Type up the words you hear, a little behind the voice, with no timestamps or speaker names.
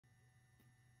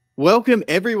Welcome,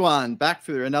 everyone, back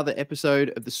for another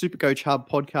episode of the Supercoach Hub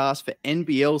podcast for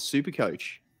NBL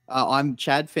Supercoach. I'm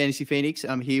Chad, Fantasy Phoenix.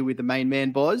 I'm here with the main man,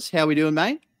 Boz. How are we doing,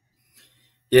 mate?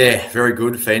 Yeah, very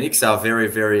good, Phoenix. Very,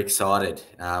 very excited.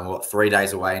 3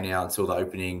 days away now until the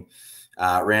opening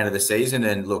round of the season.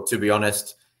 And look, to be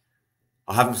honest,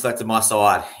 I haven't selected my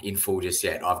side in full just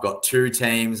yet. I've got two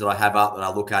teams that I have up that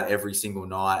I look at every single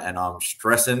night, and I'm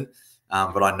stressing.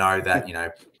 But I know that,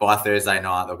 by Thursday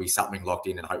night, there'll be something locked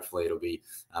in, and hopefully it'll be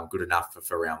good enough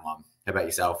for round one. How about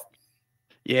yourself?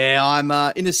 Yeah, I'm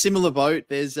in a similar boat.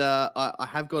 There's I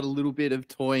have got a little bit of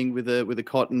toying with a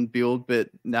cotton build, but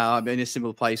no, I'm in a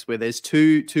similar place where there's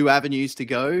two avenues to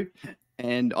go,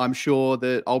 and I'm sure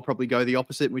that I'll probably go the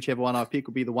opposite. Whichever one I pick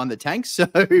will be the one that tanks. So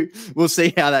we'll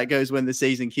see how that goes when the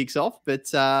season kicks off. But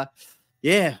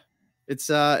yeah, it's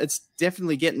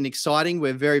definitely getting exciting.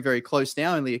 We're very, very close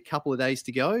now. Only a couple of days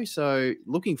to go. So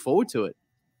looking forward to it.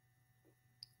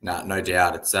 No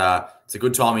doubt. It's a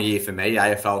good time of year for me.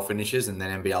 AFL finishes and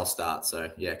then NBL starts. So,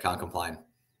 yeah, can't complain.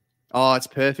 Oh, it's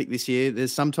perfect this year.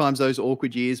 There's sometimes those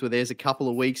awkward years where there's a couple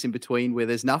of weeks in between where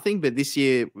there's nothing, but this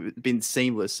year it's been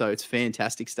seamless. So it's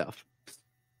fantastic stuff.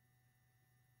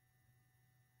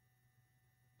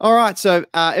 All right. So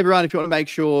everyone, if you want to make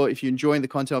sure, if you're enjoying the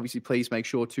content, obviously, please make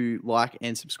sure to like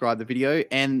and subscribe the video.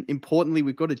 And importantly,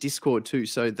 we've got a Discord too.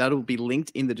 So that'll be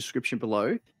linked in the description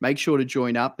below. Make sure to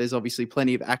join up. There's obviously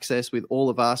plenty of access with all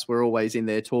of us. We're always in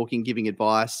there talking, giving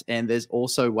advice. And there's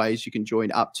also ways you can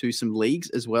join up to some leagues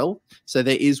as well. So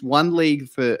there is one league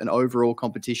for an overall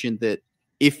competition that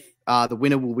if the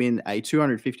winner will win a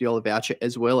 $250 voucher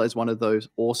as well as one of those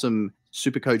awesome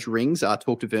Supercoach rings.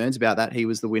 Talk to Verns about that. He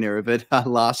was the winner of it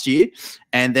last year.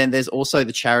 And then there's also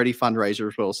the charity fundraiser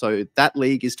as well. So that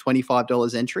league is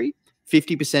 $25 entry.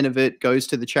 50% of it goes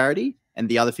to the charity and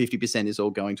the other 50% is all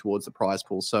going towards the prize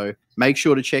pool. So make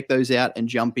sure to check those out and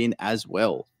jump in as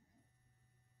well.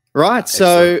 Right.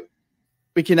 So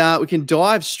we can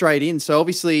dive straight in. So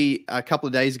obviously a couple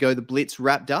of days ago, the Blitz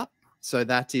wrapped up. So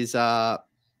that is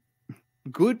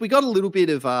good. We got a little bit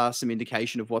of some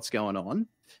indication of what's going on.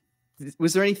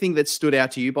 Was there anything that stood out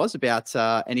to you, Boz, about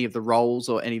any of the roles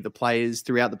or any of the players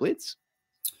throughout the Blitz?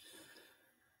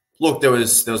 Look, there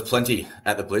was plenty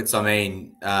at the Blitz. I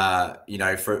mean,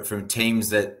 from teams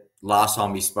that last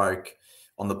time we spoke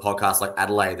on the podcast, like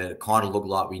Adelaide, that it kind of looked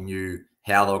like we knew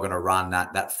how they were going to run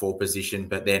that 4 position.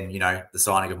 But then, the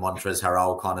signing of Montrezl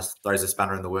Harrell kind of throws a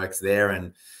spanner in the works there.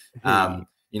 And,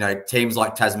 teams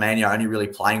like Tasmania only really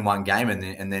playing one game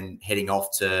and then heading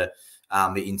off to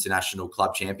the International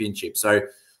Club Championship. So,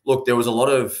 look, there was a lot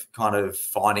of kind of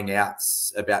finding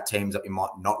outs about teams that we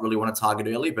might not really want to target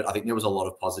early, but I think there was a lot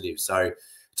of positives. So a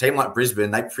team like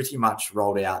Brisbane, they pretty much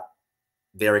rolled out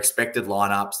their expected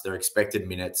lineups, their expected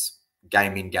minutes,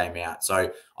 game in, game out.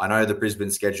 So I know the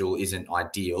Brisbane schedule isn't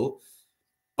ideal,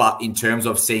 but in terms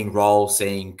of seeing roles,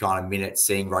 seeing kind of minutes,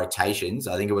 seeing rotations,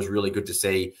 I think it was really good to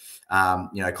see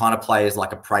kind of players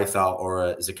like a Prather or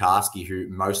a Zakarski, who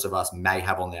most of us may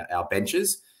have on our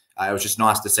benches. It was just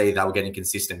nice to see they were getting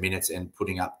consistent minutes and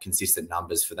putting up consistent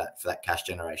numbers for that cash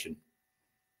generation.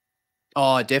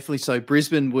 Oh, definitely. So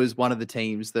Brisbane was one of the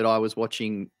teams that I was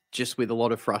watching just with a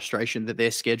lot of frustration that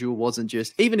their schedule wasn't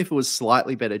just, even if it was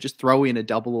slightly better, just throw in a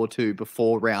double or two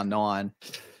before round 9.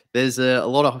 There's a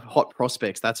lot of hot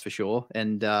prospects, that's for sure.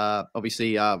 And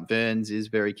obviously Verns is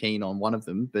very keen on one of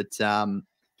them. But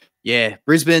yeah,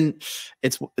 Brisbane,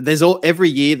 every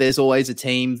year there's always a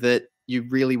team that you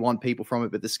really want people from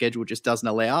it, but the schedule just doesn't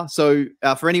allow. So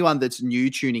for anyone that's new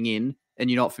tuning in and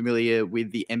you're not familiar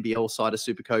with the NBL side of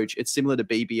Supercoach, it's similar to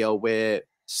BBL where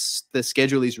the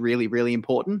schedule is really, really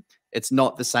important. It's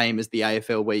not the same as the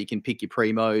AFL where you can pick your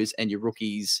primos and your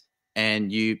rookies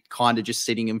and you kind of just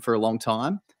sitting them for a long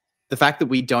time. The fact that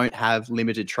we don't have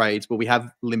limited trades, well, we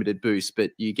have limited boosts,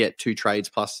 but you get 2 trades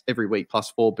plus every week plus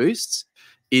 4 boosts.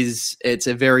 It's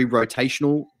a very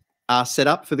rotational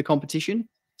setup for the competition.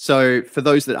 So for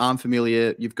those that aren't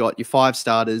familiar, you've got your 5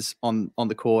 starters on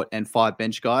the court and 5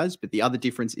 bench guys, but the other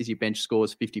difference is your bench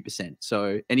scores 50%.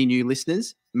 So any new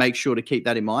listeners, make sure to keep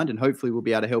that in mind, and hopefully we'll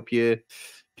be able to help you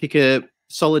pick a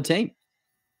solid team.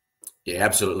 Yeah,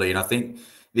 absolutely. And I think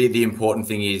the important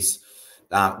thing is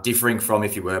differing from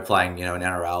if you were playing, an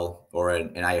NRL or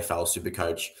an AFL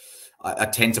Supercoach. I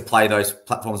tend to play those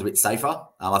platforms a bit safer.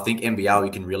 I think NBL,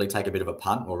 you can really take a bit of a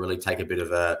punt or really take a bit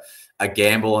of a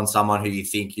gamble on someone who you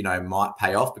think, might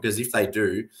pay off, because if they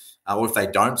do, or if they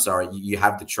don't, you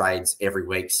have the trades every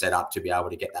week set up to be able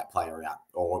to get that player out,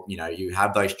 or, you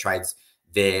have those trades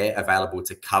there available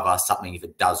to cover something if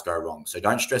it does go wrong. So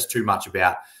don't stress too much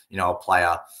about, a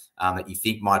player that you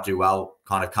think might do well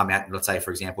kind of come out, let's say,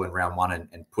 for example, in round one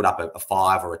and put up a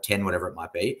 5 or a 10, whatever it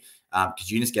might be,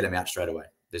 because you just get them out straight away.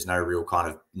 There's no real kind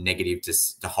of negative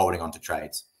to holding on to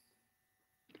trades.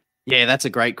 Yeah, that's a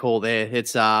great call there.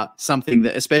 It's something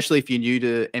that, especially if you're new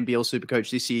to NBL Supercoach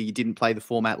this year, you didn't play the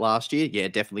format last year. Yeah,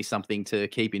 definitely something to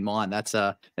keep in mind. That's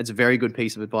a very good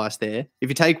piece of advice there. If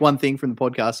you take one thing from the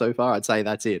podcast so far, I'd say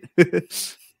that's it.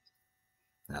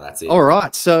 No, that's it. All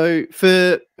right. So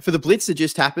for the Blitz that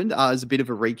just happened, as a bit of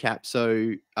a recap.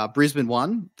 So Brisbane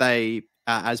won. They,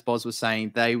 as Boz was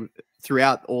saying, they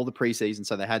throughout all the preseason.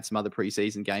 So they had some other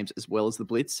preseason games as well as the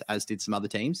Blitz, as did some other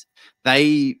teams.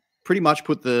 They pretty much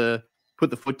put the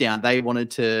foot down. They wanted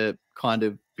to kind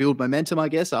of build momentum, I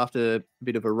guess, after a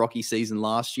bit of a rocky season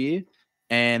last year,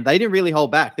 and they didn't really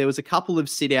hold back. There was a couple of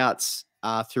sit outs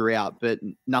throughout, but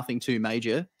nothing too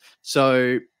major.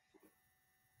 So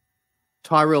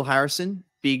Tyrell Harrison,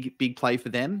 big play for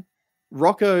them.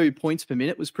 Rocco points per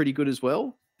minute was pretty good as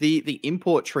well. The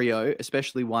import trio,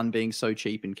 especially one being so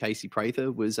cheap and Casey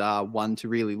Prather, was one to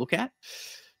really look at.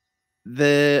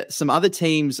 Some other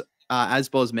teams, as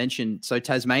Boz mentioned, so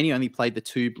Tasmania only played the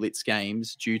 2 Blitz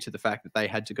games due to the fact that they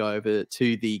had to go over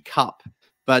to the Cup.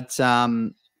 But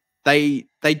they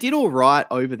did all right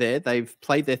over there. They've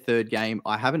played their 3rd game.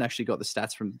 I haven't actually got the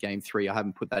stats from game 3. I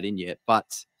haven't put that in yet.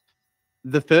 But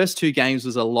the first 2 games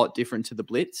was a lot different to the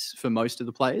Blitz for most of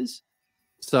the players.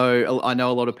 So I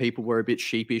know a lot of people were a bit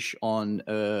sheepish on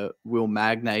Will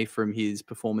Magnay from his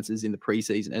performances in the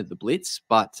preseason at the Blitz,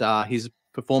 but his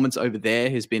performance over there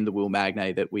has been the Will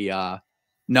Magnay that we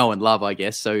know and love, I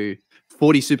guess. So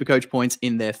 40 Supercoach points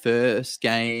in their first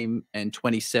game and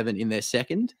 27 in their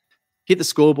second. Hit the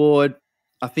scoreboard.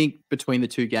 I think between the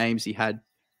 2 games, he had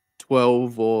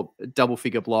 12 or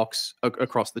double-figure blocks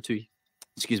across the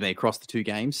 2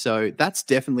 games. So that's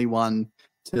definitely one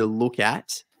to look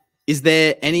at. Is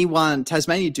there anyone,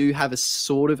 Tasmania do have a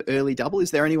sort of early double.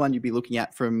 Is there anyone you'd be looking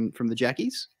at from the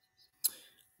Jackies?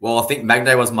 Well, I think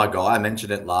Magnay was my guy. I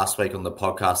mentioned it last week on the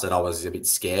podcast that I was a bit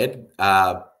scared.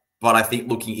 But I think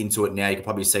looking into it now, you can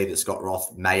probably see that Scott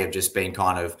Roth may have just been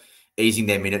kind of easing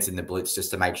their minutes in the Blitz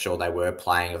just to make sure they were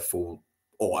playing a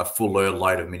fuller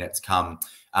load of minutes come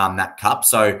that Cup.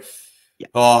 So,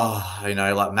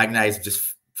 Magnay is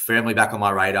just firmly back on my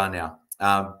radar now.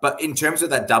 But in terms of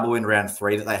that double in round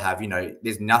 3 that they have,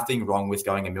 there's nothing wrong with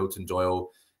going a Milton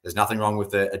Doyle. There's nothing wrong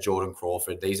with a Jordan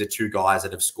Crawford. These are 2 guys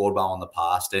that have scored well in the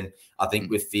past. And I think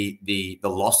with the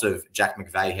loss of Jack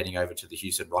McVeigh heading over to the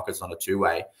Houston Rockets on a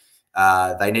 2-way,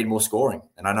 they need more scoring.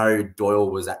 And I know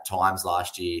Doyle was at times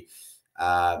last year,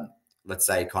 let's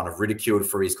say, kind of ridiculed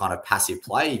for his kind of passive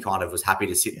play. He kind of was happy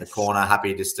to sit in the corner,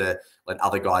 happy just to let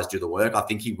other guys do the work. I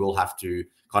think he will have to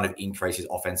kind of increase his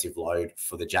offensive load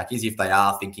for the Jackies if they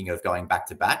are thinking of going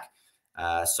back-to-back.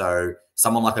 So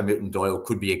someone like a Milton Doyle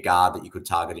could be a guard that you could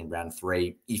target in round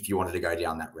 3 if you wanted to go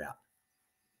down that route.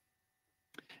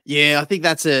 Yeah, I think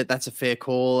that's a fair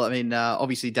call. I mean,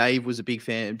 obviously Dave was a big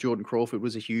fan. Jordan Crawford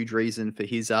was a huge reason for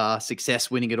his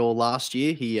success winning it all last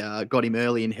year. He got him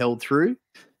early and held through.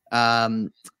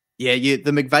 The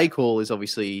McVeigh call is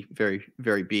obviously very,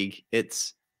 very big.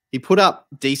 He put up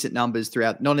decent numbers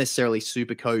throughout, not necessarily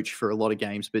super coach for a lot of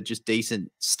games, but just decent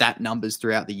stat numbers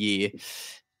throughout the year.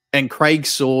 And Craig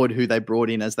Sword, who they brought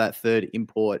in as that 3rd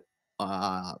import,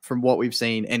 from what we've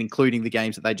seen, and including the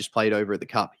games that they just played over at the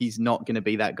Cup, he's not going to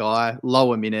be that guy.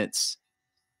 Lower minutes,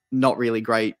 not really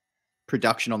great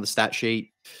production on the stat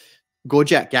sheet.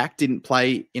 Gorjak Gak didn't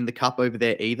play in the Cup over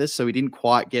there either, so he didn't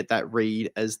quite get that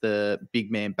read as the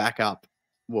big man backup,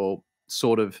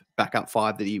 sort of backup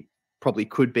 5 that he probably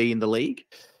could be in the league.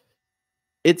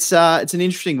 It's an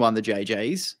interesting one, the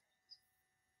JJs.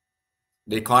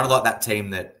 They're kind of like that team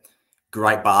that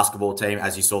great basketball team,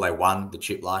 as you saw, they won the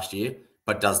chip last year,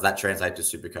 but does that translate to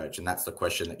Supercoach? And that's the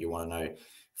question that you want to know.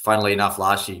 Funnily enough,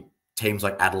 last year, teams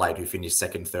like Adelaide, who finished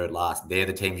 2nd, 3rd last, they're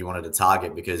the teams you wanted to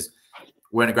target because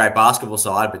we're in a great basketball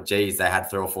side, but geez, they had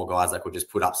 3 or 4 guys that could just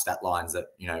put up stat lines that,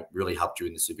 really helped you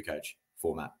in the Supercoach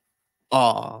format.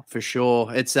 Oh, for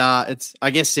sure. It's I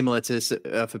guess similar to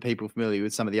for people familiar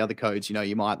with some of the other codes.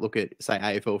 You might look at, say,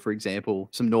 AFL, for example,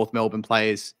 some North Melbourne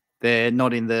players. They're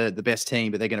not in the best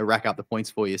team, but they're going to rack up the points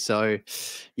for you. So,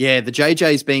 yeah, the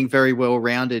JJs being very well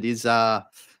rounded is a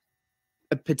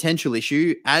potential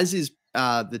issue, as is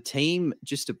the team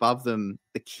just above them,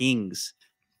 the Kings.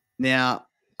 Now,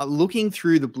 looking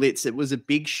through the Blitz, it was a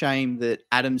big shame that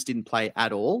Adams didn't play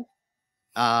at all,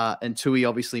 and Tui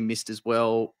obviously missed as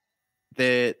well.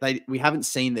 We haven't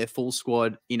seen their full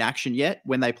squad in action yet.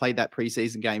 When they played that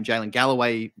preseason game, Jalen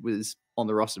Galloway was on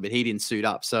the roster, but he didn't suit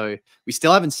up. So we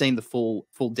still haven't seen the full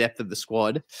depth of the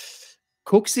squad.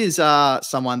 Cooks is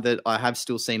someone that I have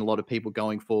still seen a lot of people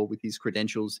going for with his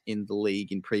credentials in the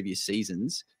league in previous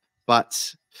seasons.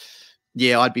 But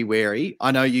yeah, I'd be wary.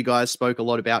 I know you guys spoke a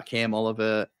lot about Cam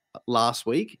Oliver last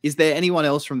week. Is there anyone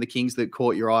else from the Kings that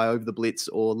caught your eye over the Blitz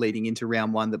or leading into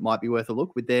round one that might be worth a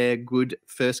look with their good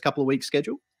first couple of weeks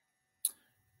schedule?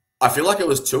 I feel like it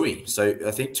was Tui. So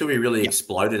I think Tui really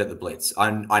exploded at the Blitz.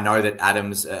 I know that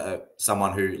Adams,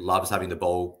 someone who loves having the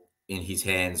ball in his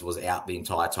hands, was out the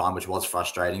entire time, which was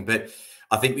frustrating. But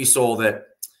I think we saw that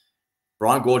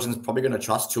Brian Goorjian's probably going to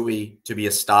trust Tui to be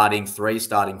a starting 3,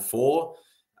 starting 4.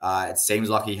 It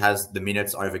seems like he has the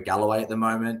minutes over Galloway at the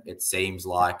moment. It seems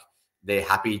like they're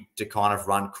happy to kind of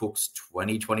run Cooks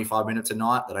 20, 25 minutes a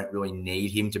night. They don't really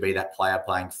need him to be that player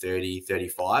playing 30,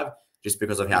 35 just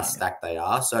because of how stacked they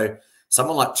are. So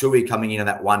someone like Tui coming in at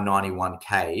that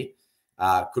 191K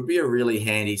could be a really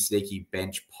handy, sneaky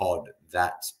bench pod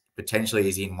that potentially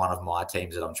is in one of my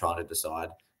teams that I'm trying to decide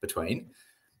between.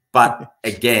 But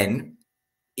again,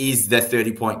 is the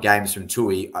 30-point games from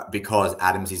Tui because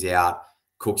Adams is out,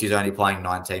 Cooks is only playing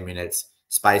 19 minutes,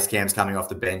 Space Cam's coming off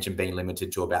the bench and being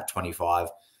limited to about 25.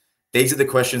 These are the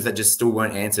questions that just still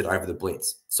weren't answered over the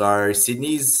Blitz. So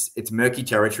Sydney's, it's murky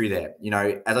territory there. You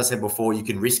know, as I said before, you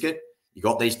can risk it. You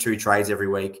got these 2 trades every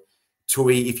week.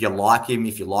 Tui, if you like him,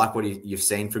 if you like what you've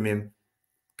seen from him,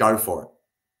 go for it.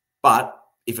 But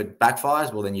if it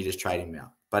backfires, well, then you just trade him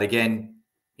out. But again,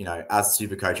 you know, as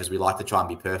super coaches, we like to try and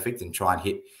be perfect and try and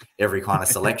hit every kind of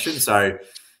selection. So,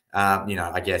 you know,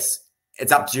 I guess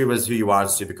it's up to you as who you are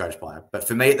as a super coach player. But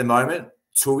for me at the moment,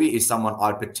 Tui is someone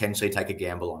I'd potentially take a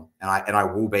gamble on. And I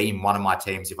will be in one of my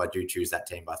teams if I do choose that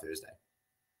team by Thursday.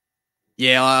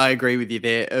 Yeah, I agree with you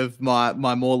there. Of my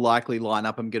more likely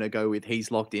lineup, I'm going to go with he's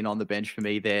locked in on the bench for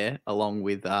me there, along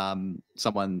with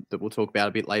someone that we'll talk about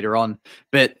a bit later on.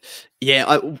 But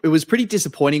yeah, it was pretty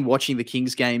disappointing watching the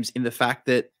Kings games in the fact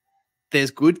that there's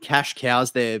good cash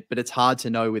cows there, but it's hard to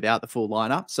know without the full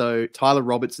lineup. So Tyler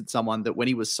Robertson, someone that when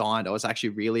he was signed, I was actually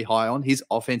really high on. His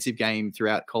offensive game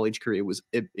throughout college career was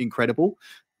incredible.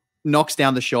 Knocks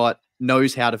down the shot,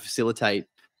 knows how to facilitate.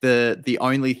 The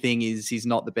only thing is he's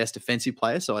not the best defensive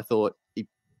player. So I thought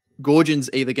Goorjian's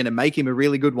either going to make him a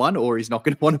really good one or he's not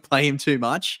going to want to play him too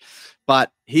much.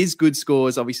 But his good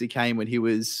scores obviously came when he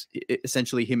was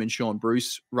essentially him and Sean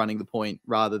Bruce running the point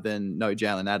rather than no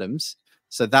Jalen Adams.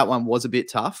 So that one was a bit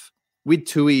tough. With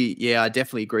Tui, yeah, I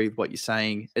definitely agree with what you're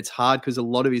saying. It's hard because a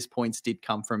lot of his points did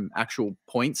come from actual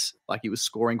points, like he was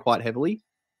scoring quite heavily.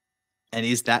 And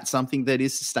is that something that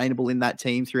is sustainable in that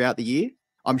team throughout the year?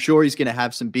 I'm sure he's going to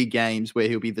have some big games where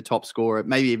he'll be the top scorer,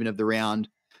 maybe even of the round.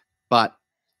 But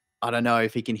I don't know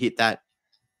if he can hit that.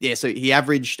 Yeah, so he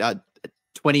averaged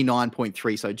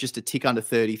 29.3, so just a tick under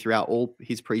 30 throughout all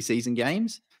his preseason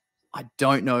games. I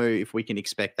don't know if we can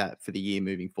expect that for the year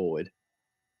moving forward.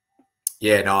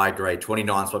 Yeah, no, I agree.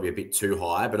 29 is probably a bit too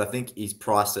high, but I think he's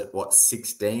priced at,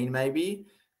 16 maybe?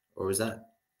 Or is that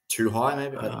too high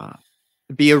maybe?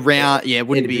 Be around, yeah,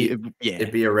 wouldn't be, yeah.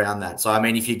 It'd be around that. So, I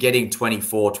mean, if you're getting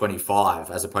 24, 25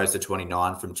 as opposed to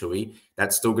 29 from Tui,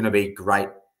 that's still going to be great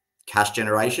cash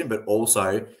generation, but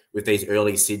also with these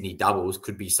early Sydney doubles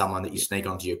could be someone that you sneak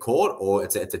onto your court, or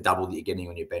it's a double that you're getting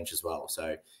on your bench as well.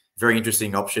 So very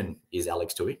interesting option is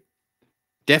Alex Tui.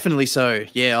 Definitely so.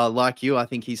 Yeah, like you, I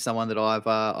think he's someone that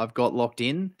I've got locked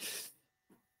in.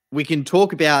 We can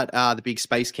talk about the big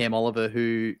Space Cam Oliver,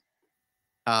 who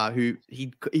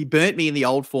he burnt me in the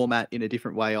old format in a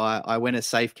different way. I went a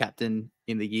safe captain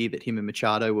in the year that him and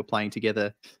Machado were playing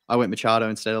together. I went Machado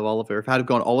instead of Oliver. If I had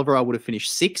gone Oliver, I would have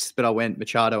finished 6th, but I went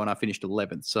Machado and I finished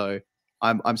 11th. So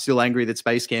I'm still angry that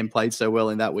Space Cam played so well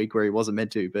in that week where he wasn't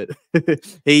meant to, but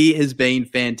he has been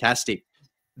fantastic.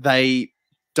 They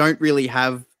don't really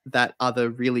have that other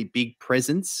really big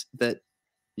presence that,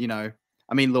 you know,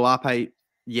 I mean, Luape,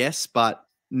 yes, but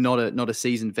not a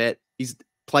seasoned vet. He's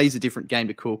plays a different game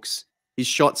to Cooks. His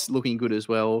shot's looking good as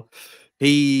well.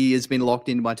 He has been locked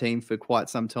into my team for quite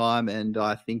some time, and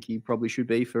I think he probably should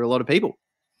be for a lot of people.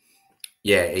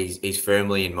 Yeah, he's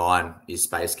firmly in mine, is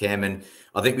Space Cam. And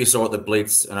I think we saw at the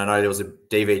Blitz, and I know there was a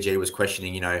DVG was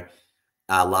questioning,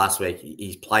 last week,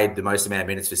 he's played the most amount of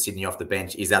minutes for Sydney off the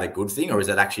bench. Is that a good thing, or is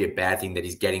that actually a bad thing that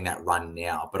he's getting that run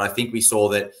now? But I think we saw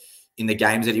that in the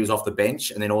games that he was off the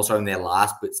bench, and then also in their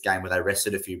last Blitz game where they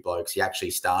rested a few blokes, he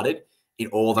actually started. In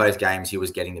all those games, he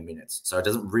was getting the minutes. So it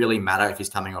doesn't really matter if he's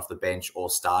coming off the bench or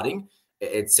starting.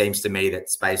 It seems to me that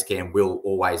Space Cam will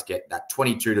always get that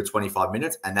 22 to 25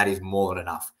 minutes, and that is more than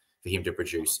enough for him to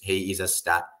produce. He is a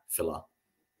stat filler.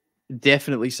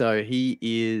 Definitely so. He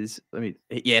is,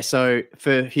 so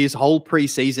for his whole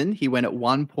preseason, he went at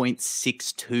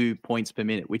 1.62 points per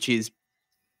minute, which is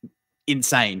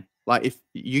insane. Like if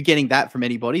you're getting that from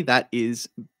anybody, that is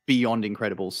beyond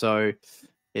incredible. So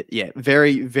yeah,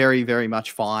 very, very, very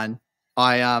much fine.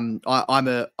 I'm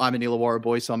an Illawarra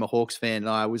boy, so I'm a Hawks fan. And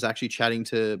I was actually chatting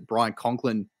to Brian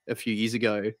Conklin a few years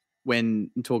ago when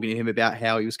talking to him about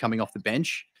how he was coming off the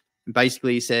bench. And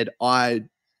basically, he said, "I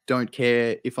don't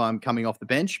care if I'm coming off the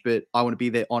bench, but I want to be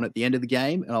there on at the end of the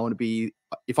game, and I want to be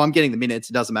if I'm getting the minutes,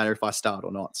 it doesn't matter if I start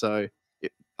or not." So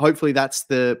hopefully, that's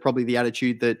probably the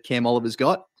attitude that Cam Oliver's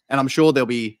got, and I'm sure there'll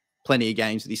be plenty of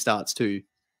games that he starts too.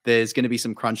 There's going to be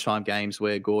some crunch time games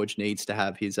where Gorge needs to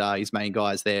have his main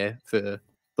guys there for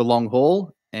the long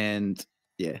haul, and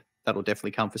yeah, that'll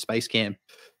definitely come for Space Cam.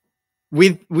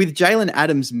 With Jalen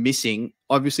Adams missing,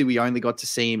 obviously we only got to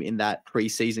see him in that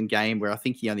preseason game where I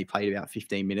think he only played about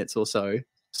 15 minutes or so,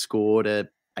 scored a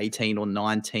 18 or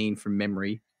 19 from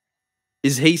memory.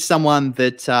 Is he someone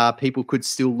that people could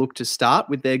still look to start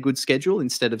with their good schedule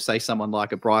instead of, say, someone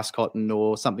like a Bryce Cotton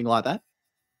or something like that?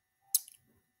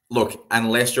 Look,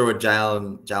 unless you're a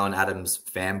Jalen Adams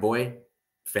fanboy,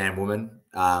 fanwoman,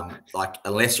 like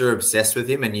unless you're obsessed with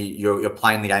him and you're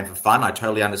playing the game for fun, I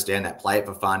totally understand that. Play it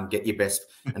for fun, get your best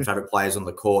and favorite players on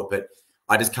the court, but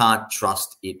I just can't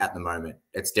trust it at the moment.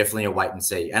 It's definitely a wait and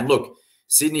see. And look,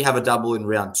 Sydney have a double in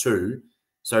round 2,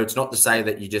 so it's not to say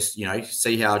that you just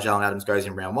see how Jalen Adams goes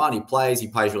in round 1. He plays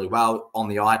really well on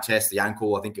the eye test. The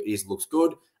ankle, I think it is, looks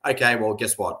good. Okay, well,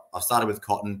 guess what? I started with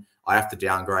Cotton. I have to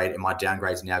downgrade, and my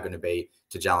downgrade is now going to be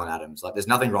to Jalen Adams. Like, there's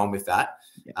nothing wrong with that.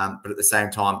 Yeah. But at the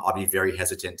same time, I'd be very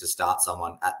hesitant to start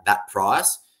someone at that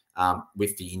price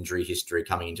with the injury history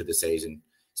coming into the season,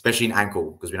 especially in ankle,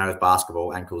 because we know with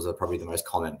basketball, ankles are probably the most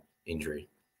common injury.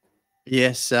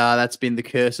 Yes, that's been the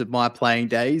curse of my playing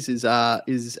days is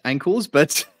ankles,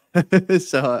 but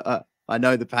so I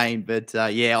know the pain. But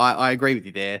yeah, I agree with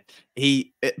you there.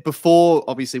 Before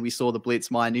obviously we saw the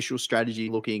blitz, my initial strategy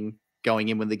going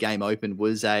in when the game opened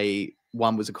was a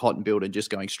Cotton build and just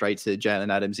going straight to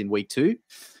Jalen Adams in week 2.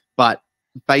 But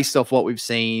based off what we've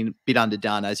seen, bit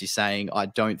underdone, as you're saying, I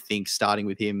don't think starting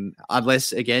with him,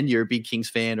 unless again you're a big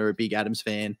Kings fan or a big Adams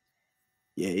fan,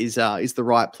 yeah, is the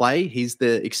right play. He's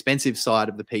the expensive side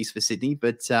of the piece for Sydney,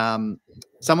 but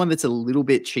someone that's a little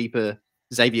bit cheaper,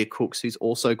 Xavier Cooks, who's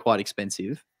also quite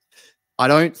expensive. I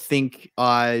don't think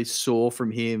I saw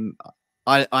from him.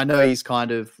 I know he's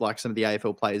kind of like some of the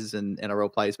AFL players and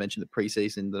NRL players mentioned the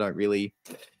preseason. They don't really,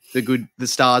 the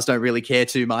stars don't really care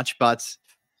too much. But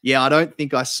yeah, I don't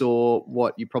think I saw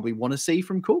what you probably want to see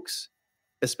from Cooks,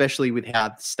 especially with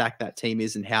how stacked that team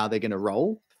is and how they're going to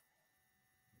roll.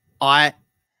 I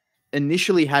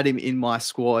initially had him in my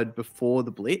squad before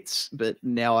the blitz, but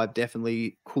now I've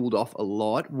definitely cooled off a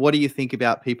lot. What do you think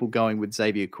about people going with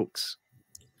Xavier Cooks?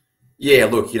 Yeah,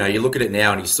 look, you look at it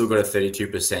now and he's still got a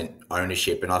 32%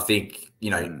 ownership. And I think,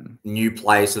 new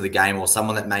players to the game or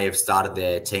someone that may have started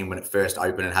their team when it first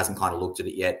opened and hasn't kind of looked at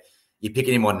it yet, you're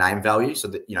picking him on name value. So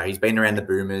that, he's been around the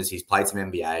Boomers, he's played some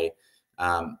NBA.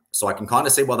 So I can kind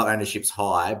of see why the ownership's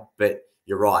high, but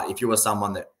you're right. If you were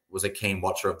someone that was a keen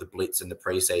watcher of the blitz in the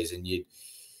preseason,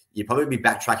 you'd probably be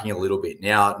backtracking a little bit.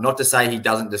 Now, not to say he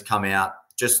doesn't just come out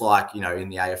just like, in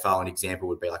the AFL, an example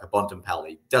would be like a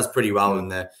Bontempelli. Does pretty well in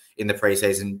the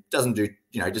preseason, doesn't do,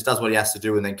 just does what he has to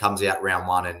do and then comes out round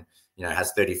 1 and,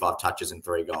 has 35 touches and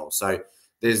 3 goals. So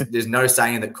there's no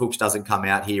saying that Cooks doesn't come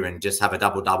out here and just have a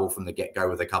double-double from the get-go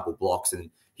with a couple blocks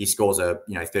and he scores a,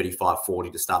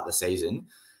 35-40 to start the season.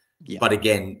 Yeah. But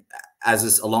again,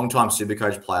 as a long-time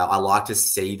Supercoach player, I like to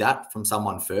see that from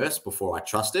someone first before I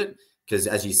trust it. Because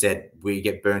as you said, we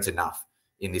get burnt enough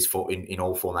in in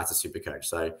all formats of Supercoach.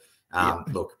 So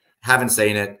look, haven't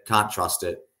seen it, can't trust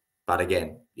it. But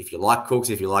again, if you like Cooks,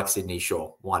 if you like Sydney,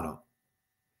 sure, why not?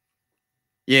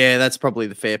 Yeah, that's probably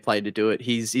the fair play to do it.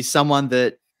 He's someone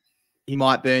that he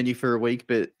might burn you for a week,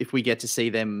 but if we get to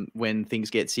see them when things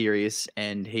get serious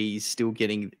and he's still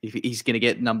if he's going to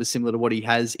get numbers similar to what he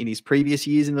has in his previous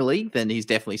years in the league, then he's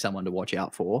definitely someone to watch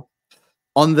out for.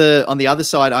 On the other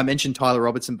side, I mentioned Tyler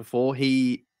Robertson before.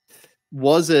 He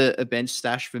was a bench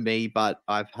stash for me, but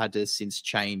I've had to since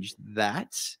change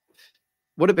that.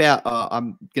 What about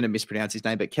I'm going to mispronounce his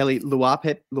name, but Kelly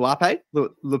Luapepe.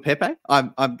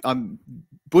 I'm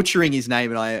butchering his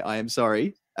name, and I am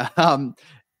sorry.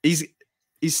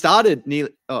 He started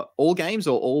nearly all games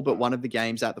or all but one of the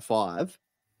games at the 5.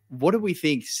 What do we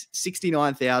think?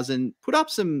 69,000, put up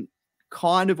some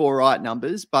kind of all right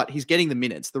numbers, but he's getting the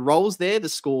minutes. The roles there, the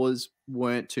scores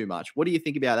weren't too much. What do you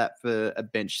think about that for a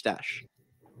bench stash?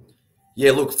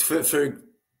 Yeah, look,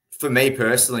 for me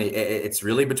personally, it's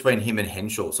really between him and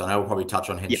Henshaw. So I know we'll probably touch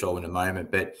on Henshaw in a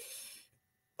moment, but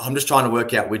I'm just trying to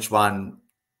work out which one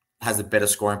has a better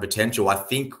scoring potential. I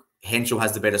think Henschel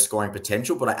has the better scoring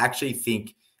potential, but I actually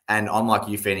think, and I'm like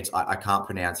you, Phoenix, I can't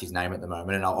pronounce his name at the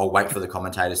moment, and I'll wait for the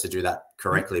commentators to do that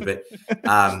correctly. But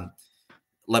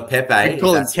Lepepe,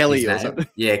 call him that's Kelly his or name. something.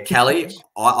 Yeah, Kelly.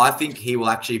 I think he will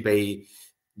actually be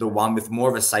the one with more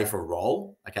of a safer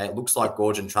role. Okay, it looks like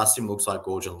Gorgon trusts him. Looks like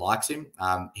Gorgon likes him.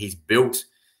 He's built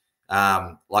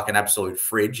like an absolute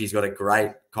fridge. He's got a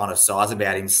great kind of size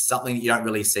about him, something that you don't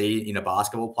really see in a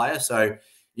basketball player. So,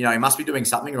 he must be doing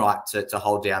something right to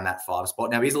hold down that 5 spot.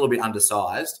 Now, he's a little bit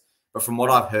undersized, but from what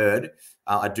I've heard,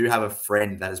 I do have a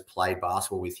friend that has played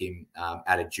basketball with him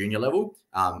at a junior level.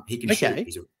 He can shoot.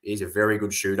 He's a very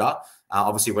good shooter.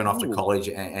 Obviously went off to college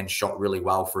and shot really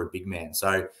well for a big man.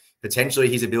 So potentially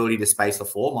his ability to space the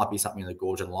floor might be something that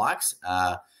Gorgon likes.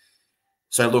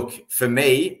 So look, for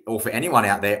me or for anyone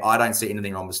out there, I don't see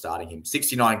anything wrong with starting him.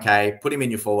 69K, put him in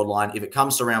your forward line. If it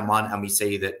comes to round 1 and we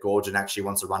see that Gorgon actually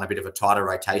wants to run a bit of a tighter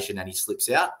rotation and he slips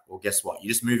out, well, guess what? You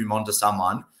just move him on to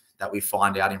someone that we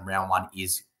find out in round 1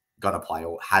 is going to play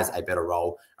or has a better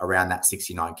role around that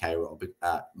 69K role,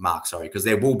 mark, because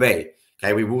there will be,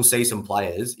 we will see some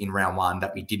players in round 1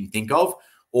 that we didn't think of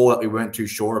or that we weren't too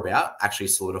sure about actually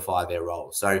solidify their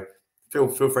role. So feel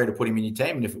free to put him in your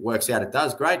team. And if it works out, it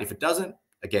does, great. If it doesn't,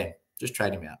 again, just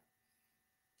trade him out.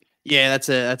 Yeah, that's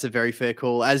a very fair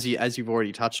call. As you've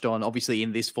already touched on, obviously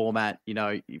in this format,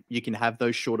 you can have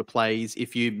those shorter plays.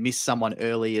 If you miss someone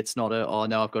early, it's not oh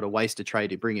no, I've got to waste a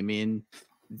trade to bring him in.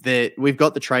 We've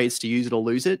got the trades to use it or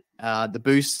lose it. The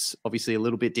boosts obviously a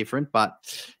little bit different, but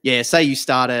yeah, say you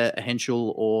start a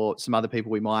Henschel or some other people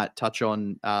we might touch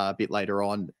on a bit later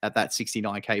on at that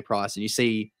 69K price, and you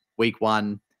see week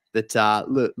 1 that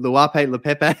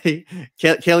Lepepe,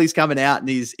 Kelly's coming out and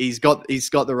he's got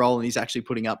the role and he's actually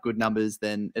putting up good numbers,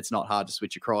 then it's not hard to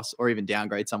switch across or even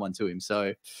downgrade someone to him.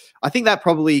 So I think that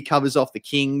probably covers off the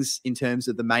Kings in terms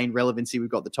of the main relevancy. We've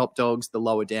got the top dogs, the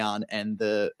lower down, and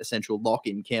the essential lock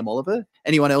in Cam Oliver.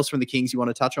 Anyone else from the Kings you want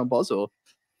to touch on, Boz? Or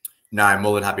no, I'm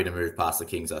more than happy to move past the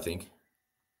Kings, I think.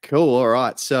 Cool. All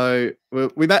right. So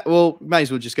we may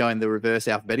as well just go in the reverse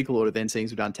alphabetical order then, seeing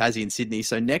we've done Tassie and Sydney.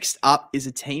 So next up is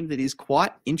a team that is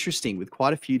quite interesting with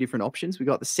quite a few different options. We've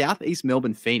got the Southeast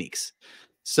Melbourne Phoenix.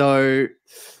 So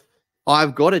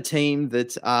I've got a team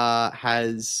that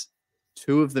has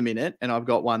 2 of them in it, and I've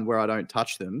got one where I don't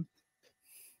touch them.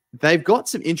 They've got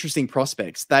some interesting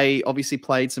prospects. They obviously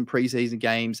played some preseason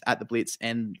games at the Blitz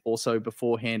and also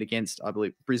beforehand against, I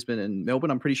believe, Brisbane and Melbourne.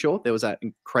 I'm pretty sure there was that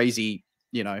crazy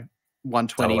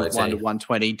 120, 1 to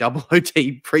 120 double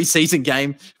OT preseason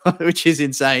game, which is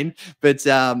insane. But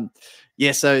so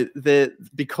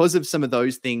because of some of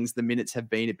those things, the minutes have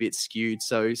been a bit skewed.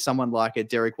 So someone like a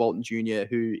Derek Walton Jr.,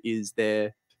 who is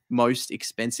their most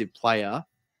expensive player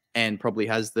and probably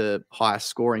has the highest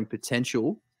scoring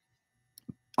potential,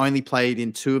 only played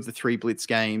in 2 of the 3 Blitz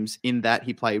games. In that,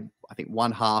 he played, I think,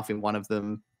 1 half in one of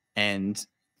them and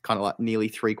kind of like nearly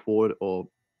 3/4 or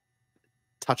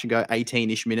touch and go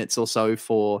 18-ish minutes or so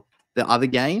for the other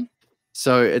game.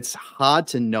 So it's hard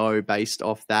to know based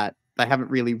off that. They haven't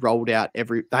really rolled out they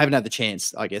haven't had the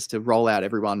chance, I guess, to roll out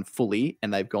everyone fully,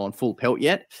 and they've gone full pelt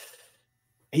yet.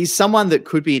 He's someone that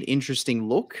could be an interesting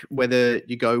look, whether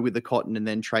you go with the Cotton and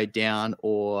then trade down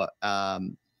or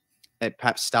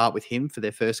perhaps start with him for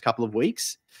their first couple of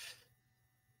weeks.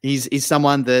 He's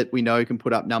someone that we know can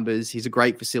put up numbers. He's a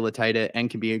great facilitator and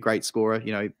can be a great scorer,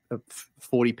 a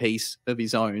 40-piece of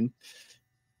his own.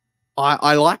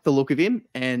 I like the look of him,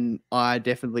 and I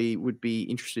definitely would be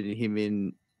interested in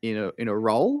him in a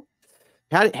role.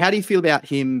 How do you feel about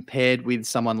him paired with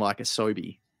someone like a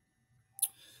Sobey?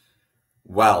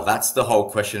 Well, that's the whole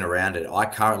question around it. I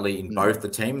currently, in both the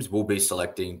teams, will be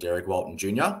selecting Derek Walton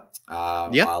Jr.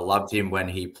 I loved him when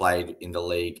he played in the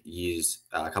league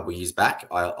a couple of years back.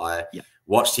 I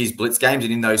watched his Blitz games,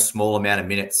 and in those small amount of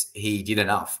minutes, he did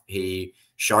enough. He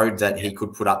showed that he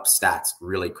could put up stats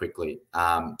really quickly,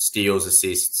 steals,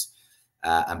 assists,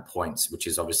 and points, which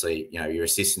is obviously, your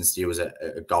assist and steal is a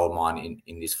gold mine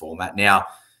in this format. Now,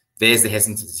 there's the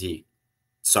hesitancy.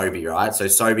 Sobey, right? So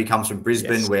Sobey comes from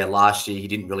Brisbane, where last year he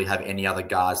didn't really have any other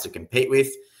guys to compete with.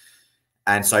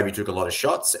 And Sobey took a lot of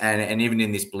shots. And even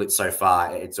in this Blitz so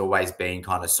far, it's always been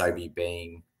kind of Sobey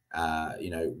being,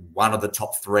 one of the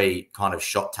top 3 kind of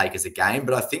shot takers a game.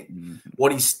 But I think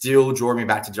what he's still drawing me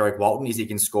back to Derek Walton is he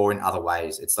can score in other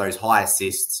ways. It's those high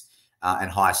assists and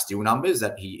high steal numbers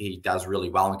that he does really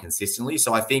well and consistently.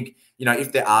 So I think,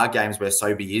 if there are games where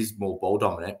Sobey is more ball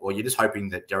dominant, well, you're just hoping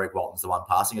that Derek Walton's the one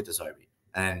passing it to Sobey.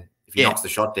 And if he knocks the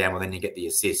shot down, well, then you get the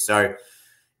assist. So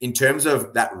in terms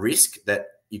of that risk that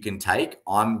you can take,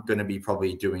 I'm going to be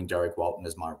probably doing Derek Walton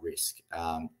as my risk,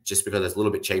 just because it's a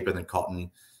little bit cheaper than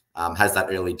Cotton. has that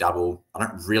early double. I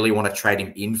don't really want to trade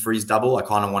him in for his double. I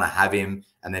kind of want to have him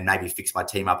and then maybe fix my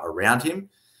team up around him.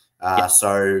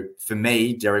 So for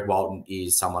me, Derek Walton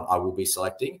is someone I will be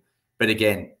selecting. But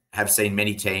again, have seen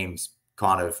many teams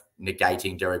kind of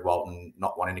negating Derek Walton,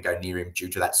 not wanting to go near him due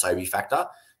to that Sobey factor,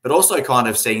 but also kind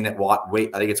of seeing that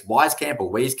I think it's Wieskamp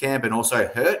or Wieskamp and also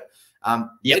Hurt.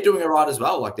 They're doing all right as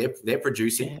well. Like they're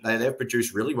producing, they've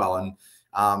produced really well. And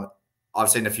I've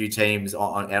seen a few teams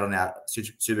out on our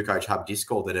Supercoach Hub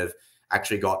Discord that have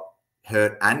actually got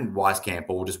Hurt and Wieskamp,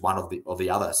 or just one of the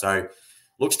other. So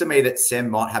looks to me that Sem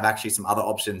might have actually some other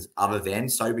options other than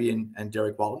Sobey and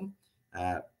Derek Walton.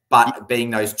 But being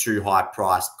those two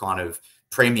high-priced kind of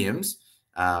premiums,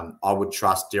 I would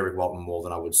trust Derek Walton more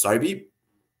than I would Sobey.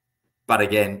 But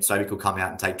again, Sobey could come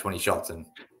out and take 20 shots and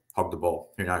hog the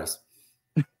ball. Who knows?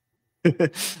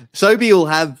 Sobey will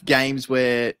have games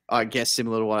where, I guess,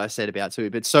 similar to what I said about Sobey,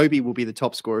 but Sobey will be the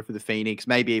top scorer for the Phoenix,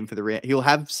 maybe even for the round. He'll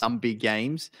have some big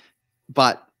games,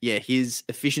 but yeah, his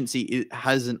efficiency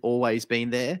hasn't always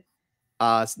been there.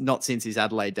 Not since his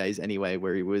Adelaide days anyway,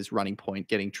 where he was running point,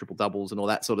 getting triple doubles and all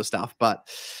that sort of stuff. But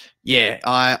yeah,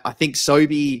 I think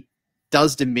Sobey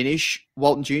does diminish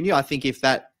Walton Jr. I think if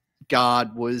that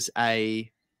guard was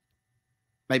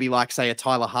maybe like, say, a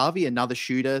Tyler Harvey, another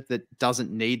shooter that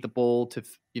doesn't need the ball to,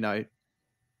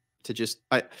 to just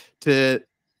to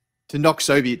knock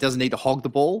Sobey, it doesn't need to hog the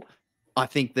ball. I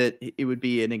think that it would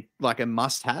be a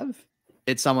must-have.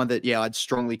 It's someone that, I'd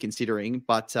strongly considering.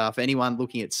 But for anyone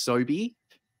looking at Sobey,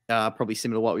 probably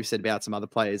similar to what we've said about some other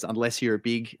players, unless you're a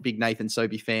big Nathan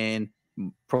Sobey fan,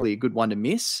 probably a good one to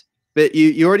miss. But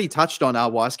you already touched on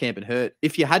Wieskamp and Hurt.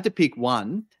 If you had to pick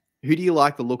one, who do you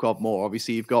like the look of more?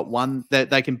 Obviously, you've got one that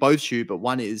they can both shoot, but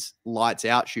one is lights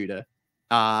out shooter,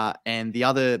 and the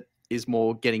other is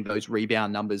more getting those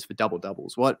rebound numbers for double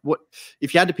doubles. What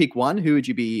if you had to pick one? Who would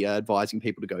you be advising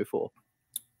people to go for?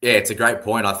 Yeah, it's a great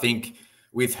point. I think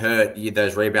with Hurt,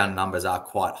 those rebound numbers are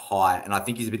quite high, and I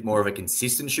think he's a bit more of a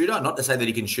consistent shooter. Not to say that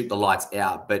he can shoot the lights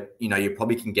out, but you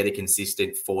probably can get a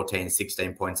consistent 14,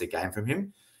 16 points a game from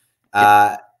him.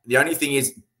 The only thing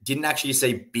is, didn't actually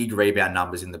see big rebound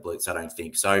numbers in the Blitz, I don't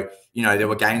think. So, there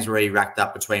were games where he racked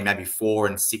up between maybe 4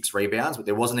 and 6 rebounds, but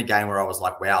there wasn't a game where I was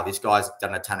like, wow, this guy's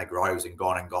done a ton of grows and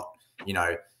gone and got,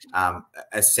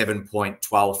 a 7 point,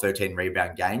 12, 13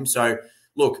 rebound game. So,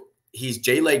 look, his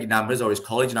G League numbers or his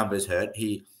college numbers Hurt.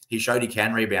 He showed he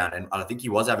can rebound, and I think he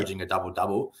was averaging a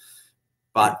double-double,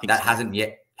 but that hasn't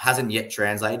yet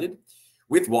translated.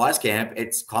 With Wieskamp,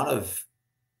 it's kind of,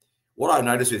 what I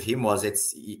noticed with him was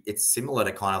it's similar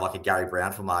to kind of like a Gary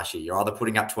Brown from last year. You're either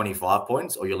putting up 25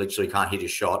 points or you literally can't hit a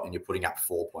shot and you're putting up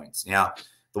 4 points. Now,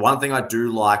 the one thing I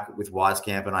do like with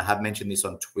Wieskamp, and I have mentioned this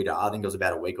on Twitter, I think it was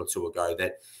about a week or two ago,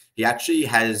 that he actually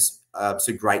has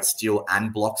some great steal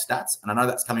and block stats. And I know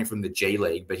that's coming from the G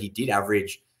League, but he did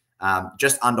average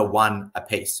just under 1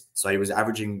 apiece. So he was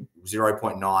averaging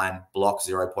 0.9 blocks,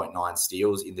 0.9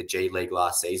 steals in the G League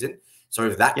last season. So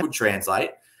if that could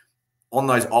translate, on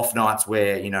those off nights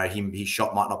where, his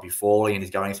shot might not be falling and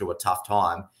he's going through a tough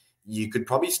time, you could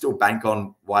probably still bank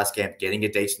on Wieskamp getting a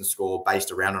decent score based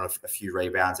around on a few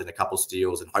rebounds and a couple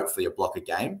steals and hopefully a block a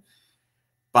game.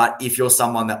 But if you're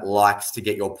someone that likes to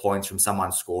get your points from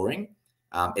someone scoring,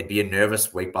 it'd be a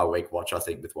nervous week-by-week watch, I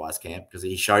think, with Wieskamp, because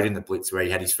he showed in the Blitz where he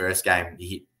had his first game, he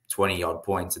hit 20-odd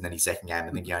points, and then his second game,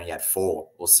 I think he only had 4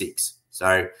 or 6.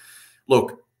 So,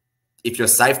 look, if you're a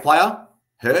safe player,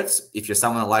 Hurts. If you're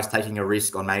someone that likes taking a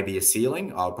risk on maybe a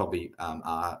ceiling, I would probably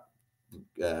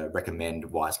recommend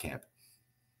Wieskamp.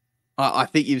 I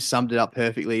think you've summed it up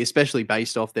perfectly, especially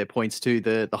based off their points too.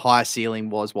 The higher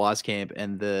ceiling was Wieskamp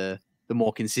and the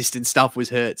more consistent stuff was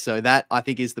Hurts. So that, I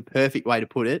think, is the perfect way to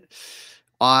put it.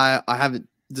 I haven't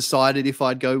decided if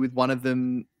I'd go with one of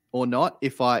them or not.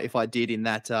 If I did in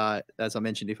that, as I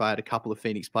mentioned, if I had a couple of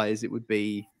Phoenix players, it would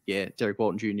be, Derek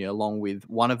Walton Jr. along with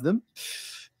one of them.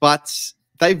 But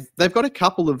they've got a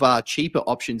couple of cheaper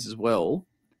options as well.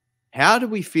 How do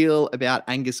we feel about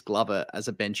Angus Glover as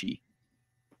a benchy?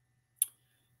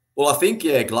 Well, I think,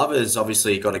 Glover's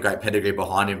obviously got a great pedigree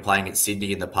behind him playing at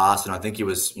Sydney in the past. And I think he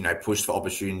was, pushed for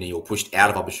opportunity, or pushed out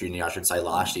of opportunity, I should say,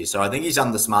 last year. So I think he's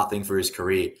done the smart thing for his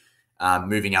career,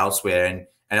 moving elsewhere.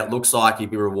 And it looks like he'd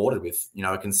be rewarded with,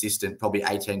 a consistent probably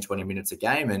 18, 20 minutes a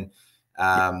game. And,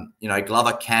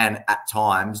 Glover can at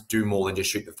times do more than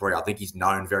just shoot the 3. I think he's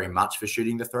known very much for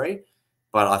shooting the 3.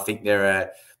 But I think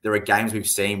there are games we've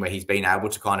seen where he's been able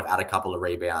to kind of add a couple of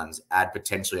rebounds, add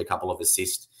potentially a couple of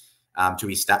assists to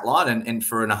his stat line. And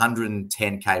for an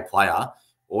 110K player,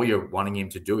 all you're wanting him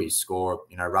to do is score,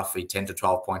 roughly 10 to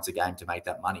 12 points a game to make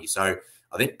that money. So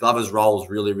I think Glover's role is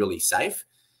really, really safe.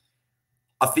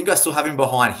 I think I still have him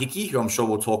behind Hickey, who I'm sure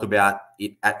we'll talk about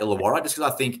it at Illawarra, just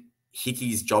because I think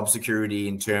Hickey's job security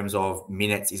in terms of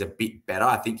minutes is a bit better.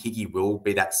 I think Hickey will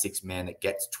be that sixth man that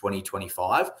gets 20,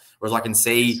 25, whereas I can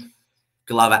see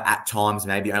Glover at times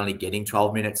maybe only getting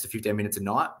 12 minutes to 15 minutes a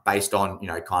night based on,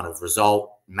 kind of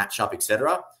result, matchup,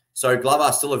 etc. So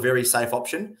Glover still a very safe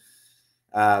option.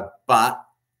 But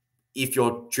if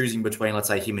you're choosing between, let's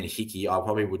say, him and Hickey, I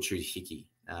probably would choose Hickey.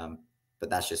 But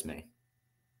that's just me.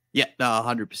 Yeah, no,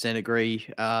 100% agree.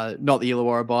 Not the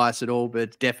Illawarra bias at all,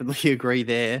 but definitely agree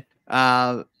there.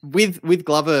 With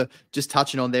Glover, just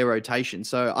touching on their rotation.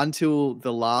 So until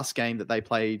the last game that they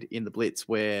played in the Blitz,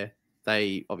 where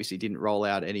they obviously didn't roll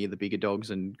out any of the bigger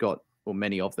dogs and or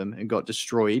many of them, and got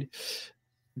destroyed,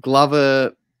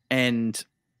 Glover and,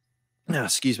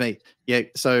 excuse me. Yeah,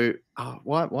 so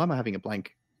why am I having a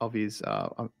blank of his,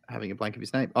 I'm having a blank of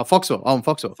his name. Oh, Foxwell. Oh,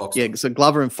 Foxwell. Yeah, so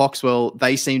Glover and Foxwell,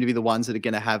 they seem to be the ones that are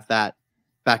going to have that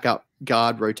backup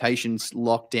guard rotations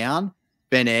locked down.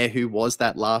 Ben Eyre, who was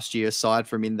that last year, aside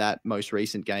from in that most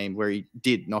recent game where he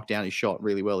did knock down his shot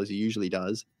really well, as he usually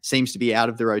does, seems to be out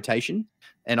of the rotation.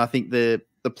 And I think the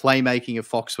playmaking of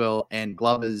Foxwell and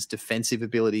Glover's defensive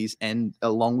abilities, and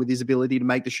along with his ability to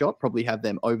make the shot, probably have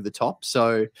them over the top.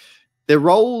 So their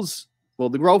roles... Well,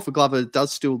 the role for Glover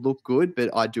does still look good, but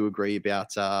I do agree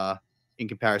about in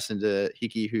comparison to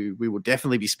Hickey, who we will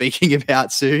definitely be speaking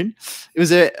about soon. It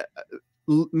was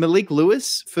Malik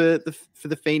Lewis for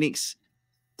the Phoenix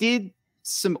did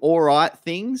some all right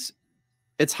things.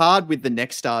 It's hard with the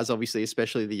next stars, obviously,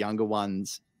 especially the younger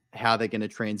ones, how they're going to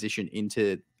transition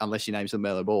into, unless your name's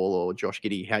LaMelo Ball or Josh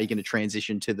Giddey, how you're going to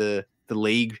transition to the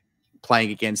league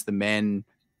playing against the men.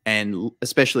 And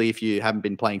especially if you haven't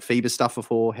been playing FIBA stuff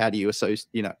before, how do you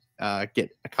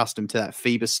get accustomed to that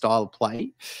FIBA style of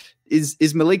play?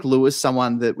 Is Malik Lewis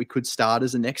someone that we could start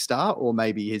as a next star, or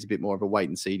maybe he's a bit more of a wait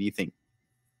and see, do you think?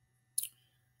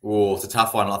 Oh, it's a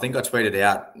tough one. I think I tweeted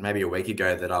out maybe a week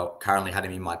ago that I currently had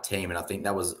him in my team, and I think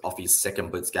that was off his second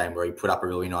Blitz game where he put up a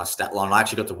really nice stat line. I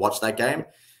actually got to watch that game.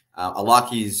 I like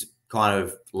his kind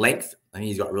of length. I think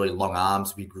he's got really long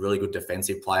arms, he's a really good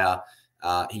defensive player.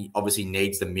 He obviously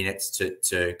needs the minutes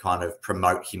to kind of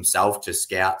promote himself to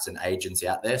scouts and agents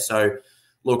out there. So,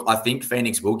 look, I think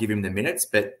Phoenix will give him the minutes,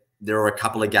 but there are a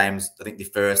couple of games, I think the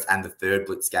first and the third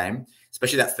Blitz game,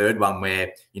 especially that third one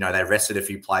where, they rested a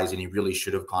few plays and he really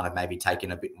should have kind of maybe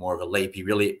taken a bit more of a leap. He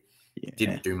really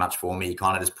didn't do much for me. He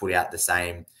kind of just put out the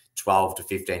same 12 to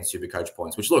 15 Supercoach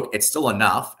points, which, look, it's still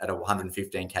enough at a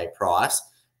 $115K price,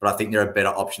 but I think there are better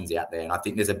options out there. And I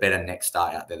think there's a better next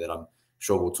star out there that I'm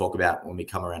sure we'll talk about when we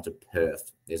come around to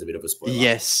Perth. There's a bit of a spoiler.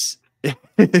 Yes.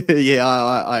 Yeah,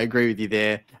 I agree with you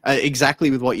there. Exactly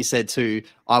with what you said too.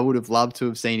 I would have loved to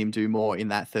have seen him do more in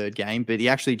that third game, but he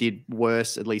actually did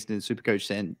worse, at least in the Supercoach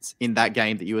sense, in that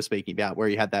game that you were speaking about, where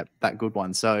he had that good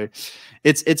one. So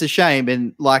it's a shame.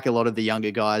 And like a lot of the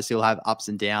younger guys, he'll have ups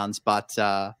and downs, but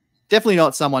definitely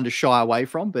not someone to shy away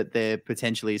from, but there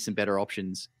potentially is some better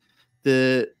options.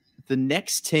 The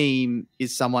next team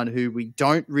is someone who we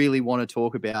don't really want to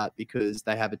talk about because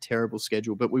they have a terrible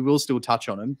schedule, but we will still touch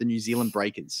on them, the New Zealand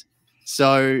Breakers.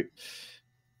 So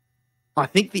I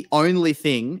think the only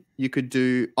thing you could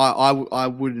do, I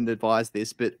wouldn't advise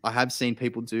this, but I have seen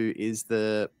people do, is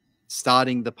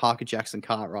starting the Parker Jackson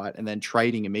Cartwright and then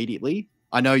trading immediately.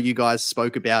 I know you guys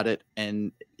spoke about it,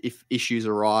 and if issues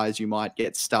arise, you might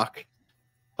get stuck.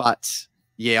 But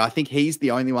yeah, I think he's the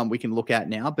only one we can look at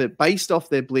now. But based off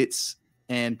their Blitz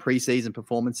and preseason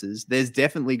performances, there's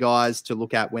definitely guys to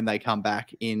look at when they come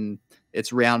back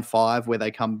it's round 5 where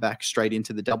they come back straight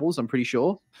into the doubles. I'm pretty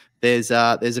sure there's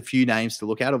a few names to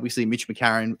look at. Obviously, Mitch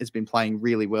McCarron has been playing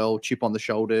really well, chip on the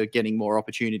shoulder, getting more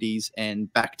opportunities,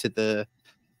 and back to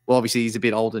well, obviously he's a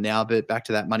bit older now, but back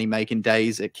to that money-making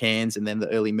days at Cairns and then the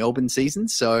early Melbourne season.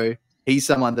 So he's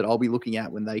someone that I'll be looking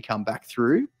at when they come back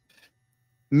through.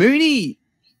 Mooney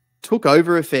took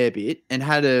over a fair bit and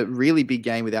had a really big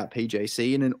game without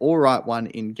PJC and an all right one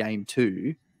in game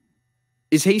 2.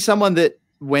 Is he someone that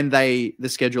when the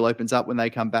schedule opens up, when they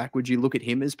come back, would you look at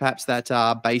him as perhaps that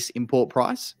base import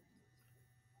price?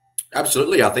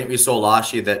 Absolutely. I think we saw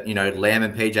last year that, Lamb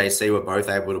and PJC were both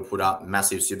able to put up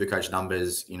massive Supercoach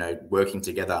numbers, working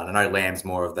together. And I know Lamb's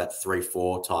more of that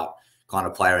 3-4 type kind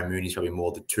of player, and Mooney's probably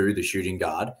more the 2, the shooting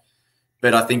guard.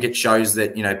 But I think it shows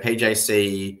that,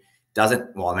 PJC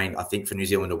doesn't, well, I mean, I think for New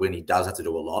Zealand to win, he does have to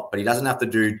do a lot, but he doesn't have to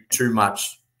do too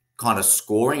much kind of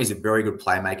scoring. He's a very good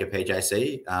playmaker,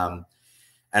 PJC.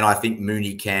 And I think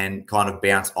Mooney can kind of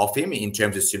bounce off him in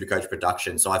terms of Supercoach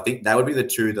production. So I think that would be the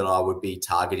 2 that I would be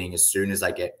targeting as soon as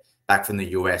they get back from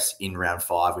the US in round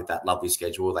 5 with that lovely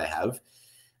schedule they have.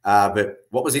 But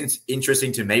what was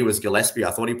interesting to me was Gillespie.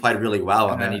 I thought he played really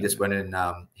well, and then he just went and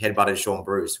headbutted Sean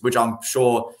Bruce, which I'm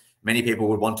sure many people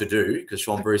would want to do because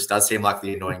Sean Bruce does seem like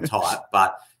the annoying type.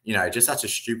 But, just such a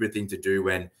stupid thing to do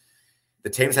when the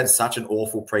team's had such an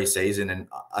awful preseason, and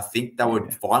I think they were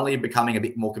finally becoming a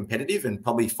bit more competitive and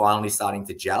probably finally starting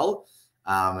to gel.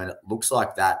 And it looks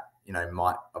like that,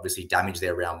 might obviously damage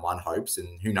their round one hopes.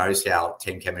 And who knows how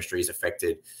team chemistry is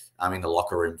affected in the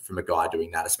locker room from a guy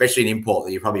doing that, especially an import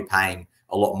that you're probably paying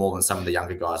a lot more than some of the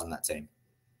younger guys on that team.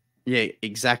 Yeah,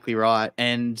 exactly right.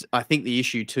 And I think the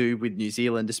issue too with New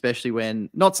Zealand, especially when,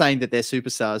 not saying that they're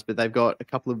superstars, but they've got a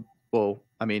couple of, well,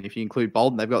 I mean, if you include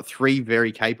Bolden, they've got 3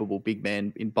 very capable big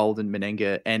men in Bolden,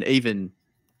 Menenga, and even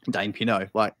Dane Pinot.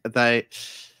 Like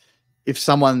if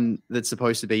someone that's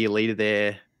supposed to be a leader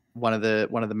there, one of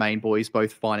the main boys,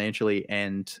 both financially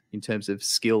and in terms of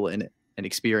skill and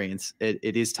experience,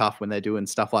 it is tough when they're doing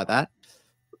stuff like that.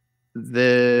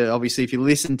 Obviously, if you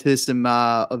listen to some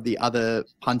of the other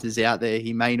punters out there,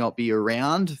 he may not be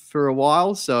around for a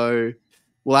while, so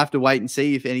we'll have to wait and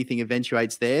see if anything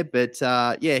eventuates there. But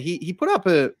he put up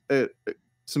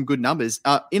some good numbers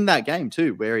in that game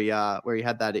too, where he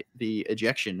had the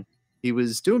ejection. He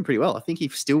was doing pretty well. I think he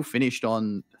still finished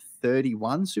on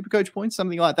 31 Supercoach points,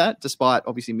 something like that, despite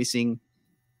obviously missing,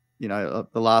 the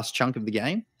last chunk of the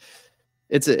game.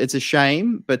 It's a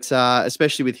shame, but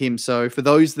especially with him. So for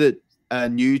those that are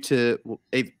new to,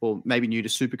 or maybe new to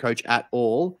Supercoach at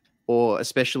all, or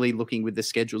especially looking with the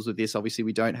schedules of this, obviously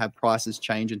we don't have prices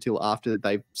change until after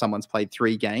someone's played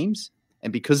 3 games.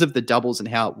 And because of the doubles and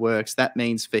how it works, that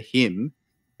means for him,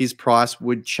 his price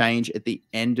would change at the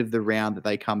end of the round that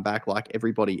they come back like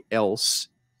everybody else.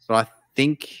 But I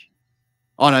think...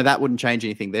 Oh, no, that wouldn't change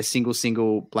anything. They're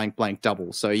single, blank,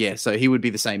 double. So, so he would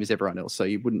be the same as everyone else. So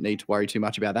you wouldn't need to worry too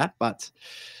much about that. But,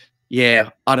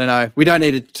 I don't know. We don't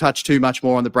need to touch too much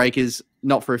more on the breakers,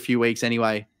 not for a few weeks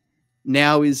anyway.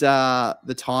 Now is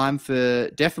the time for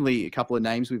definitely a couple of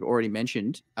names we've already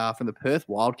mentioned from the Perth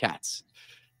Wildcats.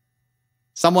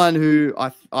 Someone who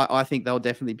I think they'll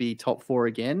definitely be top 4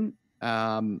 again.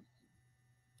 And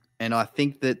I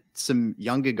think that some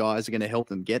younger guys are going to help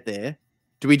them get there.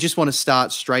 Do we just want to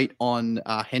start straight on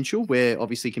Henschel? We're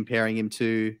obviously comparing him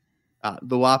to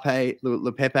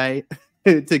Lepepe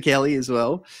to Kelly as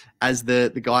well as the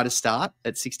guy to start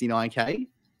at 69K.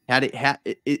 How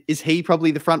is he probably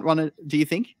the front runner, do you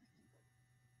think?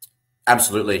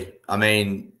 Absolutely. I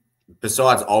mean,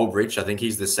 besides Aldrich, I think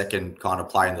he's the second kind of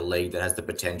player in the league that has the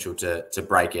potential to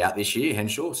break out this year,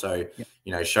 Henschel. So,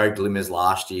 showed glimmers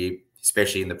last year,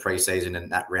 especially in the preseason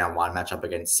and that round 1 matchup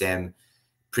against Sem.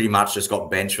 Pretty much just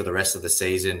got benched for the rest of the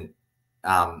season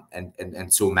and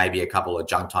until maybe a couple of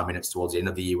junk time minutes towards the end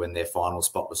of the year when their final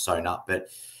spot was sewn up. But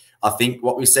I think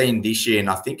what we've seen this year, and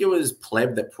I think it was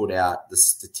Pleb that put out the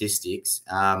statistics,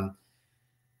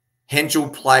 Henschel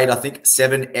played, I think,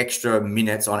 7 extra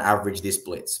minutes on average this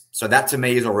blitz. So that to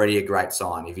me is already a great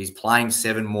sign. If he's playing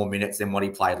 7 more minutes than what he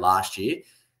played last year,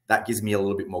 that gives me a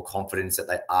little bit more confidence that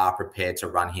they are prepared to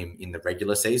run him in the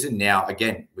regular season. Now,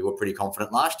 again, we were pretty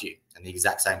confident last year, and the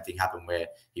exact same thing happened where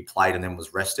he played and then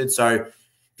was rested. So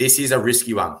this is a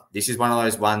risky one. This is one of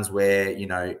those ones where,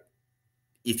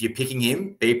 if you're picking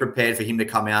him, be prepared for him to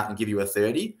come out and give you a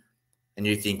 30, and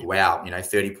you think, wow,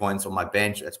 30 points on my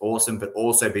bench, that's awesome, but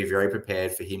also be very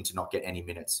prepared for him to not get any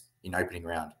minutes in opening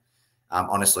round.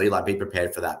 Honestly, be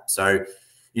prepared for that. So,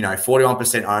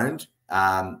 41% owned.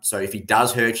 So if he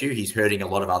does hurt you, he's hurting a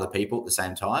lot of other people at the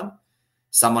same time.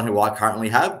 Someone who I currently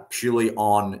have purely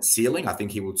on ceiling, I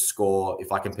think he would score,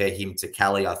 if I compare him to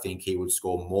Callie, I think he would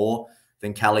score more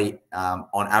than Callie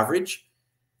on average,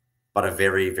 but a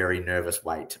very, very nervous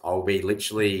wait. I'll be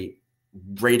literally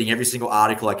reading every single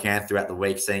article I can throughout the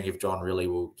week, seeing if John really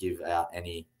will give out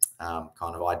any kind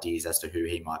of ideas as to who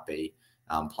he might be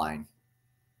playing.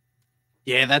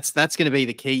 Yeah, that's going to be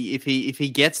the key. If he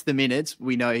gets the minutes,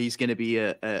 we know he's going to be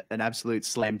an absolute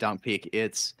slam dunk pick.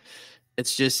 It's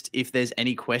just if there's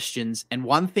any questions. And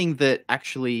one thing that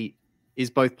actually is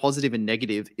both positive and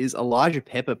negative is Elijah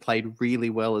Pepper played really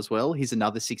well as well. He's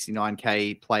another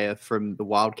 69K player from the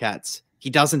Wildcats. He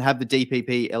doesn't have the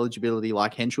DPP eligibility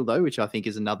like Henschel, though, which I think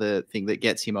is another thing that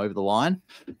gets him over the line.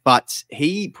 But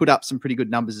he put up some pretty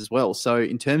good numbers as well. So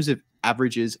in terms of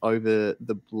averages over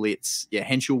the blitz,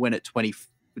 Henschel went at 20,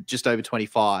 just over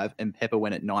 25, and Pepper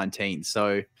went at 19.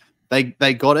 So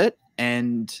they got it.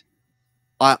 And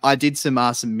I did some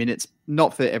minutes,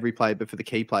 not for every player, but for the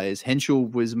key players. Henschel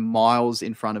was miles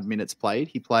in front of minutes played.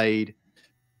 He played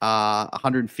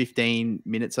 115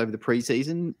 minutes over the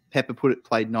preseason. Pepper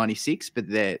played 96, but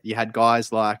there you had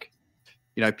guys like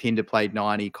Pinder played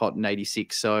 90, Cotton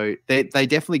 86. So they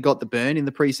definitely got the burn in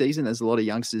the preseason, as a lot of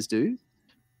youngsters do.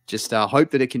 Just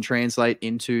hope that it can translate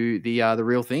into the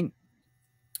real thing.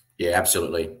 Yeah,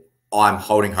 absolutely. I'm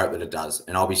holding hope that it does,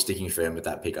 and I'll be sticking firm with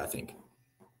that pick, I think.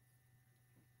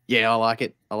 Yeah, I like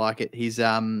it. I like it. He's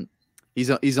on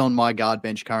my guard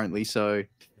bench currently, so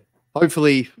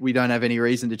hopefully we don't have any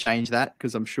reason to change that,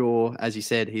 because I'm sure, as you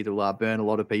said, he'll burn a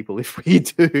lot of people if we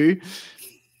do.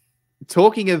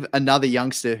 Talking of another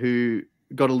youngster who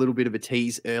got a little bit of a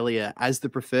tease earlier as the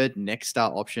preferred next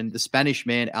star option, the Spanish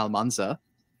man Almanza.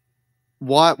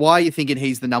 Why are you thinking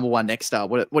he's the number one next star?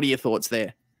 What are your thoughts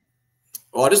there?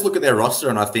 Well, I just look at their roster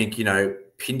and I think,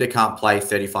 Pinder can't play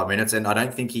 35 minutes, and I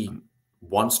don't think he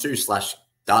wants to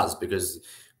 / does, because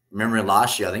remember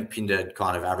last year, I think Pinder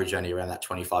kind of averaged only around that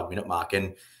 25-minute mark.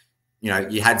 And,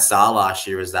 you had Sarr last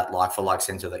year as that like-for-like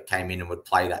centre that came in and would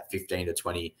play that 15 to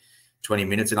 20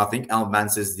 minutes. And I think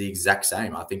Almanza is the exact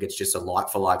same. I think it's just a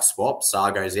like-for-like swap.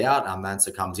 Sarr goes out,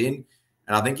 Almanza comes in.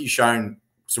 And I think he's shown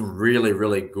some really,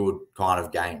 really good kind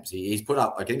of games. He's put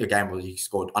up, I think, a game where he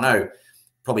scored, I know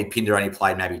probably Pinder only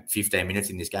played maybe 15 minutes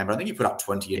in this game, but I think he put up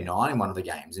 20 and 9 in one of the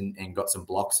games and got some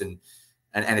blocks and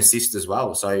assists as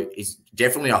well. So he's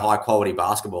definitely a high-quality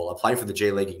basketball. I played for the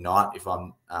G League Ignite, if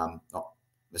I'm not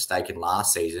mistaken,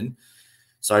 last season.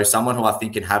 So someone who I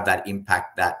think can have that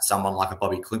impact that someone like a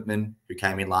Bobby Klinkman, who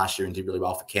came in last year and did really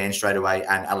well for Cairns straight away,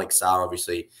 and Alex Sarr,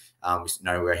 obviously, we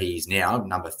know where he is now,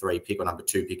 number 3 pick or number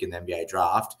 2 pick in the NBA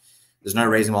draft. There's no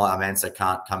reason why Almanza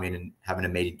can't come in and have an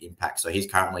immediate impact. So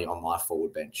he's currently on my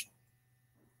forward bench.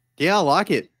 Yeah, I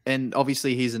like it. And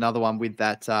obviously he's another one with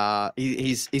that,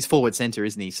 he's forward center,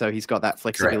 isn't he? So he's got that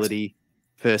flexibility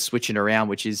for switching around,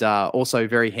 which is also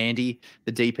very handy,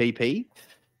 the DPP.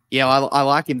 Yeah, I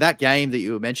like him. That game that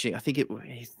you were mentioning, I think it was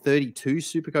 32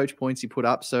 Supercoach points he put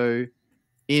up. So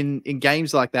in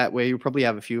games like that, where you'll probably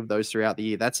have a few of those throughout the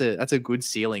year, that's a good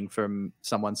ceiling from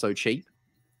someone so cheap,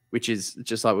 which is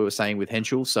just like we were saying with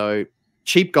Henschel. So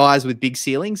cheap guys with big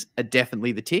ceilings are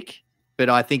definitely the tick. But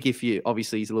I think if you,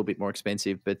 obviously he's a little bit more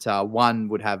expensive, but one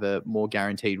would have a more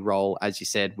guaranteed role, as you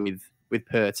said, with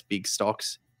Perth's big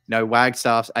stocks.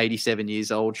 Wagstaff's 87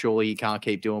 years old. Surely he can't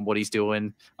keep doing what he's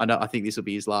doing. I think this will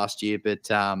be his last year, but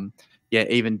yeah,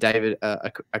 even David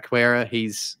Aquera,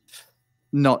 he's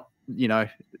not, going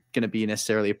to be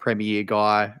necessarily a premier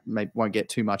guy. Maybe won't get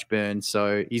too much burn.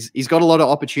 So he's got a lot of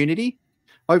opportunity.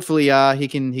 Hopefully he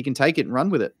can take it and run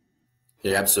with it.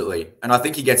 Yeah, absolutely. And I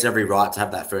think he gets every right to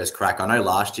have that first crack. I know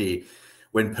last year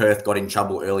when Perth got in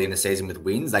trouble early in the season with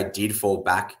wins, they did fall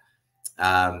back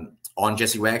on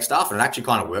Jesse Wagstaff, and it actually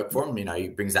kind of worked for him. He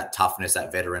brings that toughness,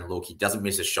 that veteran look. He doesn't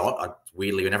miss a shot.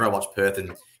 Weirdly, whenever I watch Perth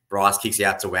and Bryce kicks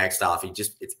out to Wagstaff,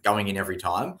 it's going in every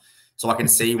time. So I can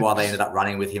see why they ended up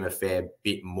running with him a fair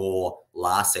bit more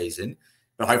last season.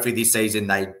 But hopefully this season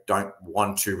they don't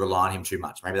want to rely on him too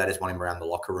much. Maybe they just want him around the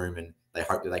locker room, and they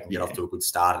hope that they can get off to a good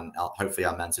start. And hopefully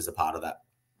Almanza is a part of that.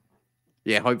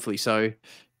 Yeah, hopefully so.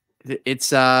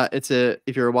 It's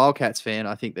if you're a Wildcats fan,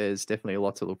 I think there's definitely a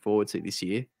lot to look forward to this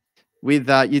year. With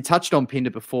you touched on Pinder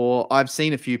before. I've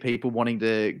seen a few people wanting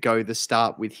to go the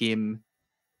start with him.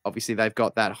 Obviously, they've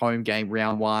got that home game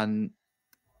round 1.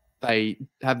 They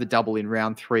have the double in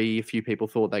round 3. A few people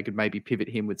thought they could maybe pivot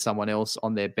him with someone else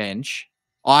on their bench.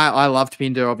 I loved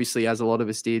Pinder, obviously, as a lot of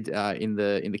us did in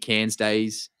the Cairns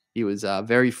days. He was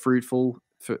very fruitful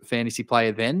for fantasy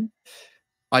player then.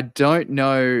 I don't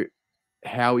know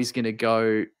how he's going to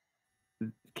go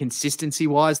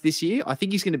consistency-wise this year. I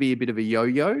think he's going to be a bit of a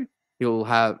yo-yo. He'll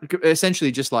have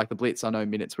essentially just like the Blitz. I know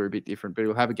minutes were a bit different, but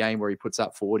he'll have a game where he puts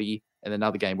up 40 and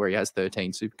another game where he has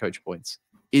 13 Supercoach points.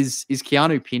 Is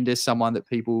Keanu Pinder someone that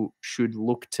people should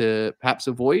look to perhaps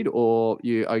avoid, or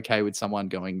you okay with someone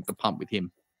going the pump with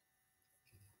him?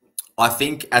 I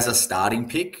think as a starting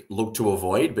pick, look to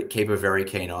avoid, but keep a very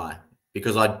keen eye,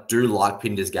 because I do like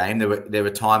Pinder's game. There were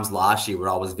times last year where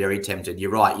I was very tempted.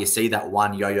 You're right. You see that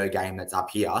one yo-yo game that's up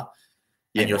here,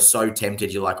 and you're so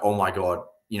tempted. You're like, oh my God,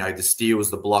 the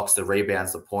steals, the blocks, the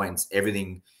rebounds, the points,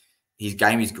 everything. His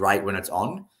game is great when it's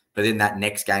on, but then that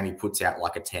next game he puts out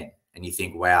like a 10. And you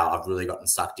think, wow, I've really gotten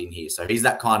sucked in here. So he's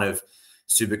that kind of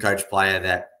Supercoach player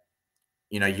that,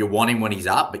 you want him when he's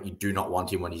up, but you do not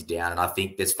want him when he's down. And I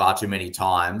think there's far too many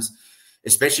times,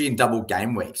 especially in double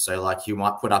game week. So like you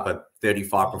might put up a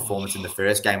 35 performance in the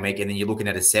first game week, and then you're looking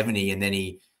at a 70, and then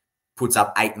he puts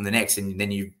up 8 in the next, and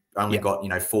then you've only got,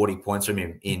 40 points from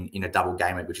him in a double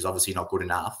game week, which is obviously not good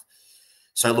enough.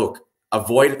 So look,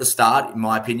 avoid at the start, in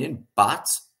my opinion, but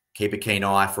keep a keen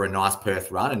eye for a nice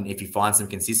Perth run. And if you find some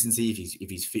consistency, if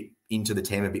he's fit into the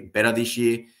team a bit better this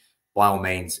year, by all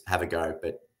means, have a go.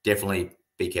 But definitely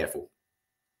be careful.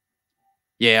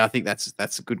 Yeah, I think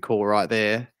that's a good call right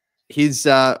there.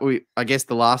 I guess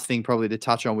the last thing probably to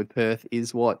touch on with Perth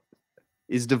is what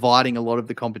is dividing a lot of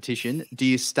the competition. Do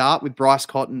you start with Bryce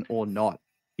Cotton or not?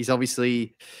 He's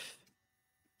obviously,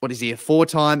 what is he, a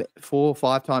 5-time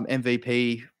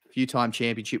MVP, few-time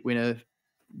championship winner,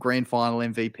 grand final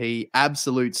MVP,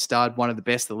 absolute stud, one of the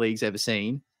best the league's ever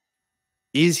seen.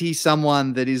 Is he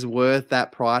someone that is worth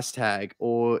that price tag,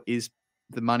 or is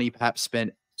the money perhaps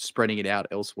spent spreading it out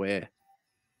elsewhere?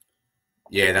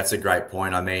 Yeah, that's a great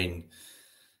point. I mean,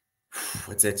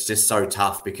 it's just so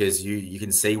tough because you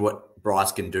can see what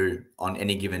Bryce can do on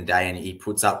any given day, and he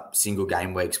puts up single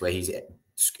game weeks where he's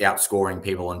outscoring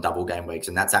people on double game weeks,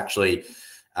 and that's actually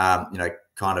kind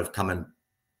of come and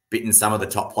bitten some of the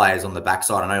top players on the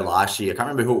backside. I know last year, I can't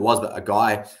remember who it was, but a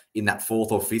guy in that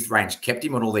 4th or 5th range kept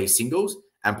him on all these singles,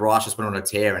 and Bryce just went on a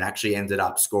tear and actually ended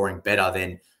up scoring better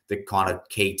than the kind of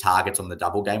key targets on the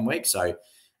double game week. So,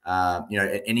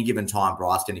 at any given time,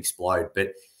 Bryce can explode.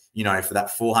 But, for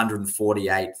that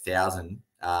 448,000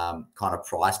 kind of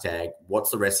price tag, what's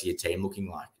the rest of your team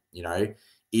looking like?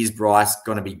 Is Bryce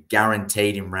going to be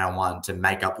guaranteed in round 1 to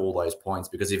make up all those points?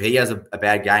 Because if he has a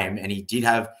bad game, and they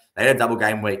had a double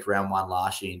game week round 1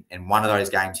 last year, and one of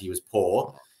those games he was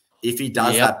poor, if he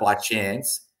does that by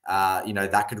chance,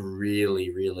 that could really,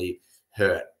 really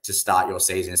hurt to start your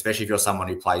season, especially if you're someone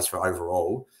who plays for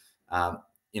overall.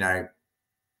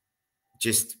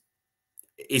 Just,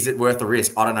 is it worth the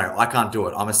risk? I don't know. I can't do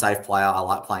it. I'm a safe player. I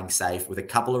like playing safe with a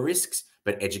couple of risks,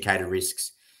 but educated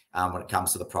risks when it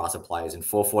comes to the price of players. And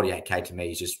 448K to me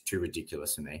is just too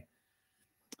ridiculous for me.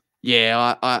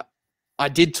 Yeah, I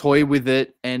did toy with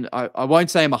it, and I won't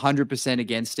say I'm 100%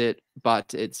 against it,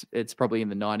 but it's probably in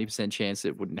the 90% chance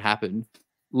it wouldn't happen.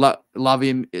 Love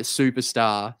him, a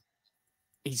superstar.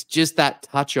 He's just that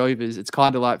touch overs. It's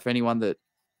kind of like for anyone that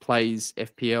plays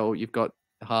FPL, you've got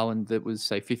Haaland that was,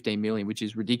 say, 15 million, which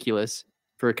is ridiculous.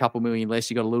 For a couple million less,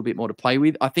 you got a little bit more to play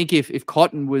with. I think if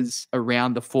Cotton was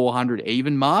around the 400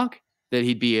 even mark, that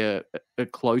he'd be a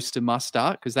close to must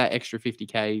start, because that extra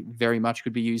 50K very much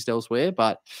could be used elsewhere.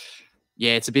 But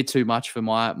yeah, it's a bit too much for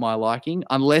my liking,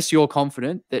 unless you're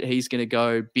confident that he's going to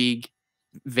go big,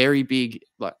 very big,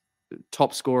 like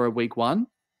top scorer week 1.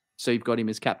 So you've got him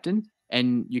as captain,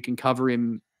 and you can cover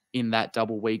him in that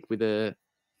double week with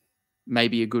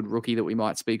maybe a good rookie that we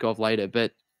might speak of later.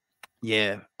 But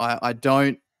yeah, I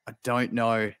don't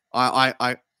know.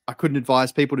 I couldn't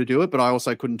advise people to do it, but I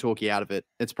also couldn't talk you out of it.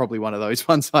 It's probably one of those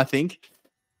ones, I think.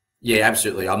 Yeah,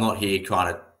 absolutely. I'm not here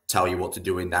trying to tell you what to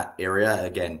do in that area.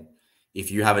 Again,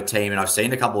 if you have a team, and I've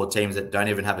seen a couple of teams that don't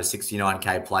even have a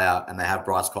 69K player and they have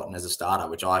Bryce Cotton as a starter,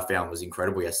 which I found was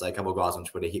incredible yesterday. A couple of guys on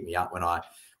Twitter hit me up when I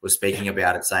was speaking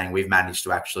about it, saying we've managed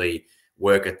to actually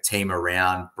work a team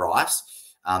around Bryce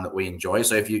that we enjoy.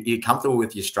 So if you're comfortable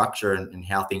with your structure and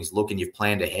how things look, and you've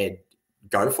planned ahead,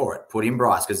 go for it. Put in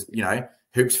Bryce, because,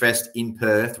 Hoops Fest in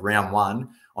Perth, round 1,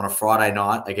 on a Friday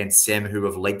night against Sem, who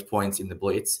have leaked points in the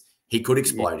Blitz, he could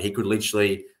explode. Yeah. He could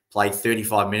literally play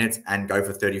 35 minutes and go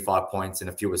for 35 points and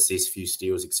a few assists, few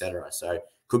steals, etc. So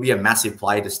could be a massive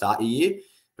play to start your year,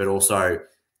 but also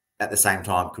at the same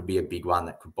time could be a big one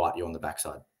that could bite you on the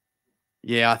backside.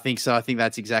 Yeah, I think so. I think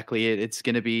that's exactly it. It's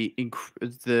going to be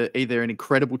either an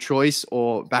incredible choice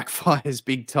or backfires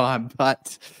big time.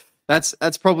 But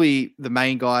that's probably the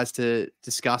main guys to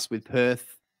discuss with Perth.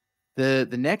 The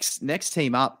next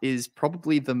team up is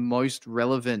probably the most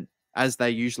relevant, as they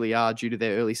usually are due to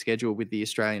their early schedule with the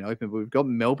Australian Open. But we've got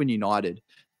Melbourne United.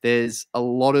 There's a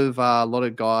lot of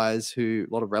guys a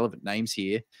lot of relevant names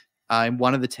here. And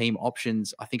one of the team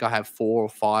options, I think I have 4 or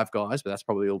 5 guys, but that's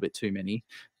probably a little bit too many.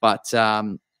 But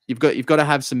you've got to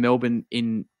have some Melbourne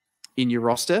in your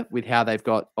roster with how they've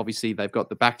got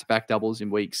the back-to-back doubles in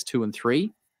weeks 2 and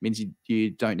 3. Means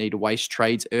you don't need to waste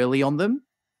trades early on them,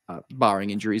 barring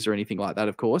injuries or anything like that,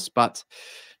 of course. But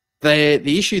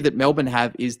the issue that Melbourne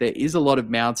have is there is a lot of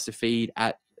mouths to feed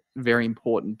at very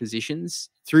important positions.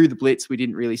 Through the Blitz, we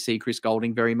didn't really see Chris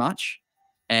Goulding very much,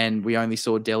 and we only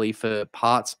saw Delhi for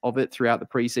parts of it throughout the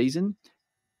preseason.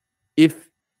 If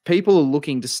people are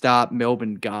looking to start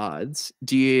Melbourne guards,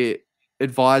 do you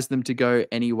advise them to go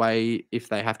anyway if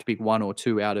they have to pick 1 or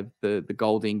 2 out of the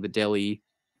Goulding, the Delhi,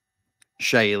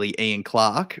 Shea Ili, Ian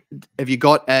Clark? Have you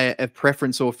got a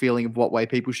preference or feeling of what way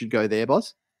people should go there,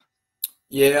 boss?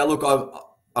 Yeah, look,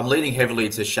 I'm leaning heavily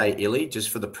to Shea Ili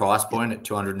just for the price point at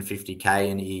 250K,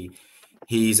 and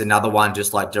he's another one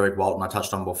just like Derek Walton I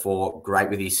touched on before, great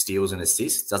with his steals and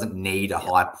assists, doesn't need a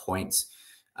high points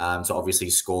to obviously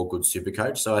score good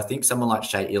Supercoach. So I think someone like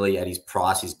Shea Ili at his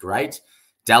price is great.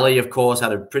 Delhi, of course,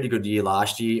 had a pretty good year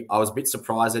last year. I was a bit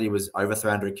surprised that he was over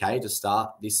 300K to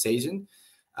start this season.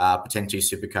 Potentially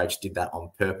Supercoach did that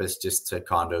on purpose just to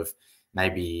kind of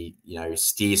maybe,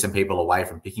 steer some people away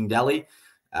from picking Daly.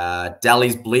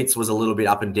 Daly's blitz was a little bit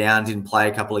up and down, didn't play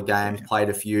a couple of games, played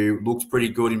a few, looked pretty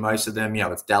good in most of them.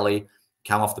 It's Daly,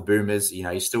 come off the Boomers.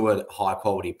 He's still a high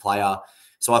quality player.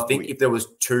 So I think if there was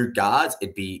two guards,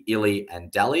 it'd be Illy and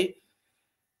Daly.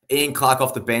 Ian Clark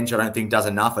off the bench, I don't think does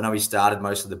enough. I know he started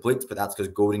most of the blitz, but that's because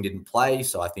Goulding didn't play.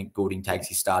 So I think Goulding takes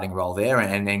his starting role there.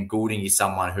 And then Goulding is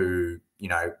someone who,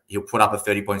 he'll put up a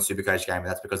 30-point Supercoach game, and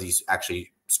that's because he's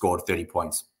actually scored 30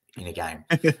 points in a game.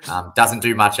 Doesn't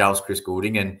do much else, Chris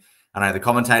Goulding. And I know the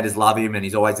commentators love him, and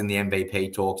he's always in the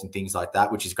MVP talks and things like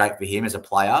that, which is great for him as a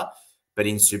player. But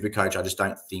in Supercoach, I just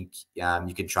don't think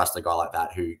you can trust a guy like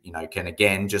that who, can,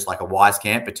 again, just like a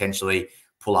Wisekamp, potentially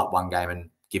pull up one game and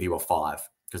give you a 5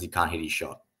 because he can't hit his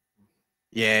shot.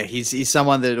 Yeah, he's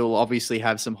someone that will obviously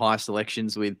have some high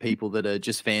selections with people that are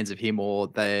just fans of him, or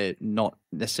they're not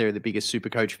necessarily the biggest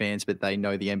Supercoach fans, but they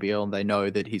know the NBL and they know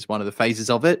that he's one of the phases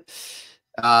of it.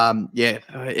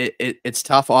 It's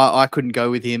tough. I couldn't go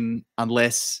with him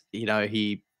unless,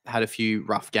 he had a few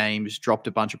rough games, dropped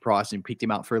a bunch of price and picked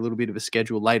him up for a little bit of a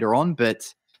schedule later on.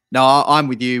 But no, I'm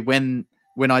with you. When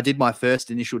I did my first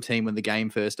initial team, when the game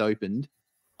first opened,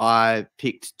 I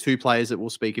picked two players that we'll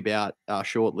speak about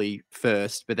shortly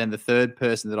first, but then the third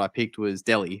person that I picked was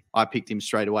Daly. I picked him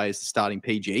straight away as the starting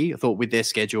PG. I thought with their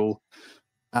schedule,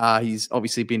 he's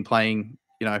obviously been playing,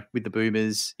 with the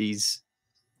Boomers. He's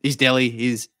Daly.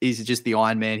 He's just the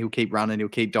Iron Man. He'll keep running. He'll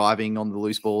keep diving on the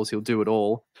loose balls. He'll do it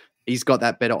all. He's got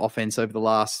that better offense over the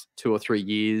last 2 or 3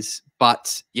 years.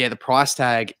 But yeah, the price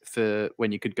tag for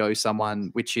when you could go someone,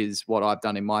 which is what I've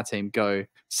done in my team, go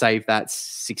save that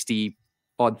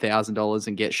 $60,000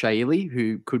 and get Shea Ely,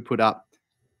 who could put up,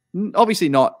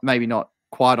 obviously maybe not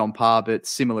quite on par, but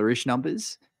similar-ish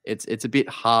numbers. It's a bit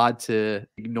hard to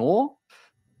ignore.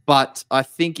 But I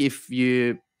think if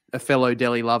you're a fellow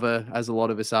Daly lover, as a lot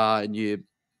of us are, and you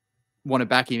want to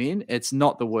back him in, it's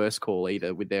not the worst call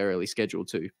either with their early schedule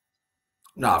too.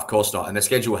 No, of course not. And the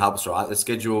schedule helps, right? The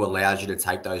schedule allows you to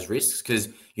take those risks because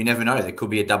you never know. There could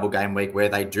be a double game week where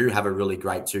they do have a really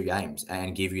great 2 games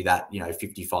and give you that,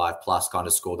 55 plus kind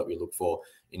of score that we look for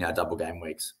in our double game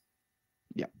weeks.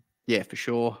 Yeah, for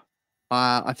sure.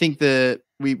 I think that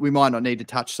we might not need to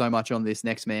touch so much on this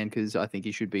next man because I think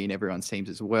he should be in everyone's teams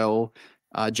as well.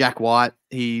 Jack White,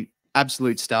 he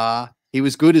absolute star. He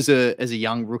was good as a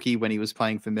young rookie when he was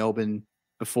playing for Melbourne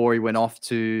before he went off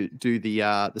to do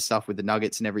the stuff with the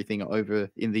Nuggets and everything over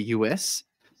in the US.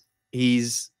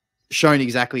 He's shown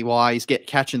exactly why. He's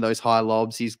catching those high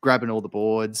lobs. He's grabbing all the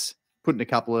boards, putting a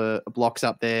couple of blocks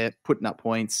up there, putting up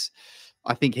points.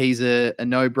 I think he's a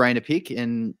no-brainer pick,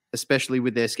 and especially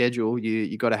with their schedule,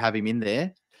 you got to have him in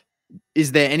there.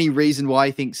 Is there any reason why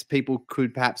he thinks people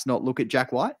could perhaps not look at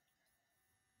Jack White?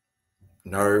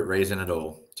 No reason at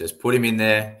all. Just put him in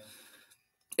there.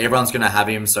 Everyone's going to have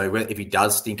him. So if he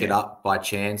does stink it up by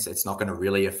chance, it's not going to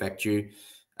really affect you.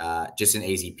 Just an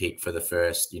easy pick for the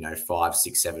first, 5,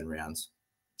 6, 7 rounds.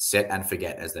 Set and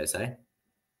forget, as they say.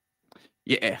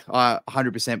 Yeah,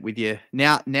 100% with you.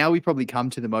 Now we probably come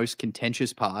to the most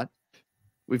contentious part.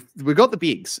 We've got the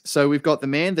bigs. So we've got the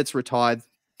man that's retired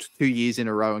 2 years in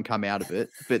a row and come out of it,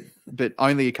 but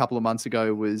only a couple of months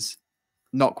ago was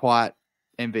not quite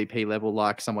MVP level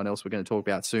like someone else we're going to talk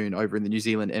about soon over in the New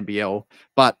Zealand NBL,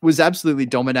 but was absolutely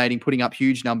dominating, putting up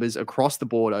huge numbers across the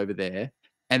board over there.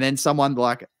 And then someone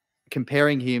like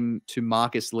comparing him to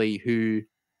Marcus Lee, who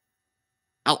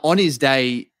on his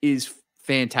day is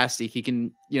fantastic. He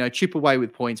can, chip away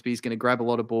with points, but he's going to grab a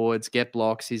lot of boards, get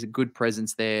blocks. He's a good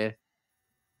presence there.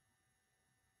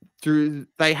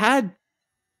 They had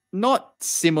not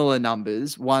similar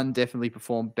numbers. One definitely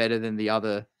performed better than the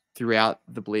other throughout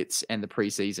the Blitz and the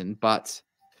preseason, but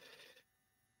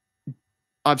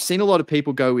I've seen a lot of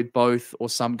people go with both or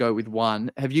some go with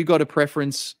one. Have you got a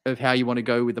preference of how you want to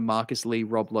go with the Marcus Lee,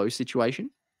 Rob Lowe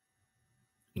situation?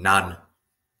 None.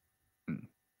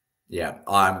 Yeah,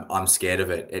 I'm scared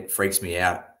of it. It freaks me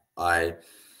out. I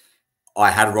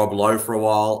had Rob Lowe for a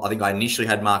while. I think I initially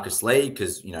had Marcus Lee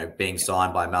because, being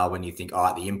signed by Melbourne, you think, all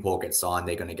right, the import gets signed,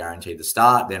 they're going to guarantee the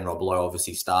start. Then Rob Lowe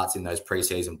obviously starts in those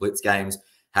preseason Blitz games.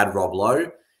 Had Rob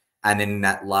Lowe. And then in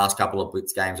that last couple of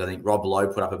Blitz games, I think Rob Lowe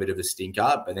put up a bit of a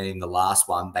stinker. But then in the last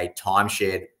one, they time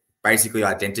shared basically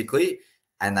identically.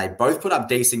 And they both put up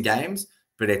decent games.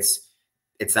 But it's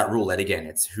that roulette again.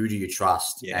 It's who do you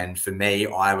trust? Yeah. And for me,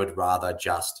 I would rather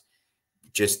just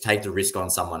take the risk on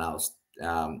someone else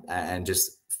and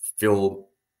just fill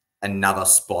another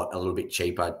spot a little bit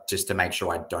cheaper just to make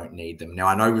sure I don't need them. Now,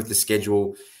 I know with the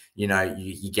schedule,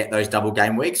 you get those double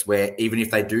game weeks where even if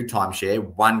they do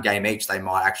timeshare one game each, they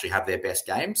might actually have their best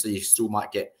game. So you still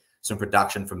might get some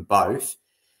production from both.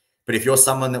 But if you're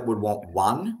someone that would want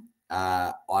one,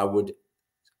 if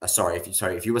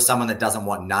you were someone that doesn't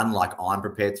want none, like I'm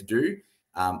prepared to do,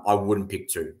 I wouldn't pick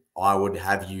two. I would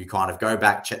have you kind of go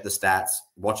back, check the stats,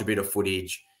 watch a bit of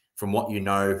footage from what you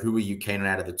know, who are you keen on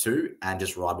out of the two, and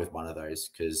just ride with one of those.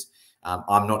 Because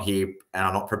I'm not here and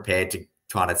I'm not prepared to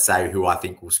try to say who I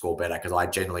think will score better, because I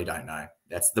generally don't know.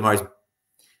 That's the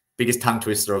biggest tongue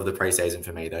twister of the preseason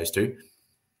for me, those two.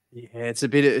 Yeah,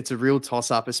 it's a real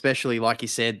toss up, especially like you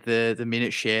said, the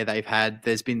minute share they've had.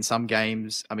 There's been some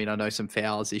games. I mean, I know some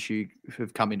fouls issue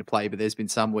have come into play, but there's been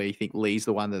some where you think Lee's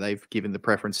the one that they've given the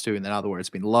preference to, and then other where it's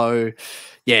been Low.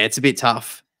 Yeah, it's a bit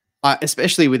tough,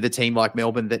 especially with a team like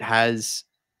Melbourne that has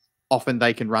often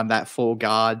they can run that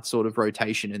 4-guard sort of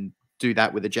rotation and do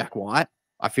that with a Jack White.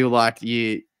 I feel like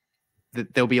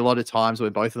there'll be a lot of times where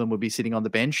both of them will be sitting on the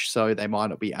bench, so they might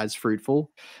not be as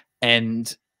fruitful.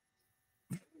 And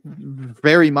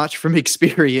very much from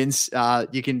experience,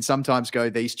 you can sometimes go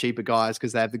these cheaper guys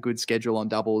because they have the good schedule on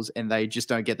doubles and they just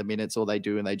don't get the minutes, or they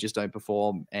do and they just don't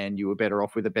perform, and you were better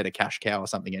off with a better cash cow or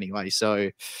something anyway. So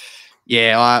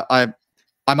yeah,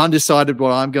 I'm undecided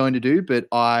what I'm going to do, but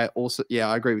I also,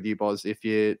 I agree with you, Boz. If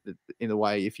you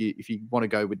want to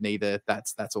go with neither,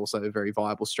 that's also a very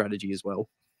viable strategy as well.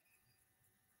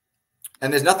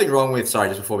 And there's nothing wrong with, sorry,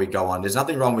 just before we go on, there's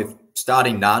nothing wrong with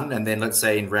starting none. And then let's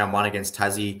say in round one against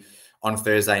Tassie on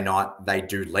Thursday night, they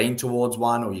do lean towards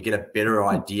one, or you get a better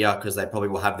idea because they probably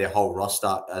will have their whole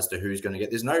roster as to who's going to get.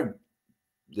 There's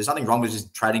nothing wrong with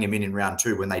just trading them in round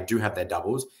two when they do have their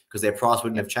doubles, because their price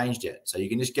wouldn't have changed yet. So you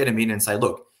can just get them in and say,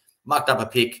 look, mucked up a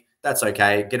pick. That's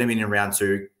okay. Get them in round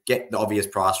two, get the obvious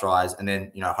price rise. And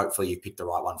then, hopefully you pick the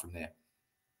right one from there.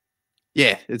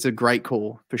 Yeah, it's a great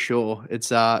call for sure.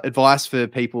 It's advice for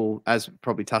people, as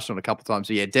probably touched on a couple of times.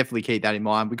 So yeah, definitely keep that in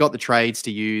mind. We got the trades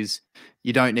to use.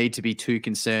 You don't need to be too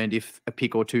concerned if a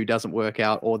pick or two doesn't work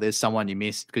out, or there's someone you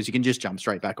missed, because you can just jump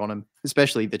straight back on them,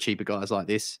 especially the cheaper guys like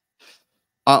this.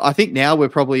 I think now we're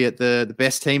probably at the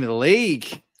best team of the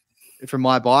league, from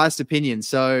my biased opinion.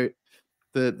 So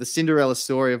the Cinderella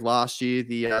story of last year,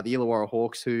 the Illawarra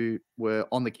Hawks, who were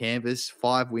on the canvas,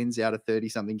 5 wins out of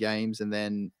 30-something games, and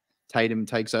then Tatum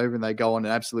takes over and they go on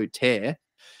an absolute tear.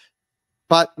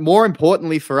 But more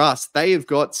importantly for us, they have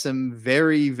got some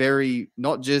very, very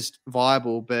not just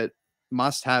viable, but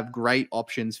must-have great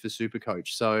options for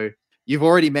Supercoach. So you've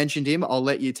already mentioned him. I'll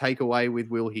let you take away with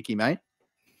Will Hickey, mate.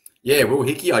 Yeah, Will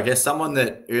Hickey, I guess someone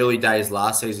that early days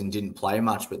last season didn't play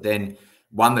much, but then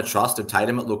won the trust of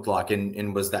Tatum, it looked like,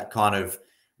 and was that kind of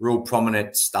real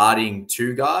prominent starting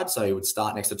 2-guard. So he would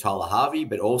start next to Tyler Harvey,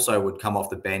 but also would come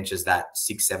off the bench as that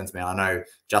 6th, 7th man. I know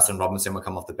Justin Robinson would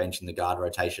come off the bench in the guard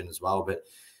rotation as well. But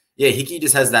yeah, Hickey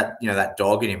just has that, that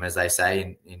dog in him, as they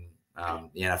say in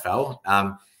the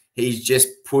NFL. He just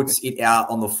puts it out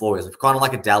on the floor. He's kind of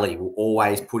like a Dally, will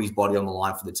always put his body on the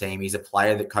line for the team. He's a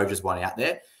player that coaches want out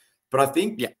there. But I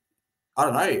think, I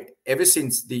don't know, ever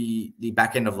since the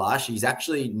back end of last year, he's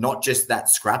actually not just that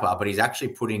scrapper, but he's actually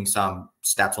putting some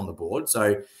stats on the board.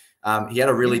 So he had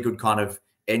a really good kind of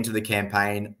end to the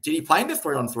campaign. Did he play in the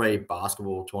 3-on-3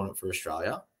 basketball tournament for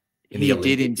Australia? He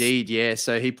did indeed, yeah.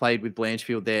 So he played with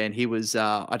Blanchfield there, and he was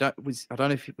I don't know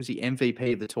if was he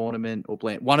MVP of the tournament or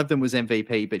one of them was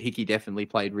MVP, but Hickey definitely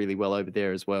played really well over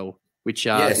there as well, which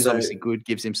is obviously good,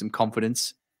 gives him some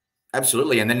confidence.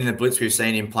 Absolutely. And then in the Blitz, we've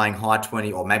seen him playing high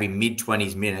 20 or maybe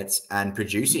mid-20s minutes and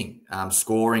producing,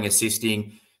 scoring,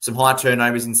 assisting, some high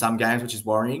turnovers in some games, which is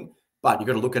worrying. But you've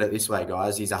got to look at it this way,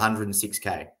 guys. He's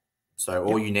 106K. So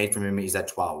all you need from him is that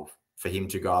 12 for him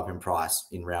to go up in price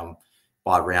in round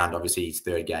by round, obviously his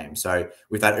 3rd game. So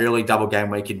with that early double game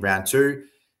week in round 2,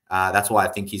 that's why I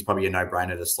think he's probably a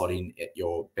no-brainer to slot in at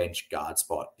your bench guard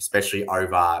spot, especially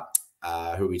over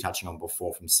who were we touching on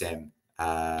before from Sem?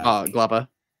 Glover.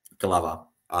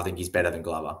 I think he's better than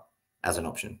Glover as an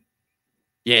option.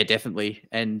 Yeah, definitely.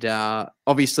 And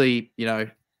obviously,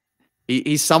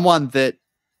 he's someone that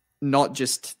not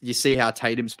just, you see how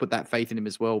Tatum's put that faith in him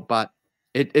as well, but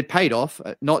it paid off,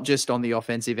 not just on the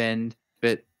offensive end,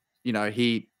 but,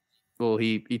 he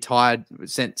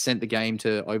sent the game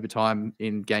to overtime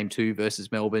in game 2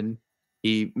 versus Melbourne.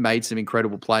 He made some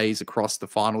incredible plays across the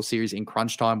final series in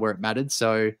crunch time where it mattered.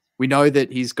 So we know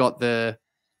that he's got the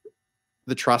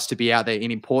trust to be out there in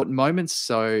important moments.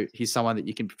 So he's someone that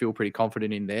you can feel pretty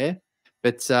confident in there.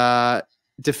 But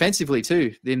defensively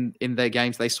too, in their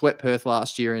games, they swept Perth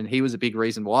last year, and he was a big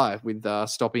reason why, with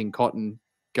stopping Cotton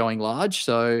going large.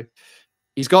 So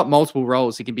he's got multiple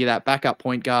roles. He can be that backup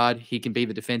point guard. He can be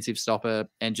the defensive stopper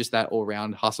and just that all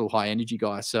round hustle, high energy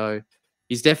guy. So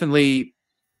he's definitely,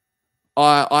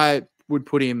 I would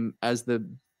put him as the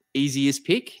easiest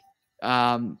pick.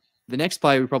 The next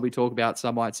player we probably talk about,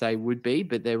 some might say would be,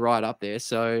 but they're right up there.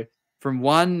 So from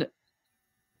one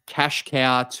cash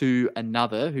cow to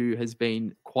another who has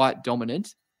been quite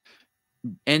dominant,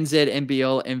 NZ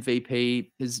NBL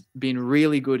MVP has been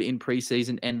really good in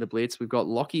preseason and the Blitz. We've got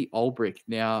Lockie Ulbrich.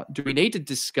 Now, do we need to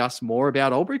discuss more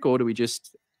about Ulbrich, or do we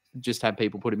just have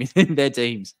people put him in their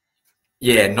teams?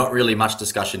 Yeah, not really much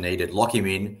discussion needed. Lock him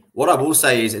in. What I will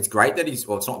say is it's great that he's,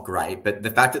 well, it's not great, but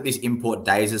the fact that this import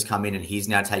Days has come in and he's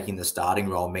now taking the starting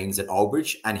role means that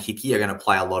Ulbrich and Hickey are going to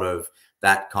play a lot of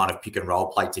that kind of pick and roll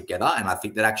play together. And I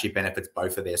think that actually benefits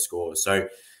both of their scores. So I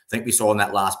think we saw in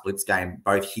that last Blitz game,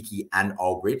 both Hickey and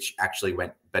Ulbrich actually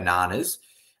went bananas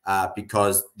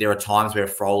because there are times where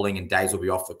Froling and Days will be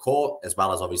off the court, as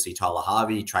well as obviously Tyler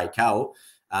Harvey, Trey Cowell.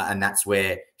 And that's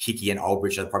where Hickey and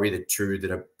Ulbrich are probably the two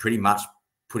that are pretty much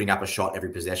putting up a shot every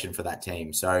possession for that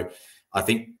team. So I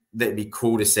think that'd be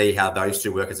cool to see how those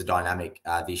two work as a dynamic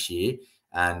this year.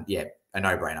 And yeah, a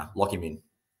no-brainer. Lock him in.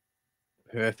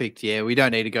 Perfect. Yeah, we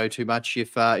don't need to go too much.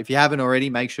 If you haven't already,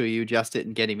 make sure you adjust it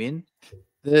and get him in.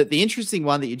 The interesting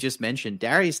one that you just mentioned,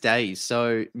 Darius Days.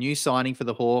 So new signing for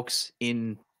the Hawks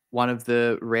in one of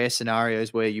the rare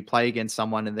scenarios where you play against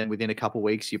someone and then within a couple of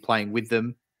weeks you're playing with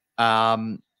them.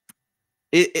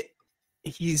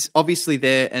 He's obviously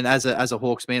there, and as a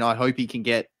Hawks man, I hope he can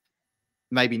get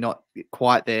maybe not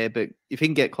quite there, but if he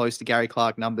can get close to Gary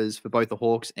Clark numbers for both the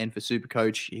Hawks and for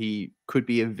Supercoach, he could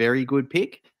be a very good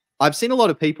pick. I've seen a lot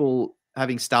of people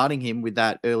starting him with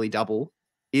that early double.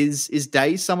 Is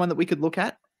Days someone that we could look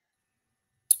at?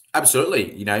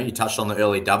 Absolutely. You know, you touched on the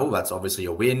early double. That's obviously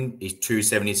a win. He's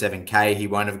 277K. He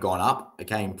won't have gone up,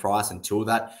 okay, in price until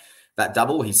that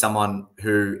double. He's someone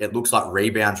who it looks like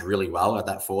rebounds really well at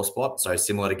that 4 spot. So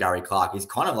similar to Gary Clark, he's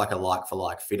kind of like a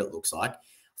like-for-like fit, it looks like.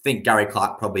 I think Gary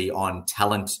Clark probably on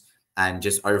talent and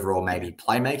just overall maybe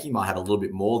playmaking might have a little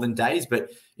bit more than Days. But,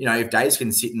 you know, if Days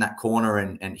can sit in that corner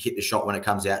and hit the shot when it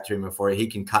comes out to him before he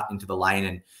can cut into the lane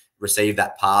and receive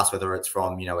that pass, whether it's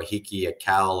from, you know, a Hickey, a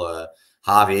Cal, or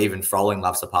Harvey, even Froling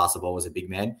loves to pass the ball as a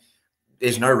big man.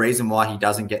 There's no reason why he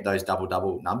doesn't get those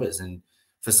double-double numbers. And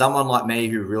for someone like me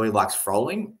who really likes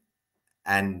Froling,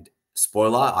 and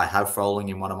spoiler, I have Froling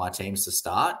in one of my teams to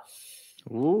start,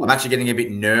 Ooh. I'm actually getting a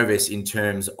bit nervous in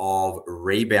terms of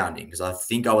rebounding because I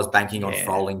think I was banking on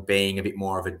Froling being a bit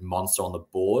more of a monster on the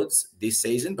boards this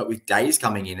season. But with Days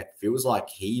coming in, it feels like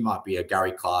he might be a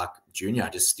Gary Clark Jr.,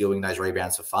 just stealing those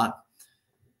rebounds for fun.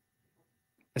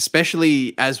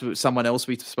 Especially as someone else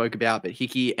we spoke about, but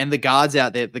Hickey and the guards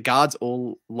out there, the guards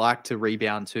all like to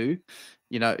rebound too.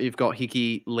 You know, you've got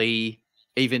Hickey, Lee,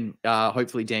 even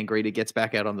hopefully Dan Greeter gets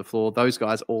back out on the floor. Those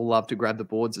guys all love to grab the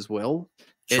boards as well.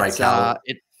 Trey Kell.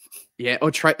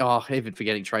 Even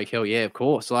forgetting Trey Kell. Yeah, of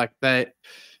course. Like they've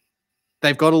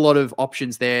got a lot of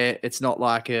options there. It's not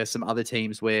like some other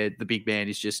teams where the big man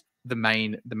is just the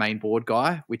main board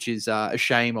guy, which is a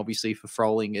shame, obviously, for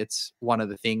Froling. It's one of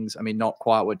the things. I mean, not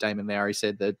quite what Damon Lowry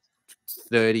said, that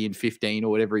 30 and 15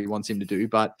 or whatever he wants him to do,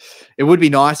 but it would be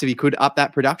nice if he could up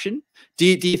that production. Do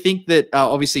you think that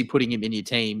obviously putting him in your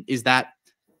team, is that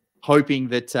hoping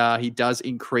that he does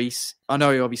increase? I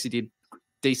know he obviously did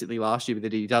decently last year, but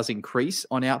that he does increase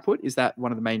on output. Is that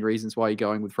one of the main reasons why you're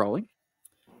going with Froling?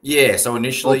 Yeah, so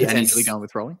initially, and he's going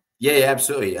with Froling. Yeah,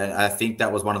 absolutely. And I think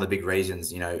that was one of the big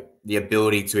reasons, you know, the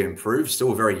ability to improve.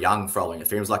 Still very young Froling. It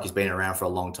feels like he's been around for a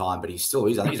long time, but I think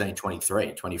he's only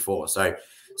 23, 24. So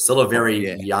still a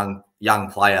very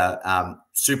young player,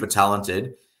 super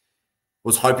talented.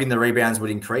 Was hoping the rebounds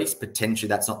would increase. Potentially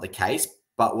that's not the case.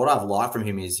 But what I've liked from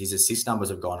him is his assist numbers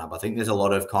have gone up. I think there's a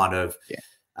lot of kind of,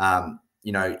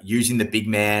 you know, using the big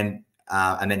man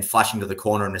and then flashing to the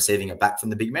corner and receiving it back from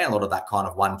the big man. A lot of that kind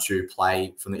of 1-2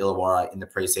 play from the Illawarra in the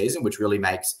preseason, which really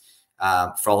makes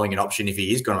Froling an option if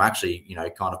he is going to actually, you know,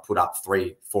 kind of put up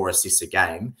 3-4 assists a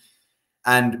game.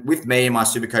 And with me and my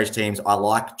Supercoach teams, I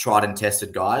like tried and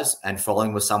tested guys, and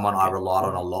Froling was someone I relied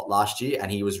on a lot last year,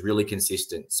 and he was really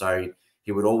consistent. So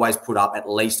he would always put up at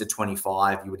least a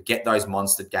 25. You would get those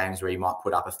monster games where he might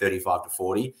put up a 35 to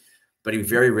 40, but he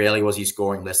very rarely was he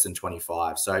scoring less than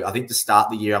 25. So I think to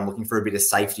start the year, I'm looking for a bit of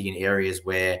safety in areas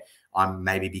where I'm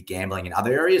maybe be gambling in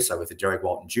other areas. So with the Derek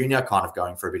Walton Jr., kind of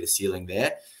going for a bit of ceiling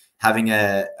there. Having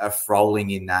a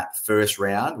Froling in that first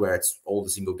round where it's all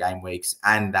the single game weeks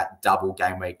and that double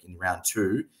game week in round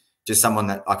 2, just someone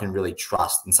that I can really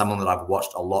trust and someone that I've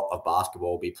watched a lot of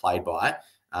basketball be played by,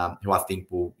 who I think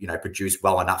will, you know, produce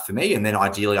well enough for me. And then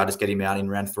ideally I just get him out in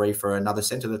round 3 for another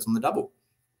center that's on the double.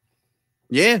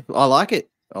 Yeah, I like it.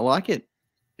 I like it.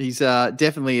 He's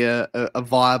definitely a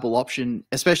viable option,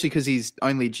 especially because he's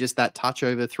only just that touch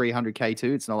over 300k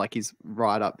too. It's not like he's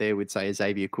right up there with, say,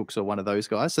 Xavier Cooks or one of those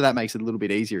guys. So that makes it a little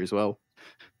bit easier as well.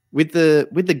 With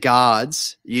the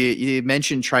guards, you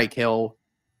mentioned Trey Kell.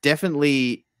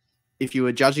 Definitely, if you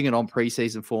were judging it on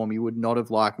preseason form, you would not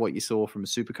have liked what you saw from a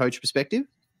super coach perspective.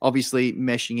 Obviously,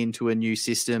 meshing into a new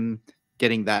system,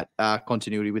 getting that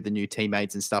continuity with the new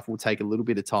teammates and stuff will take a little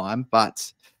bit of time,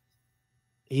 but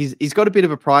he's got a bit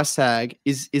of a price tag.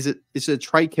 Is a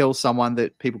Trey Kell someone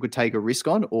that people could take a risk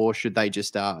on, or should they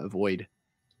just avoid?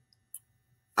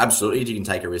 Absolutely, you can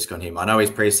take a risk on him. I know his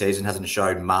preseason hasn't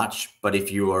showed much, but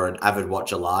if you were an avid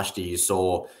watcher last year, you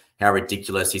saw how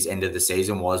ridiculous his end of the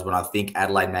season was when I think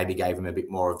Adelaide maybe gave him a bit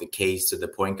more of the keys to the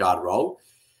point guard role.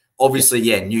 Obviously,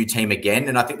 yeah, new team again.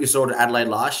 And I think we saw it at Adelaide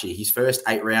last year. His first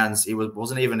 8 rounds, he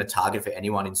wasn't even a target for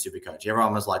anyone in Supercoach.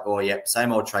 Everyone was like, oh, yeah,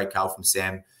 same old Trey Kell from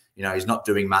Sam. You know, he's not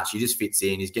doing much. He just fits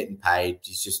in. He's getting paid.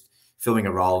 He's just filling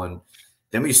a role. And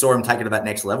then we saw him take it to that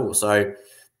next level. So,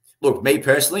 look, me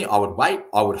personally, I would wait.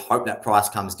 I would hope that price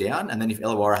comes down. And then if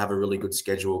Illawarra have a really good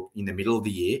schedule in the middle of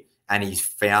the year and he's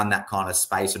found that kind of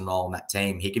space and role in that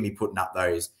team, he can be putting up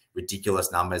those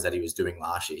ridiculous numbers that he was doing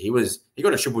last year. He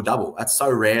got a triple-double. That's so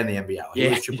rare in the NBL. He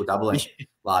was triple-doubling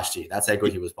last year. That's how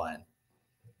good he was playing.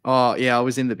 Oh, yeah, I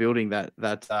was in the building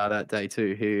that day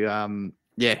too.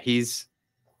 He's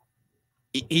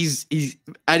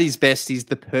at his best. He's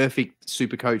the perfect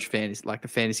super coach fantasy, like the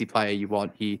fantasy player you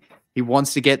want. He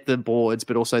wants to get the boards,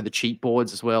 but also the cheap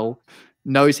boards as well.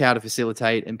 Knows how to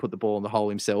facilitate and put the ball in the hole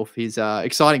himself. He's an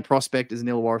exciting prospect as an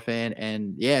Illawarra fan.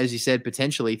 And yeah, as you said,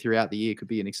 potentially throughout the year could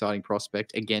be an exciting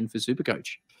prospect again for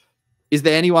Supercoach. Is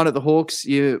there anyone at the Hawks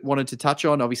you wanted to touch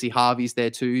on? Obviously, Harvey's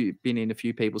there too. Been in a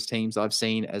few people's teams I've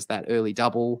seen as that early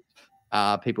double.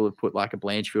 People have put like a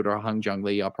Blanchfield or a Hung Jung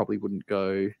Lee. I probably wouldn't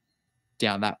go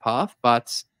down that path.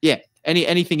 But yeah,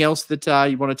 anything else that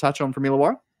you want to touch on from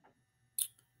Illawarra?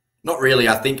 Not really.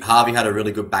 I think Harvey had a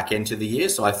really good back end to the year.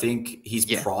 So I think he's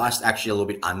priced actually a little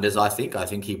bit unders, I think. I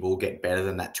think he will get better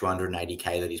than that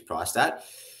 280K that he's priced at.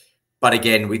 But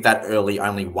again, with that early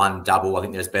only one double, I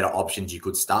think there's better options you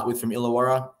could start with from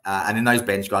Illawarra. And then those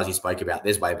bench guys you spoke about,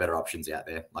 there's way better options out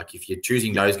there. Like if you're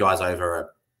choosing those guys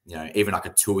over, even like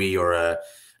a Tui or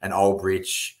an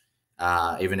Olbrich,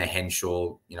 even a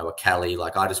Henshaw, a Kelly,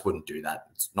 like I just wouldn't do that.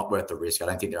 It's not worth the risk. I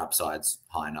don't think their upside's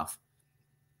high enough.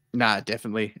 Nah,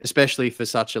 definitely. Especially for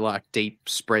such a deep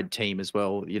spread team as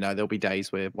well. There'll be days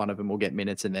where one of them will get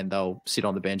minutes and then they'll sit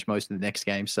on the bench most of the next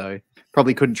game. So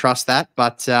probably couldn't trust that.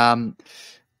 But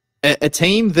a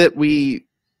team that we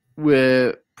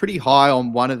were pretty high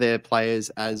on one of their players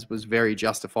as was very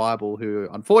justifiable, who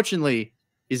unfortunately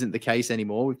isn't the case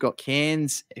anymore. We've got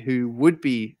Cairns, who would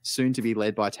be soon to be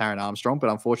led by Taron Armstrong, but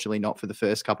unfortunately not for the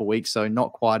first couple of weeks. So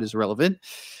not quite as relevant.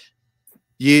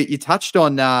 You touched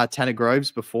on Tanner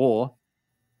Groves before.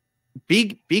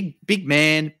 Big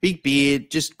man, big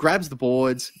beard, just grabs the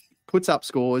boards, puts up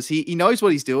scores. He knows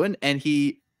what he's doing, and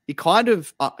he kind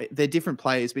of they're different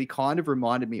players, but he kind of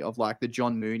reminded me of like the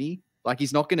John Mooney. Like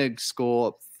he's not going to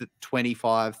score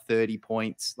 25, 30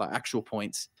 points, like actual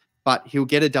points, but he'll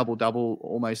get a double-double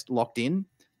almost locked in.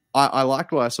 I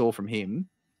liked what I saw from him.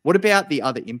 What about the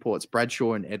other imports,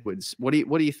 Bradshaw and Edwards? What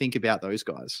do you think about those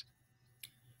guys?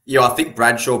 Yeah, I think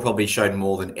Bradshaw probably showed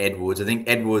more than Edwards. I think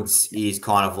Edwards is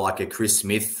kind of like a Chris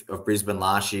Smith of Brisbane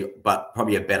last year, but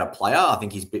probably a better player. I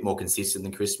think he's a bit more consistent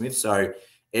than Chris Smith. So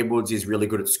Edwards is really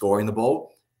good at scoring the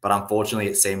ball, but unfortunately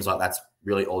it seems like that's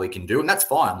really all he can do. And that's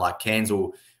fine. Like Cairns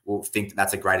will think that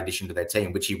that's a great addition to their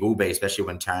team, which he will be, especially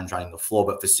when Taron's running the floor.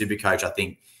 But for Supercoach, I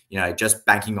think, just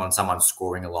banking on someone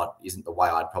scoring a lot isn't the way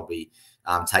I'd probably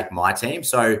take my team.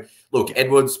 So look,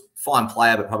 Edwards, fine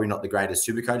player, but probably not the greatest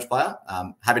Supercoach player.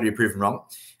 Happy to be proven wrong.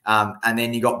 And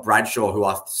then you got Bradshaw, who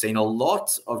I've seen a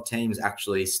lot of teams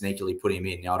actually sneakily put him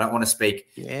in. Now, I don't want to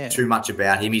speak too much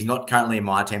about him. He's not currently in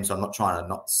my team, so I'm not trying to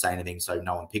not say anything so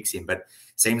no one picks him. But it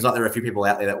seems like there are a few people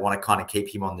out there that want to kind of keep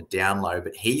him on the down low.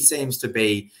 But he seems to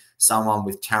be someone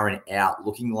with Taron out,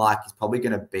 looking like he's probably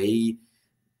going to be,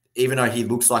 even though he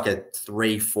looks like a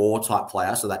 3-4 type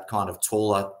player, so that kind of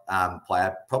taller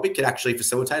player, probably could actually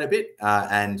facilitate a bit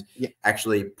and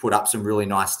actually put up some really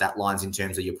nice stat lines in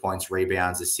terms of your points,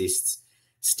 rebounds, assists,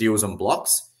 steals and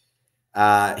blocks.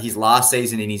 His last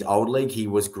season in his old league, he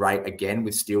was great again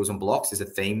with steals and blocks. There's a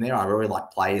theme there. I really like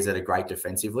players that are great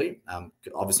defensively,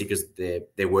 obviously because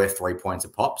they're worth 3 points a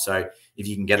pop. So if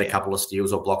you can get a couple of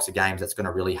steals or blocks a game, that's going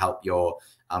to really help your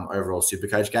overall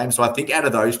Supercoach game. So I think out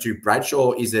of those two,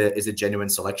 Bradshaw is a genuine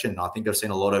selection. I think I've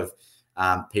seen a lot of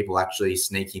people actually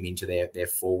sneak him into their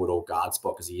forward or guard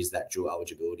spot because he is that dual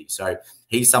eligibility. So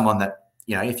he's someone that,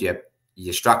 if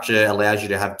your structure allows you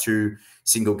to have 2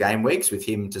 single game weeks with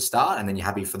him to start, and then you're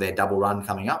happy for their double run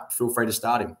coming up, feel free to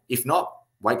start him. If not,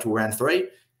 wait till round 3.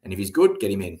 And if he's good,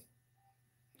 get him in.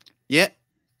 Yeah,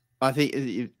 I think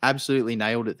you absolutely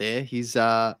nailed it there. He's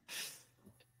an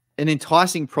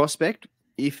enticing prospect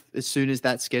as soon as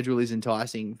that schedule is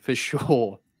enticing, for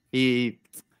sure.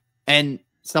 And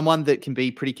someone that can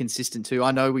be pretty consistent too.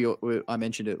 I know I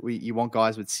mentioned it. You want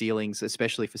guys with ceilings,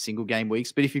 especially for single game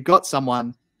weeks. But if you've got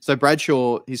someone, so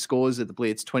Bradshaw, his scores at the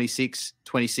Blitz, 26,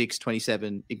 26,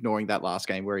 27, ignoring that last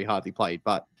game where he hardly played.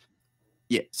 But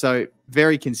yeah, so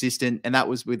very consistent. And that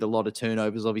was with a lot of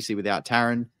turnovers, obviously without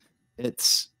Taran.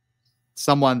 It's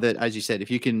someone that, as you said, if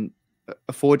you can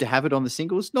afford to have it on the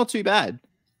singles, not too bad.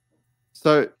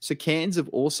 So Cairns have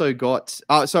also got.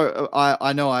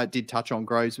 I know I did touch on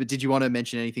Groves, but did you want to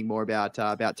mention anything more about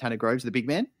Tanner Groves, the big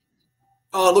man?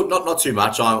 Oh, look, not too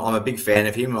much. I'm a big fan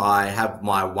of him. I have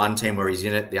my one team where he's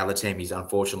in it. The other team he's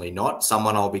unfortunately not.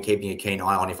 Someone I'll be keeping a keen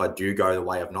eye on if I do go the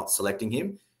way of not selecting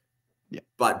him. Yeah.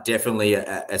 But definitely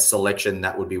a selection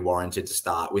that would be warranted to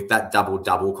start with that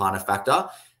double-double kind of factor.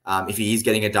 If he is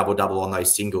getting a double-double on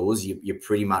those singles, you're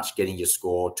pretty much getting your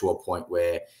score to a point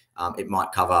where it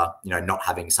might cover, not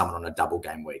having someone on a double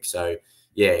game week. So,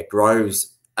 yeah,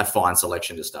 Groves, a fine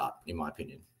selection to start, in my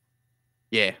opinion.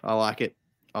 Yeah, I like it.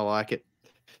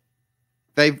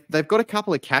 They've got a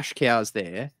couple of cash cows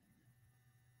there.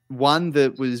 One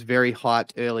that was very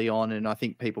hyped early on, and I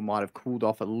think people might have cooled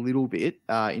off a little bit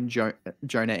in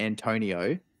Jonah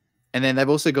Antonio. And then they've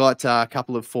also got a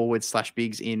couple of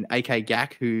forwards/bigs in AK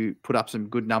Gack, who put up some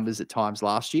good numbers at times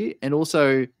last year, and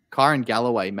also Kyron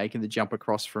Galloway making the jump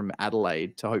across from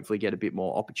Adelaide to hopefully get a bit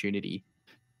more opportunity.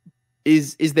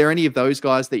 Is there any of those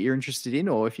guys that you're interested in,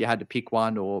 or if you had to pick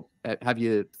one, or have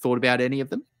you thought about any of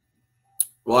them?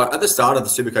 Well, at the start of the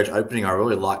Supercoach opening, I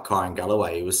really liked Kyron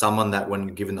Galloway. He was someone that, when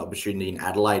given the opportunity in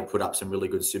Adelaide, put up some really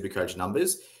good Supercoach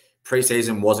numbers.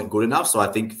 Preseason wasn't good enough. So I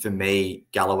think for me,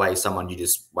 Galloway is someone you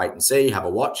just wait and see, have a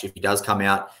watch. If he does come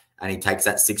out and he takes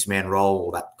that 6-man role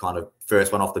or that kind of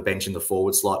first one off the bench in the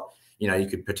forward slot, you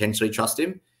could potentially trust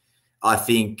him. I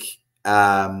think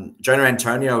Jonah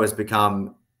Antonio has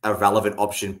become a relevant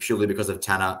option purely because of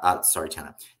Taran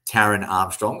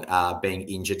Armstrong being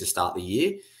injured to start the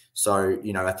year. So,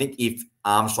 I think if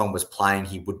Armstrong was playing,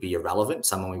 he would be irrelevant,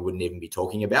 someone we wouldn't even be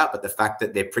talking about. But the fact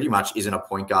that there pretty much isn't a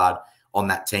point guard on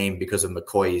that team because of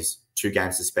McCoy's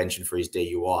 2-game suspension for his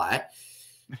DUI,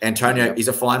 Antonio is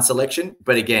a fine selection.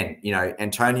 But again,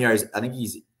 Antonio's, I think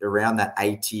he's around that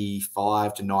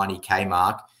 85 to 90K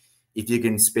mark. If you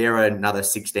can spare another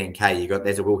 16K,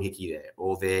 there's a Will Hickey there,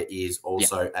 or there is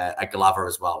also a Glover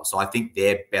as well. So I think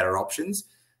they're better options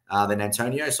than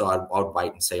Antonio. So I'd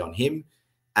wait and see on him.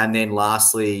 And then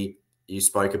lastly, you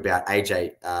spoke about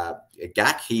AJ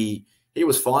Gack. He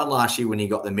was fine last year when he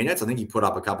got the minutes. I think he put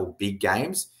up a couple big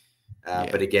games.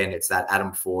 But again, it's that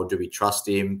Adam Ford. Do we trust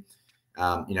him?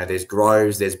 There's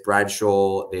Groves, there's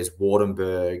Bradshaw, there's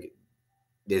Wardenberg.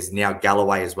 There's now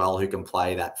Galloway as well, who can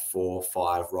play that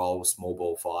 4-5 role, small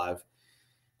ball 5.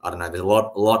 I don't know. There's a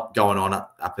lot going on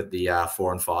up at the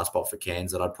 4 and 5 spot for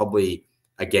Cairns that I'd probably,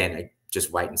 again,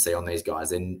 just wait and see on these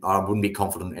guys. And I wouldn't be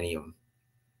confident in any of them.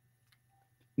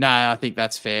 No, I think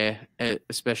that's fair,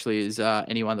 especially as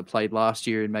anyone that played last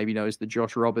year and maybe knows the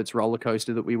Josh Roberts roller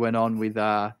coaster that we went on with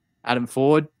Adam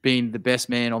Ford being the best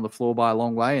man on the floor by a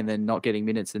long way and then not getting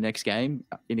minutes the next game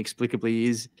inexplicably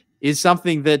is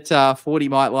something that Fordy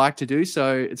might like to do.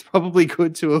 So it's probably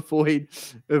good to avoid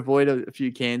a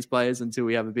few Cairns players until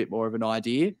we have a bit more of an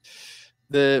idea.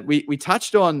 We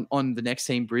touched on the next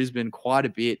team, Brisbane, quite a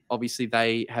bit. Obviously,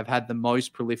 they have had the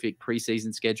most prolific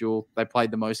preseason schedule. They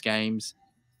played the most games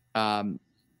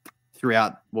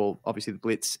throughout, obviously the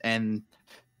Blitz and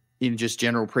in just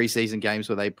general preseason games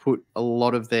where they put a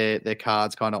lot of their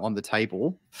cards kind of on the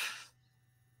table.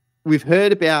 We've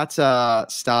heard about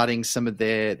starting some of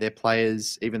their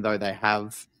players, even though they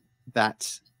have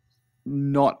that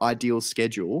not ideal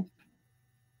schedule.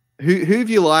 Who have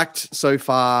you liked so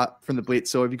far from the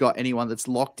Blitz? Or have you got anyone that's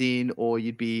locked in or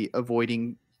you'd be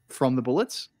avoiding from the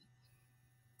Bullets?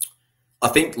 I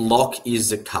think lock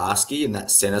is Zakarski in that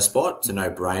center spot. It's a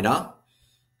no-brainer.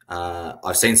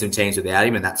 I've seen some teams without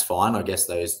him, and that's fine. I guess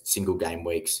those single game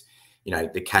weeks,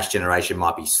 the cash generation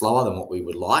might be slower than what we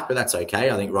would like, but that's okay.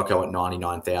 I think Rocco at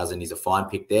 99,000 is a fine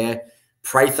pick there.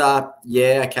 Prather,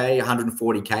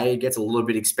 140K. Gets a little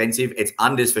bit expensive. It's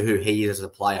unders for who he is as a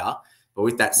player. But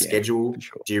with that schedule,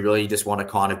 sure. Do you really just want to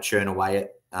kind of churn away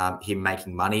at him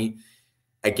making money?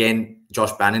 Again,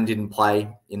 Josh Bannon didn't play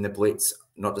in the Blitz.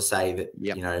 Not to say that,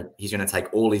 Yep. you know, he's going to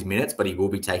take all his minutes, but he will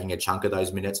be taking a chunk of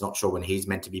those minutes. Not sure when he's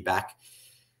meant to be back.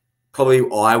 Probably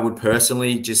I would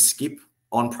personally just skip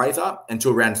on Prather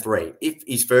until round 3. If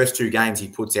his first 2 games he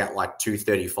puts out like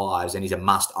 235s and he's a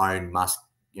must-own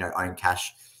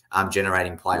cash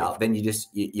generating player, then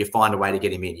you find a way to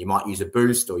get him in. You might use a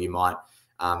boost, or you might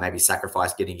maybe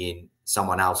sacrifice getting in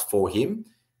someone else for him.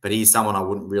 But he's someone I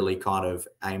wouldn't really kind of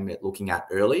aim at looking at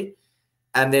early.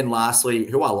 And then lastly,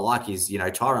 who I like is, you know,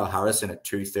 Tyrell Harrison at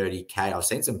 230K. I've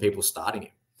seen some people starting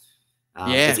him.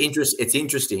 It's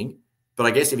interesting. But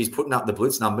I guess if he's putting up the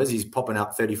blitz numbers, he's popping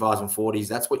up 35s and 40s.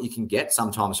 That's what you can get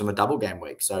sometimes from a double game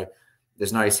week. So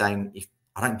there's no saying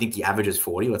I don't think he averages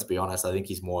 40, let's be honest. I think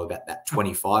he's more about that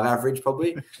 25 average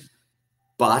probably.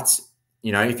 But,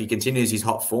 you know, if he continues his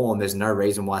hot form, there's no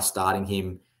reason why starting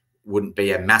him wouldn't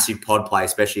be a massive pod play,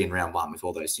 especially in round 1 with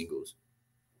all those singles.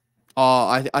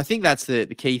 Oh, I think that's the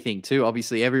key thing too.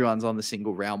 Obviously, everyone's on the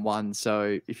single round 1.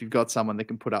 So if you've got someone that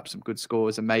can put up some good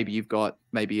scores, and maybe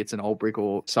it's an old brick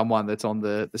or someone that's on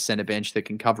the center bench that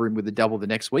can cover him with a double the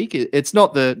next week, it's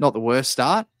not the worst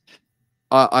start.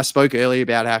 I spoke earlier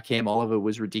about how Cam Oliver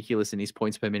was ridiculous in his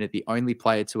points per minute. The only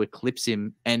player to eclipse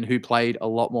him and who played a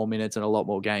lot more minutes and a lot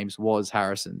more games was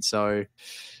Harrison. So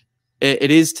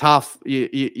it is tough.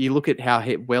 You look at how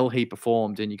well he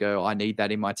performed and you go, I need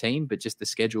that in my team, but just the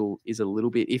schedule is a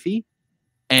little bit iffy.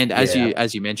 And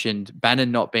as you mentioned,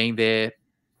 Bannon not being there,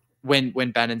 when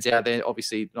Bannon's out there,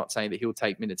 obviously not saying that he'll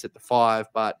take minutes at the 5,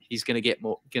 but he's going to get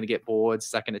boards.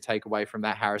 Is that going to take away from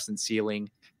that Harrison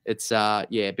ceiling? It's a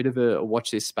bit of a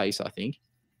watch this space, I think.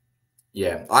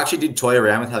 Yeah, I actually did toy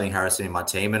around with having Harrison in my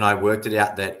team, and I worked it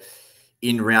out that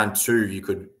in round 2 you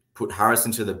could put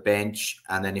Harrison to the bench,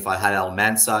 and then if I had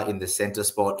Almansa in the center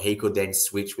spot, he could then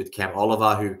switch with Cam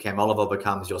Oliver, Cam Oliver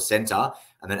becomes your center,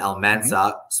 and then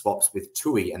Almansa swaps with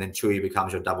Tui, and then Tui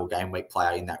becomes your double game week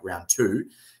player in that round 2.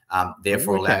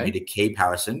 Therefore, allowed me to keep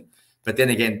Harrison. But then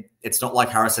again, it's not like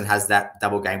Harrison has that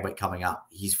double game week coming up.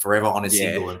 He's forever on a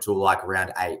single until like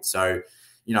round 8. So,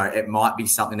 you know, it might be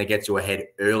something that gets you ahead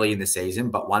early in the season,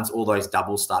 but once all those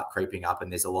doubles start creeping up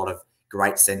and there's a lot of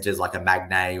great centers like a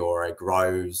Magnay or a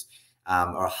Groves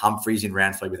or a Humphreys in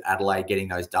round 3 with Adelaide getting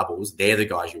those doubles, they're the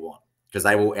guys you want because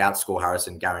they will outscore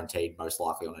Harrison guaranteed, most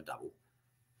likely on a double.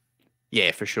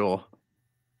 Yeah, for sure.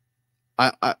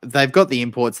 They've got the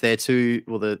imports there too.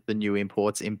 Well, the new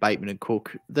imports in Bateman and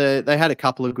Cook. They had a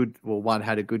couple of good. Well, one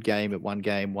had a good game at one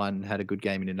game. One had a good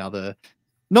game in another.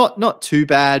 Not too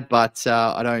bad, but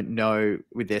I don't know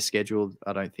with their schedule.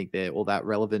 I don't think they're all that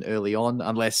relevant early on,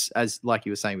 unless, as like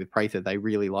you were saying with Prather, they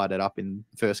really light it up in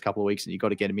the first couple of weeks, and you got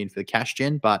to get them in for the cash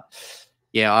gen. But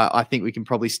yeah, I think we can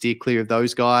probably steer clear of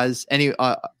those guys.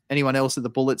 Anyone else at the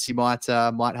Bullets you might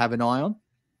have an eye on?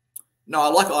 No, I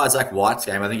like Isaac White's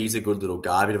game. I think he's a good little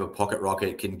guy, a bit of a pocket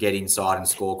rocket, can get inside and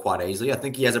score quite easily. I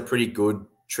think he has a pretty good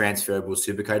transferable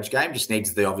Supercoach game, just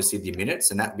needs obviously the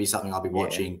minutes, and that would be something I'll be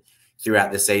watching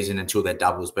throughout the season until they're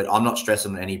doubles. But I'm not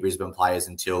stressing on any Brisbane players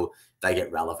until they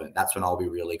get relevant. That's when I'll be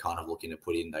really kind of looking to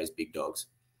put in those big dogs.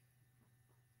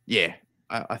 Yeah,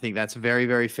 I think that's very,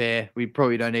 very fair. We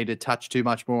probably don't need to touch too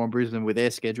much more on Brisbane with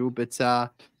their schedule, but a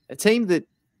team that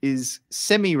is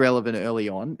semi-relevant early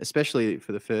on, especially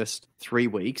for the first 3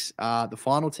 weeks, the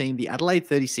final team, the Adelaide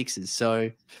 36ers.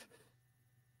 So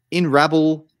in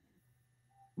Rabble,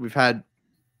 we've had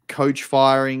coach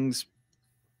firings,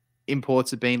 imports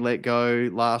have been let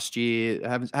go last year.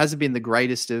 It hasn't been the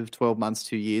greatest of 12 months,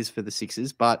 2 years for the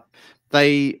Sixers, but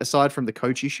they, aside from the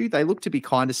coach issue, they look to be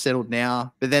kind of settled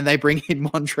now, but then they bring in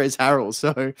Montrezl Harrell.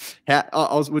 So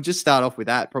we'll just start off with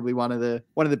that. Probably one of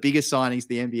the biggest signings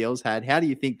the NBL's had. How do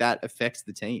you think that affects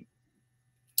the team?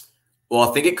 Well,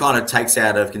 I think it kind of takes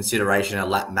out of consideration a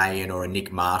Lat Mayen or a Nick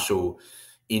Marshall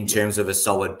in terms of a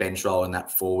solid bench role in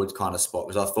that forwards kind of spot,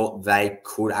 because I thought they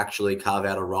could actually carve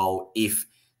out a role if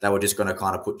they were just going to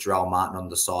kind of put Jarrell Martin on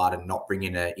the side and not bring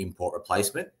in an import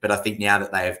replacement. But I think now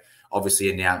that they've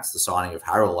obviously announced the signing of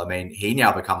Harrell, I mean, he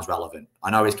now becomes relevant.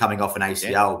 I know he's coming off an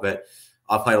ACL, but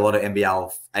I've played a lot of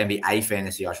NBA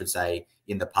fantasy, I should say,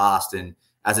 in the past. And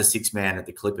as a 6-man at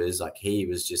the Clippers, like, he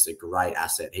was just a great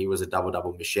asset. He was a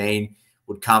double-double machine,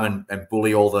 would come and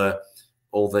bully all the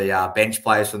bench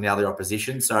players from the other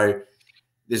opposition. So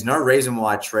there's no reason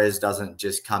why Trez doesn't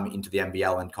just come into the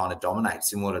NBL and kind of dominate,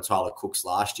 similar to Tyler Cook's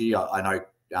last year. I know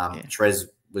Trez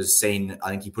was seen, I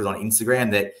think he put it on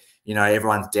Instagram that, you know,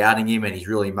 everyone's doubting him and he's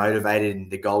really motivated and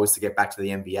the goal is to get back to the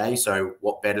NBA. So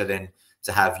what better than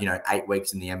to have, 8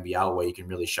 weeks in the NBL where you can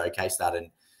really showcase that. And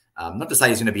not to say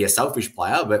he's going to be a selfish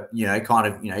player, but,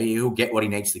 he'll get what he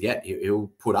needs to get.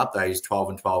 He'll put up those 12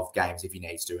 and 12 games if he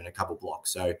needs to in a couple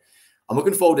blocks. So I'm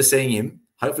looking forward to seeing him.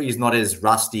 hopefully he's not as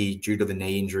rusty due to the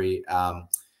knee injury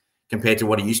compared to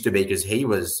what he used to be, because he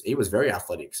was very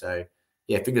athletic. So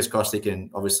yeah, fingers crossed he can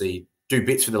obviously do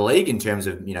bits for the league in terms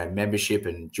of, you know, membership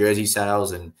and jersey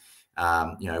sales and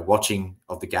you know, watching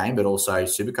of the game, but also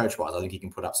Supercoach wise, I think he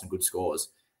can put up some good scores.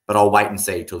 But I'll wait and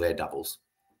see till they're doubles.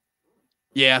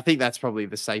 Yeah, I think that's probably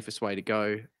the safest way to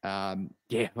go.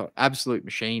 Yeah, absolute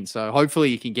machine. So hopefully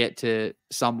you can get to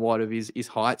somewhat of his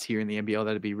heights here in the NBL.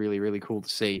 That'd be really, really cool to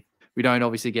see. We don't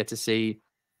obviously get to see,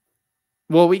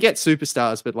 well, we get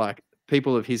superstars, but like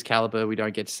people of his caliber, we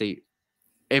don't get to see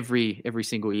every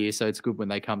single year. So it's good when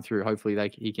they come through.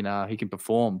 Hopefully he can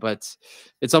perform. But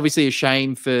it's obviously a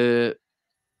shame for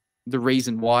the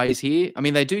reason why he's here. I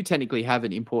mean, they do technically have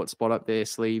an import spot up their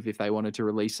sleeve if they wanted to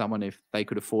release someone, if they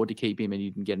could afford to keep him and he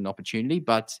didn't get an opportunity.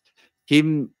 But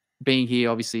him being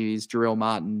here, obviously, is Jarrell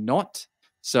Martin not.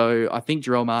 So I think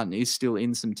Jarrell Martin is still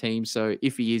in some teams. So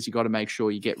if he is, you got to make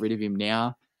sure you get rid of him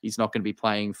now. He's not going to be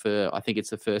playing for, I think it's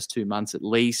the first 2 months at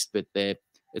least, but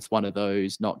it's one of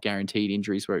those not guaranteed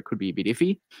injuries where it could be a bit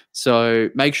iffy. So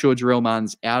make sure Jarrell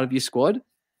Martin's out of your squad.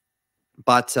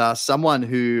 But someone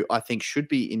who I think should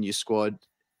be in your squad,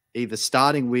 either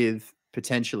starting with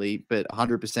potentially, but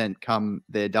 100% come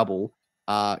their double,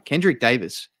 Kendrick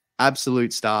Davis,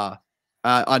 absolute star.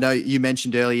 I know you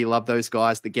mentioned earlier you love those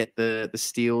guys that get the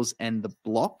steals and the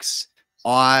blocks.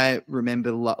 I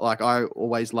remember, like, I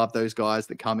always love those guys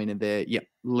that come in and they're,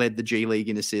 led the G League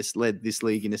in assists, led this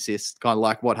league in assists, kind of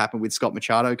like what happened with Scott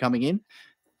Machado coming in.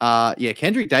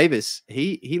 Kendrick Davis,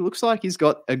 he looks like he's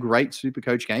got a great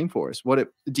Supercoach game for us.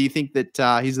 Do you think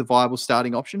that he's the viable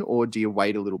starting option, or do you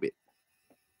wait a little bit?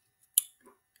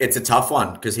 It's a tough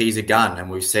one because he's a gun and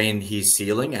we've seen his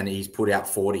ceiling and he's put out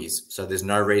 40s. So there's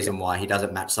no reason why he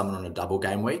doesn't match someone on a double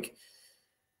game week.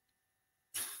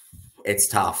 It's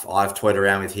tough. I've toyed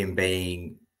around with him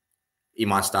being in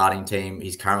my starting team.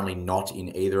 He's currently not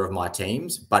in either of my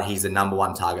teams, but he's the number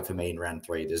one target for me in round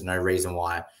 3. There's no reason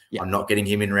why I'm not getting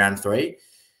him in round 3.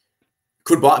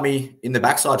 Could bite me in the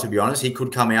backside, to be honest. He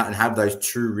could come out and have those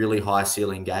 2 really high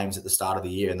ceiling games at the start of the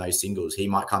year in those singles. He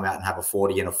might come out and have a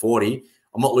 40 and a 40.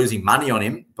 I'm not losing money on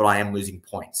him, but I am losing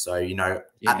points. So, you know,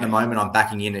 at the moment, I'm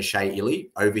backing in a Shea Illy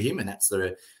over him, and that's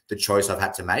the choice I've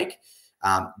had to make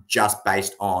just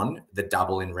based on the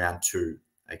double in round 2.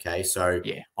 Okay, so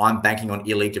I'm banking on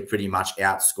Illy to pretty much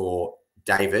outscore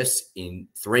Davis in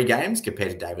 3 games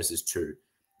compared to Davis's 2.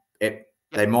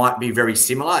 They might be very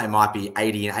similar. It might be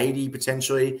 80 and 80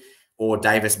 potentially, or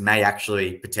Davis may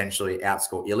actually potentially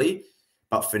outscore Illy.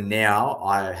 But for now,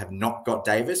 I have not got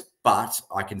Davis, but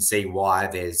I can see why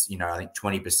there's, you know, I think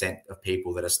 20% of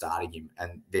people that are starting him,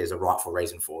 and there's a rightful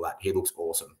reason for that. He looks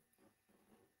awesome.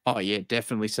 Oh yeah,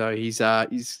 definitely. So he's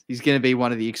going to be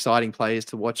one of the exciting players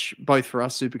to watch, both for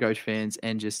us Supercoach fans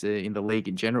and just in the league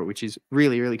in general, which is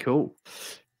really, really cool.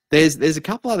 There's a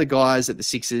couple other guys at the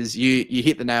Sixers. You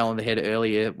hit the nail on the head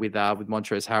earlier with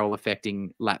Montrezl Harrell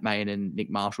affecting Lat Mayen and Nick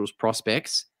Marshall's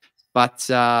prospects, but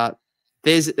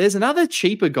there's another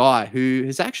cheaper guy who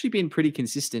has actually been pretty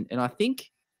consistent and I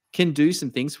think can do some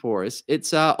things for us.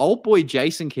 It's old boy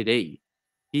Jason Kadee.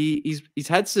 He's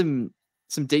had some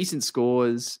decent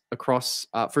scores across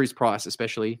for his price,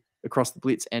 especially across the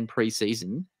Blitz and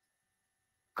preseason.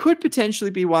 Could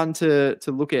potentially be one to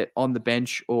look at on the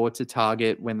bench or to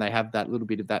target when they have that little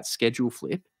bit of that schedule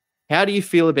flip. How do you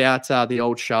feel about the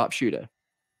old sharpshooter?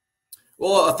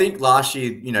 Well, I think last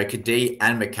year, you know, Kadee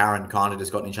and McCarron kind of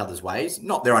just got in each other's ways.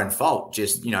 Not their own fault,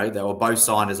 just, you know, they were both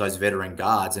signed as those veteran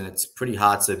guards, and it's pretty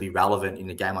hard to be relevant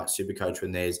in a game like Supercoach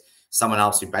when there's someone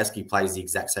else who basically plays the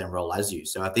exact same role as you.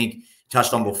 So I think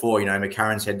touched on before, you know,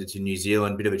 McCarron's headed to New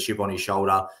Zealand, bit of a chip on his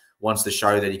shoulder, wants to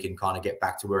show that he can kind of get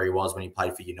back to where he was when he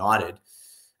played for United.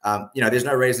 You know, there's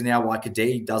no reason now why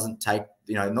Kadee doesn't take,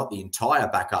 you know, not the entire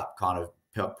backup kind of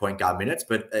point guard minutes,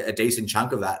 but a decent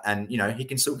chunk of that. And, you know, he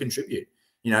can still contribute.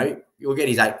 You know, you'll get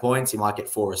his 8 points. He might get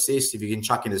 4 assists. If you can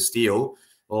chuck in a steal,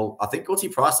 well, I think what's he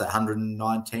priced at?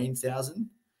 119,000?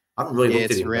 I haven't really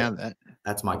looked at him. Around that.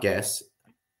 That's my guess.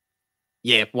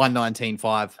 Yeah,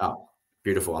 119.5. Oh,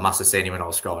 beautiful. I must have seen him when I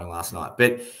was scrolling last night.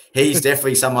 But he's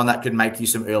definitely someone that could make you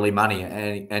some early money.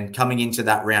 And coming into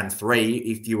that round 3,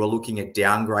 if you were looking at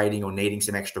downgrading or needing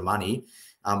some extra money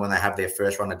when they have their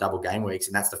first run of double game weeks,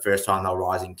 and that's the first time they'll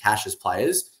rise in cash as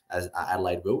players, as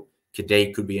Adelaide will,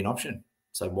 Kadee could be an option.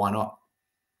 So why not?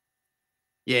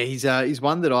 Yeah, he's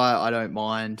one that I don't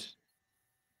mind.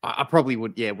 I probably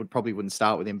wouldn't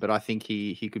start with him, but I think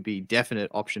he could be definite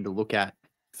option to look at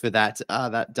for that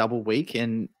double week.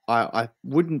 And I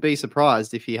wouldn't be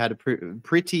surprised if he had a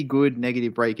pretty good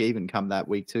negative break even come that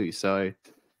week too. So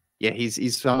yeah,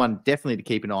 he's someone definitely to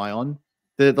keep an eye on.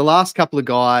 the last couple of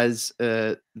guys,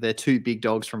 they're two big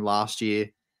dogs from last year.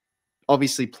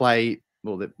 Obviously,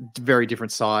 they're very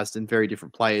different sized and very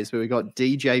different players. But we got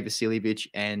DJ Vasiljevic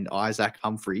and Isaac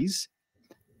Humphries.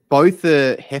 Both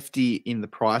are hefty in the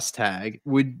price tag.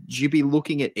 Would you be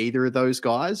looking at either of those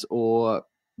guys, or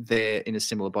they're in a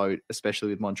similar boat, especially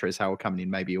with Montrezl Harrell coming in,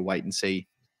 maybe a wait and see?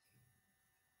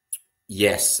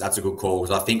 Yes, that's a good call,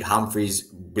 because I think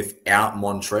Humphries without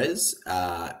Montrez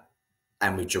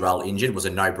and with Jarrell injured was a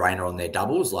no-brainer on their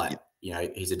doubles. Like,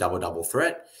 he's a double-double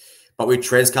threat. But with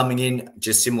Trez coming in,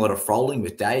 just similar to Froling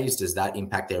with Days, does that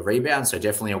impact their rebound? So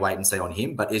definitely a wait and see on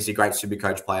him. But is he a great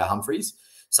Supercoach player, Humphries?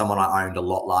 Someone I owned a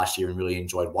lot last year and really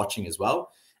enjoyed watching as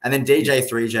well. And then DJ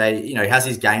 3J, he has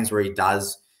his games where he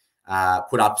does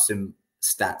put up some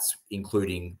stats,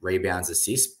 including rebounds,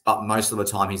 assists, but most of the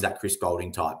time he's that Chris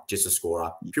Golding type, just a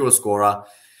scorer, pure scorer.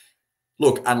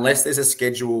 Look, unless there's a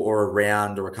schedule or a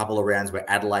round or a couple of rounds where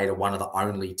Adelaide are one of the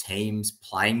only teams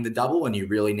playing the double and you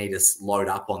really need to load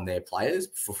up on their players,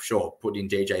 for sure, put in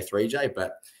DJ 3J.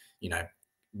 But,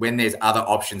 when there's other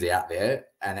options out there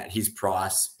and at his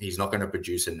price, he's not going to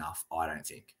produce enough, I don't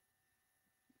think.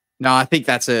 No, I think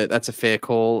that's a fair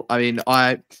call. I mean,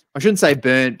 I shouldn't say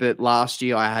burnt, but last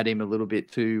year I had him a little bit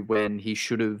too when he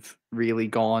should have really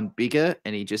gone bigger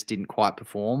and he just didn't quite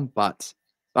perform. But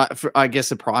I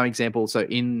guess a prime example, so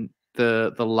in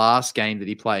the last game that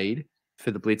he played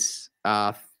for the Blitz,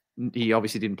 he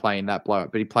obviously didn't play in that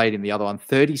blowout, but he played in the other one,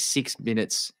 36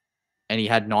 minutes, and he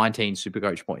had 19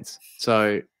 Supercoach points.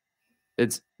 So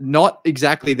it's not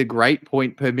exactly the great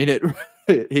point per minute.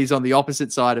 He's on the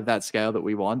opposite side of that scale that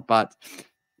we want. But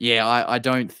yeah, I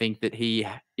don't think that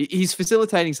he's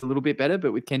facilitating a little bit better,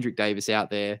 but with Kendrick Davis out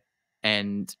there,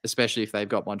 and especially if they've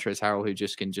got Montrezl Harrell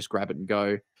who can just grab it and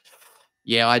go.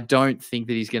 Yeah, I don't think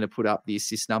that he's going to put up the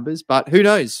assist numbers, but who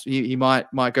knows? He might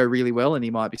go really well, and he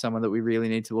might be someone that we really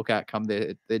need to look at come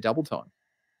their double time.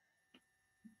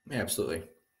 Yeah, absolutely.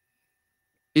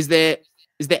 Is there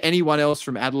anyone else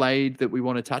from Adelaide that we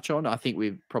want to touch on? I think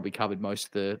we've probably covered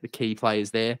most of the key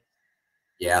players there.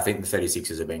 Yeah, I think the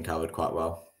 36ers have been covered quite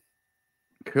well.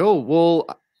 Cool.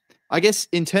 Well, I guess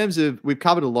in terms of, we've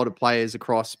covered a lot of players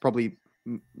across probably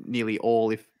nearly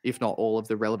all, if not all of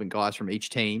the relevant guys from each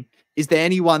team. Is there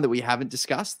anyone that we haven't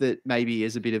discussed that maybe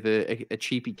is a bit of a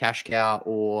cheapy cash cow,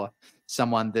 or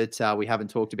someone that we haven't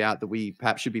talked about that we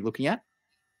perhaps should be looking at?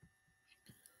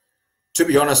 To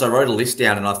be honest, I wrote a list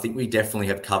down and I think we definitely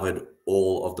have covered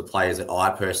all of the players that I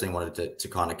personally wanted to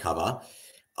kind of cover.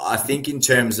 I think in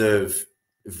terms of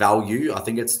value, I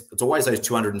think it's always those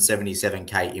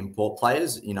 277K import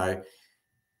players.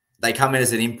 They come in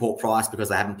as an import price because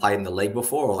they haven't played in the league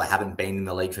before, or they haven't been in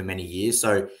the league for many years.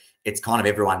 So it's kind of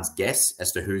everyone's guess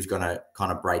as to who's going to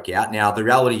kind of break out. Now, the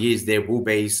reality is there will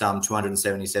be some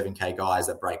 277K guys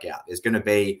that break out. There's going to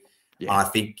be, yeah. I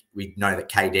think we know that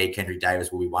KD, Kendrick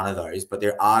Davis, will be one of those, but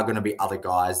there are going to be other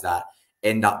guys that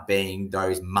end up being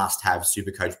those must-have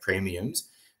Supercoach premiums.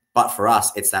 But for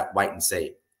us, it's that wait and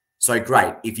see. So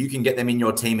great. If you can get them in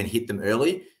your team and hit them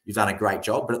early, you've done a great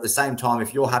job. But at the same time,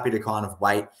 if you're happy to kind of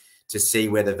wait to see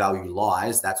where the value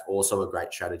lies, that's also a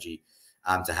great strategy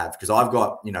to have. Because I've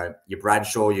got, your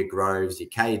Bradshaw, your Groves, your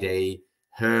KD,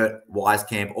 Hurt,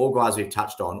 Wisekamp, all guys we've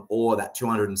touched on, or that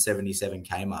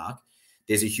 277K mark.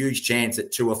 There's a huge chance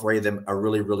that 2 or 3 of them are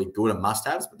really, really good and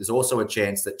must-haves, but there's also a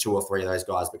chance that 2 or 3 of those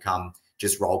guys become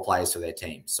just role players for their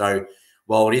team. So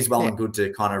while it is well and good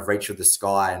to kind of reach for the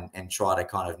sky and try to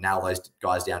kind of nail those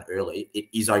guys down early, it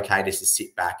is okay just to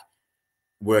sit back,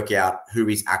 work out who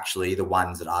is actually the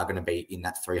ones that are going to be in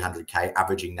that 300K,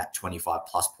 averaging that 25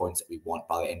 plus points that we want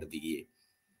by the end of the year.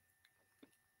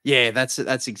 Yeah, that's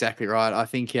exactly right. I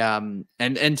think, and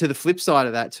to the flip side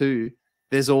of that too,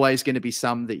 there's always going to be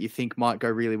some that you think might go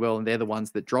really well, and they're the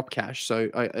ones that drop cash. So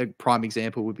a prime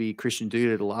example would be Christian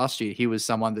Doolittle last year. He was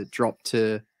someone that dropped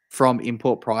from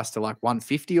import price to like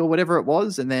 150 or whatever it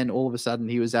was, and then all of a sudden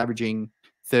he was averaging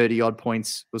 30 odd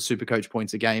points or Supercoach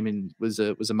points a game and was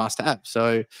a must have.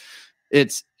 So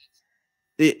it's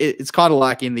kind of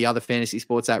like in the other fantasy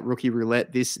sports, that rookie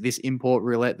roulette, this import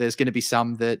roulette. There's going to be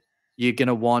some that you're going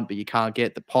to want, but you can't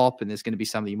get the pop, and there's going to be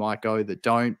some that you might go that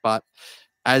don't. But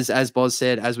as Boz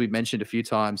said, as we've mentioned a few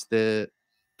times, the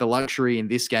luxury in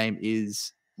this game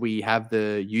is we have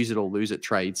the use it or lose it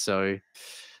trade. So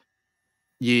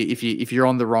if you're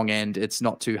on the wrong end, it's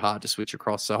not too hard to switch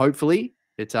across. So hopefully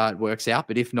it works out,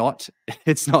 but if not,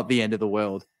 it's not the end of the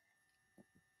world.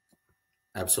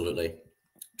 Absolutely.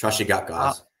 Trust your gut,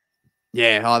 guys.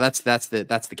 Yeah, that's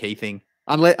the key thing.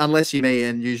 Unless you me,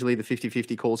 and usually the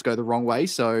 50-50 calls go the wrong way.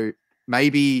 So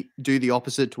maybe do the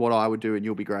opposite to what I would do and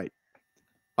you'll be great.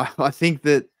 I think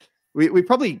that we've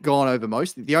probably gone over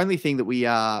most. The only thing that we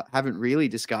haven't really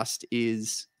discussed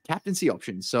is captaincy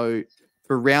options. So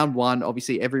for round one,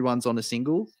 obviously everyone's on a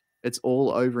single. It's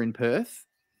all over in Perth.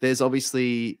 There's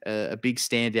obviously a big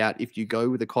standout if you go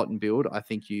with a Cotton build. I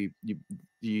think you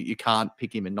can't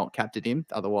pick him and not captain him.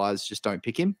 Otherwise, just don't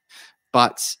pick him.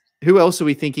 But who else are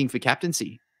we thinking for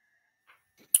captaincy?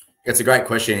 It's a great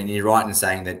question, and you're right in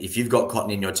saying that if you've got Cotton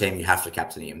in your team, you have to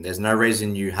captain him. There's no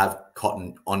reason you have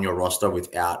Cotton on your roster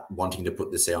without wanting to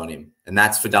put the C on him, and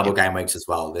that's for double game weeks as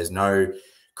well. There's no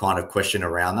kind of question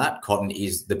around that. Cotton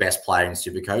is the best player in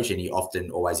Supercoach, and he often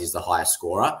always is the highest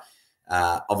scorer.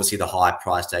 Obviously, the high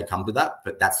price tag comes with that,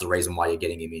 but that's the reason why you're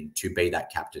getting him in, to be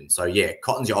that captain. So, yeah,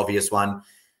 Cotton's your obvious one.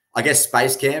 I guess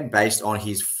Space Cam, based on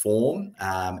his form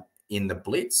in the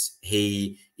Blitz,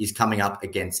 he is coming up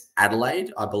against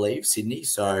Adelaide, I believe, Sydney.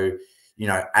 So, you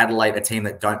know, Adelaide, a team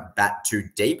that don't bat too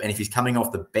deep. And if he's coming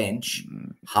off the bench,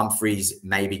 Humphreys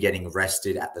may be getting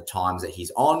rested at the times that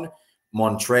he's on.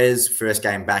 Montrez, first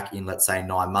game back in, let's say,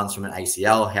 9 months from an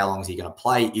ACL. How long is he going to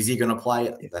play? Is he going to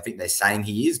play? I think they're saying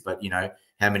he is, but, you know,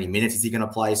 how many minutes is he going to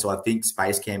play? So I think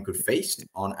Space Cam could feast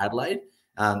on Adelaide.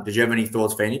 Did you have any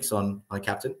thoughts, Phoenix, on a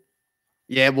captain?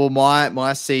 Yeah, well,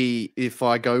 my C, if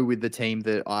I go with the team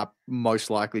that I'm most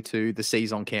likely to, the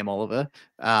C's on Cam Oliver.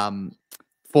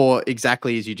 For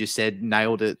exactly as you just said,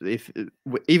 nailed it.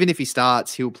 Even if he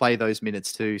starts, he'll play those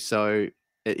minutes too. So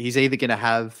he's either going to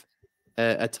have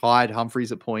a tied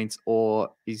Humphreys at points,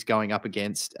 or he's going up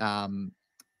against Starling.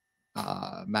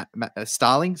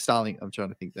 Starling, I'm trying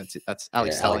to think. That's it. That's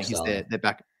Alex Starling. He's there. They're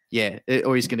back. Yeah,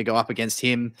 or he's going to go up against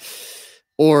him,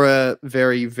 or a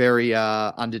very, very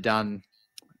underdone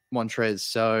Montrez.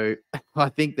 So I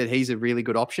think that he's a really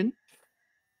good option.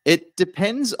 It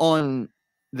depends on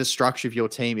the structure of your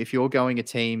team. If you're going a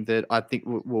team that I think,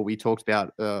 well, we talked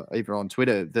about either on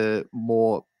Twitter, the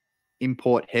more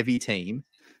import heavy team,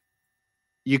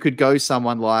 you could go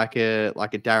someone like a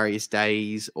Darius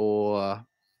Days, or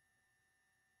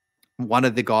one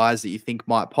of the guys that you think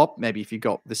might pop. Maybe if you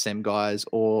got the Sem guys,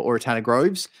 or a Tanner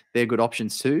Groves, they're good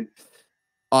options too.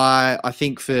 I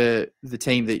think for the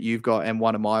team that you've got, and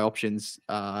one of my options,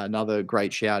 another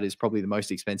great shout is probably the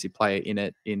most expensive player in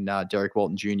it, in Derek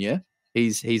Walton Jr.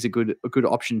 He's a good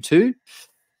option too.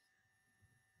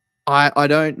 I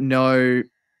don't know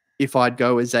if I'd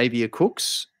go with Xavier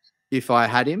Cooks if I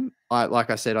had him. Like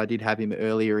I said, I did have him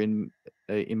earlier in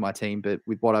my team, but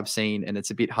with what I've seen, and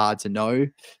it's a bit hard to know.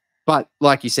 But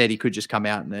like you said, he could just come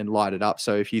out and then light it up.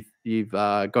 So if you've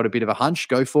got a bit of a hunch,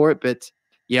 go for it. But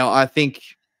yeah, I think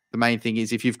the main thing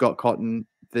is, if you've got Cotton,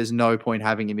 there's no point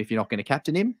having him if you're not going to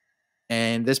captain him.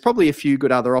 And there's probably a few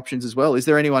good other options as well. Is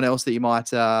there anyone else that you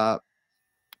might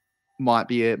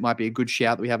be a good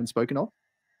shout that we haven't spoken of?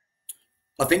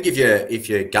 I think if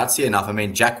you're gutsy enough, I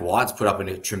mean, Jack White's put up in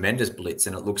a tremendous blitz,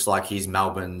 and it looks like he's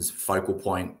Melbourne's focal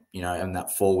point, you know, in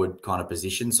that forward kind of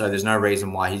position. So there's no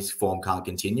reason why his form can't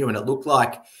continue. And it looked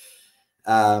like,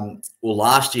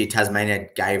 last year Tasmania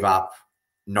gave up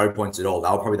no points at all. They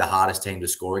were probably the hardest team to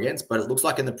score against. But it looks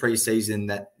like in the preseason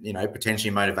that, you know,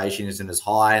 potentially motivation isn't as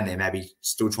high, and they're maybe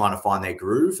still trying to find their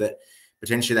groove, that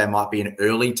potentially they might be an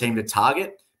early team to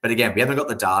target. But again, we haven't got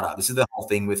the data. This is the whole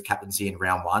thing with captaincy in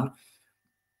round one.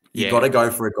 You've got to go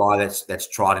for a guy that's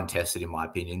tried and tested, in my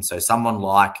opinion. So someone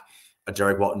like a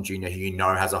Derek Walton Jr., who you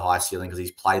know has a high ceiling because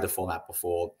he's played the format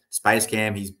before. Space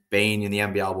Cam, he's been in the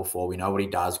NBL before. We know what he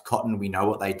does. Cotton, we know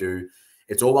what they do.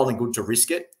 It's all well and good to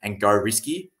risk it and go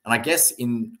risky. And I guess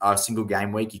in a single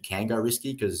game week, you can go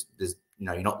risky because there's, you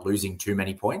know, you're not losing too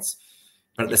many points.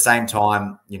 But at the same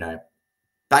time, you know,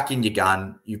 back in your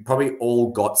gun, you've probably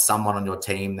all got someone on your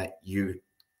team that you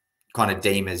kind of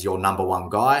deem as your number one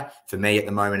guy. For me at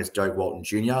the moment, it's Derek Walton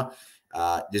Jr.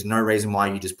 There's no reason why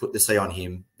you just put the C on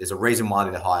him. There's a reason why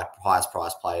they're the highest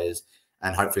price players,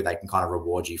 and hopefully they can kind of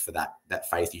reward you for that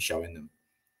faith you show in them.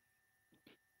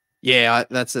 Yeah,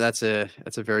 that's a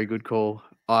very good call.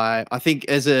 I think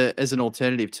as an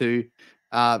alternative too,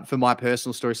 for my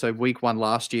personal story. So week 1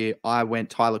 last year, I went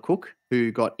Tyler Cook,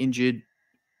 who got injured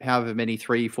however many,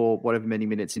 3, 4, whatever many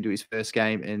minutes into his first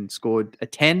game, and scored a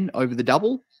 10 over the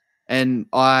double. And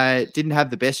I didn't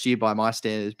have the best year by my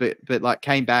standards, but like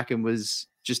came back and was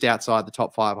just outside the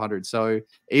top 500. So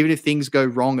even if things go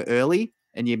wrong early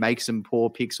and you make some poor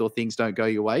picks or things don't go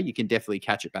your way, you can definitely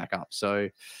catch it back up. So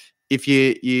if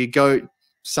you go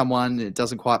someone that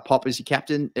doesn't quite pop as your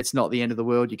captain, it's not the end of the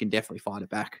world. You can definitely find it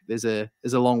back. There's a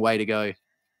long way to go.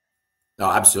 No,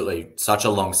 absolutely. Such a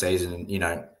long season. And, you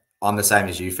know, I'm the same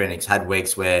as you, Phoenix. Had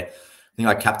weeks where I think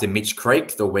I captained Mitch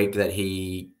Creek the week that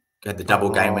he had the double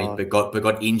game week, but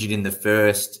got injured in the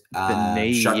first the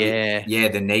knee,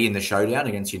 the knee in the showdown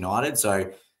against United.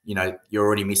 So you're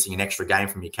already missing an extra game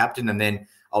from your captain. And then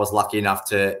I was lucky enough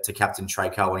to captain Trey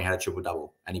Cole when he had a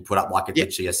triple-double, and he put up like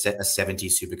literally a 70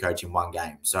 super coach in one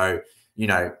game. So, you're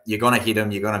going to hit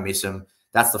him, you're going to miss him.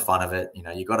 That's the fun of it.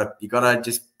 You gotta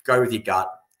just go with your gut,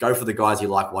 go for the guys you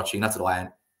like watching. That's what I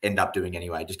end up doing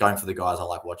anyway, just going for the guys I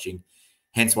like watching.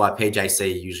 Hence why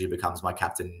PJC usually becomes my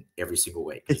captain every single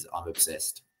week, because I'm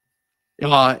obsessed.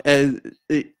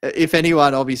 If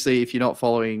anyone, obviously, if you're not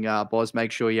following Boz,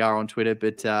 make sure you are on Twitter.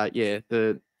 But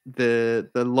the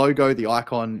logo, the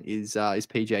icon is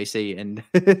PJC, and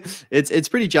it's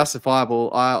pretty justifiable.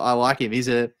 I like him. He's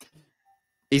a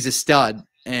stud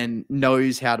and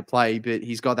knows how to play, but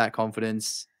he's got that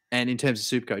confidence. And in terms of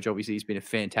Supercoach, obviously, he's been a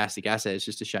fantastic asset. It's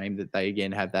just a shame that they,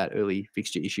 again, have that early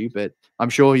fixture issue. But I'm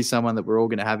sure he's someone that we're all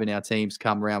going to have in our teams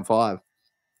come round 5.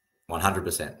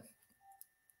 100%.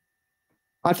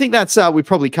 I think that's we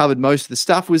probably covered most of the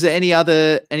stuff. Was there any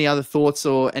other thoughts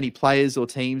or any players or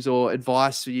teams or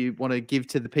advice you want to give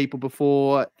to the people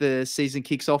before the season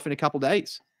kicks off in a couple of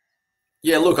days?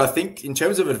 Yeah, look, I think in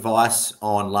terms of advice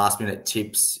on last-minute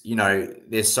tips,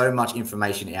 there's so much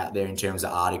information out there in terms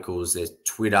of articles. There's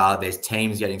Twitter, there's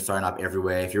teams getting thrown up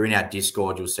everywhere. If you're in our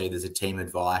Discord, you'll see there's a team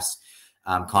advice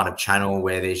kind of channel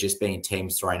where there's just being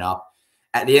teams thrown up.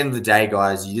 At the end of the day,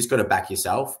 guys, you just got to back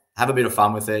yourself. Have a bit of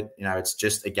fun with it. It's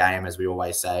just a game, as we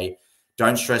always say.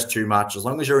 Don't stress too much, as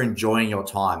long as you're enjoying your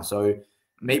time. So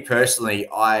me personally,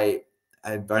 I've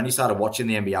only started watching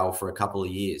the NBL for a couple of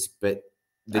years, but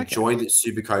the joy that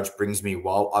Supercoach brings me,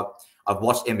 I've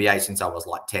watched NBA since I was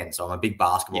like 10, so I'm a big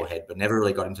basketball head, but never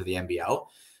really got into the NBL.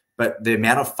 But the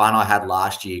amount of fun I had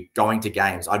last year going to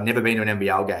games, I've never been to an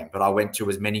NBL game, but I went to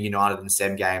as many United and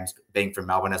Sem games, being from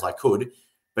Melbourne, as I could,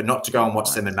 but not to go and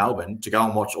watch Sem in Melbourne, to go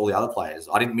and watch all the other players.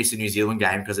 I didn't miss a New Zealand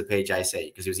game because of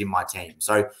PJC, because he was in my team.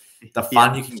 So the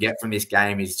fun you can get from this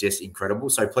game is just incredible.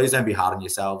 So please don't be hard on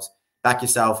yourselves. Back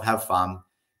yourself, have fun.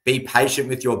 Be patient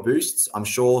with your boosts. I'm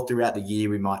sure throughout the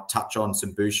year we might touch on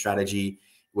some boost strategy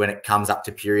when it comes up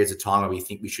to periods of time where we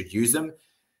think we should use them.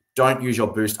 Don't use your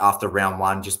boost after round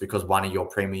 1 just because one of your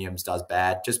premiums does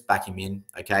bad. Just back him in,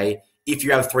 okay? If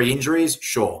you have 3 injuries,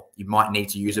 sure, you might need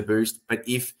to use a boost. But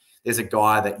if there's a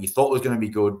guy that you thought was going to be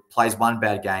good, plays one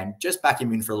bad game, just back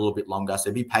him in for a little bit longer.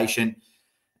 So be patient.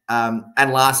 And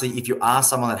lastly, if you are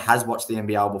someone that has watched the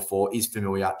NBL before, is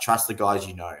familiar, trust the guys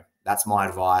you know. That's my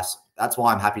advice. That's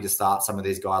why I'm happy to start some of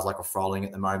these guys like a Froling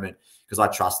at the moment, because I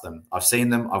trust them. I've seen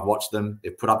them. I've watched them.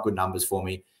 They've put up good numbers for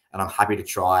me, and I'm happy to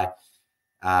try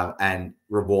and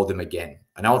reward them again.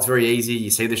 I know it's very easy. You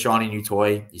see the shiny new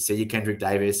toy. You see your Kendrick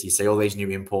Davis. You see all these new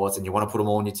imports, and you want to put them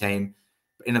all on your team.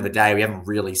 But at the end of the day, we haven't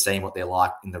really seen what they're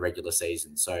like in the regular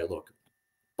season. So, look,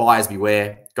 buyers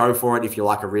beware. Go for it if you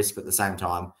like a risk, but at the same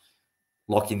time,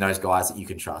 lock in those guys that you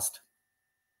can trust.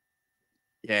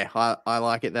 Yeah, I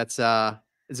like it. It's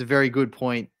a very good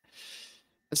point.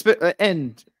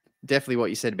 And definitely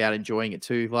what you said about enjoying it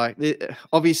too. Like,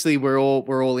 obviously we're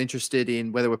all interested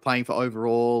in whether we're playing for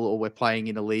overall or we're playing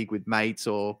in a league with mates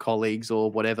or colleagues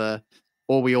or whatever,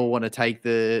 or we all want to take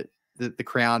the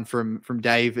crown from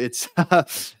Dave. It's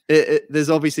there's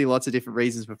obviously lots of different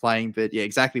reasons for playing, but yeah,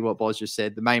 exactly what Boz just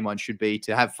said. The main one should be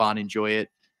to have fun, enjoy it.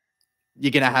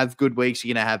 You're going to have good weeks.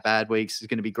 You're going to have bad weeks. There's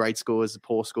going to be great scores,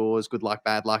 poor scores, good luck,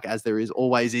 bad luck, as there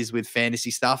always is with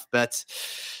fantasy stuff. But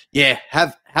yeah,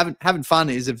 having fun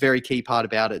is a very key part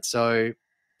about it. So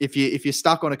if you're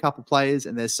stuck on a couple players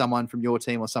and there's someone from your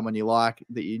team or someone you like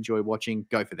that you enjoy watching,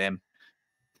 go for them.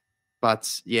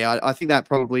 But yeah, I think that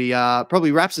probably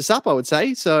wraps us up, I would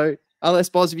say. So unless,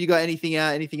 Boz, have you got anything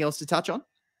else to touch on?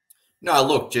 No,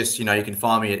 look, just, you can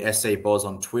find me at SC Boz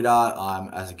on Twitter.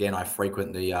 As again, I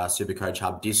frequent the Supercoach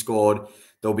Hub Discord.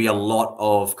 There'll be a lot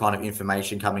of kind of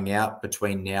information coming out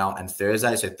between now and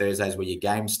Thursday. So Thursday is where your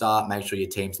games start. Make sure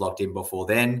your team's locked in before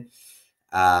then.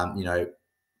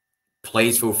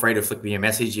 Please feel free to flick me a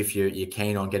message if you're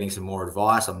keen on getting some more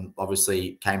advice. I'm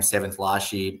obviously came 7th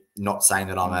last year, not saying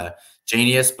that I'm a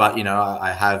genius, but,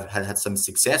 I have had some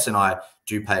success and I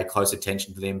do pay close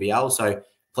attention to the NBL. So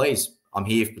please, I'm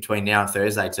here between now and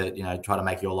Thursday to, try to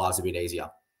make your lives a bit easier.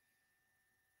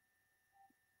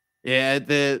 Yeah,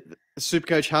 the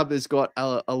Supercoach Hub has got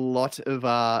a lot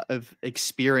of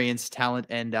experienced talent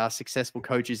and successful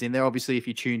coaches in there. Obviously, if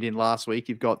you tuned in last week,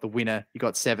 you've got the winner. You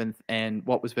got 7th, and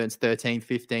what was Vern's 13th,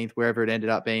 15th, wherever it ended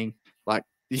up being. Like,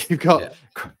 you've got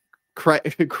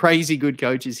crazy good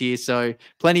coaches here. So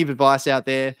plenty of advice out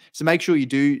there. So make sure you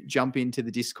do jump into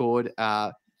the Discord.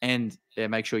 And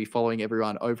make sure you're following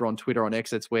everyone over on Twitter, on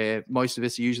X. That's where most of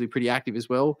us are usually pretty active as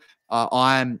well.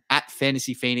 I'm at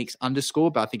Fantasy Phoenix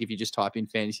 _, but I think if you just type in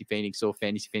Fantasy Phoenix or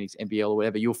Fantasy Phoenix NBL or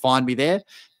whatever, you'll find me there.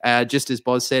 Just as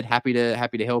Boz said, happy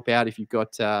to help out if you've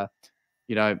got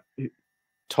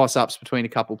toss-ups between a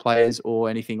couple players or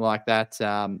anything like that.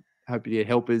 Hope to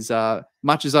help as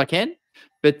much as I can.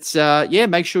 But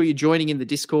make sure you're joining in the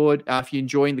Discord. If you're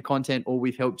enjoying the content or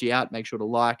we've helped you out, make sure to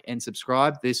like and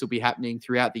subscribe. This will be happening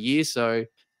throughout the year, so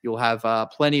you'll have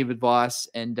plenty of advice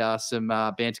and some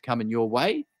banter coming your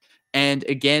way. And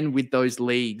again, with those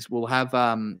leagues, we'll have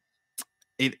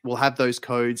those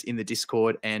codes in the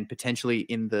Discord and potentially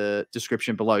in the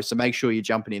description below. So make sure you're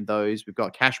jumping in those. We've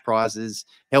got cash prizes,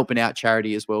 helping out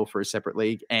charity as well for a separate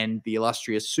league, and the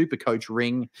illustrious Supercoach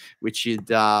ring, which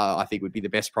I think would be the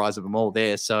best prize of them all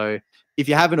there. So if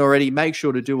you haven't already, make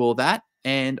sure to do all that.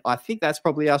 And I think that's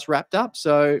probably us wrapped up.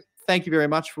 So thank you very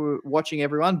much for watching,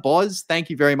 everyone. Boz,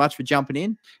 thank you very much for jumping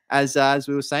in. As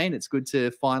we were saying, it's good to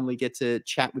finally get to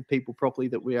chat with people properly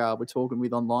that we're talking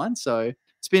with online. So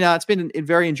it's been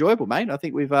very enjoyable, mate. I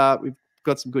think we've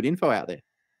got some good info out there.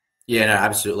 Yeah, no,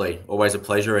 absolutely. Always a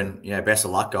pleasure, and best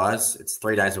of luck, guys. It's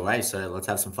 3 days away, so let's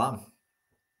have some fun.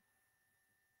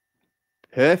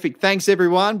 Perfect. Thanks,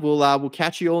 everyone. We'll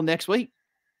catch you all next week.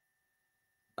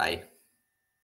 Bye.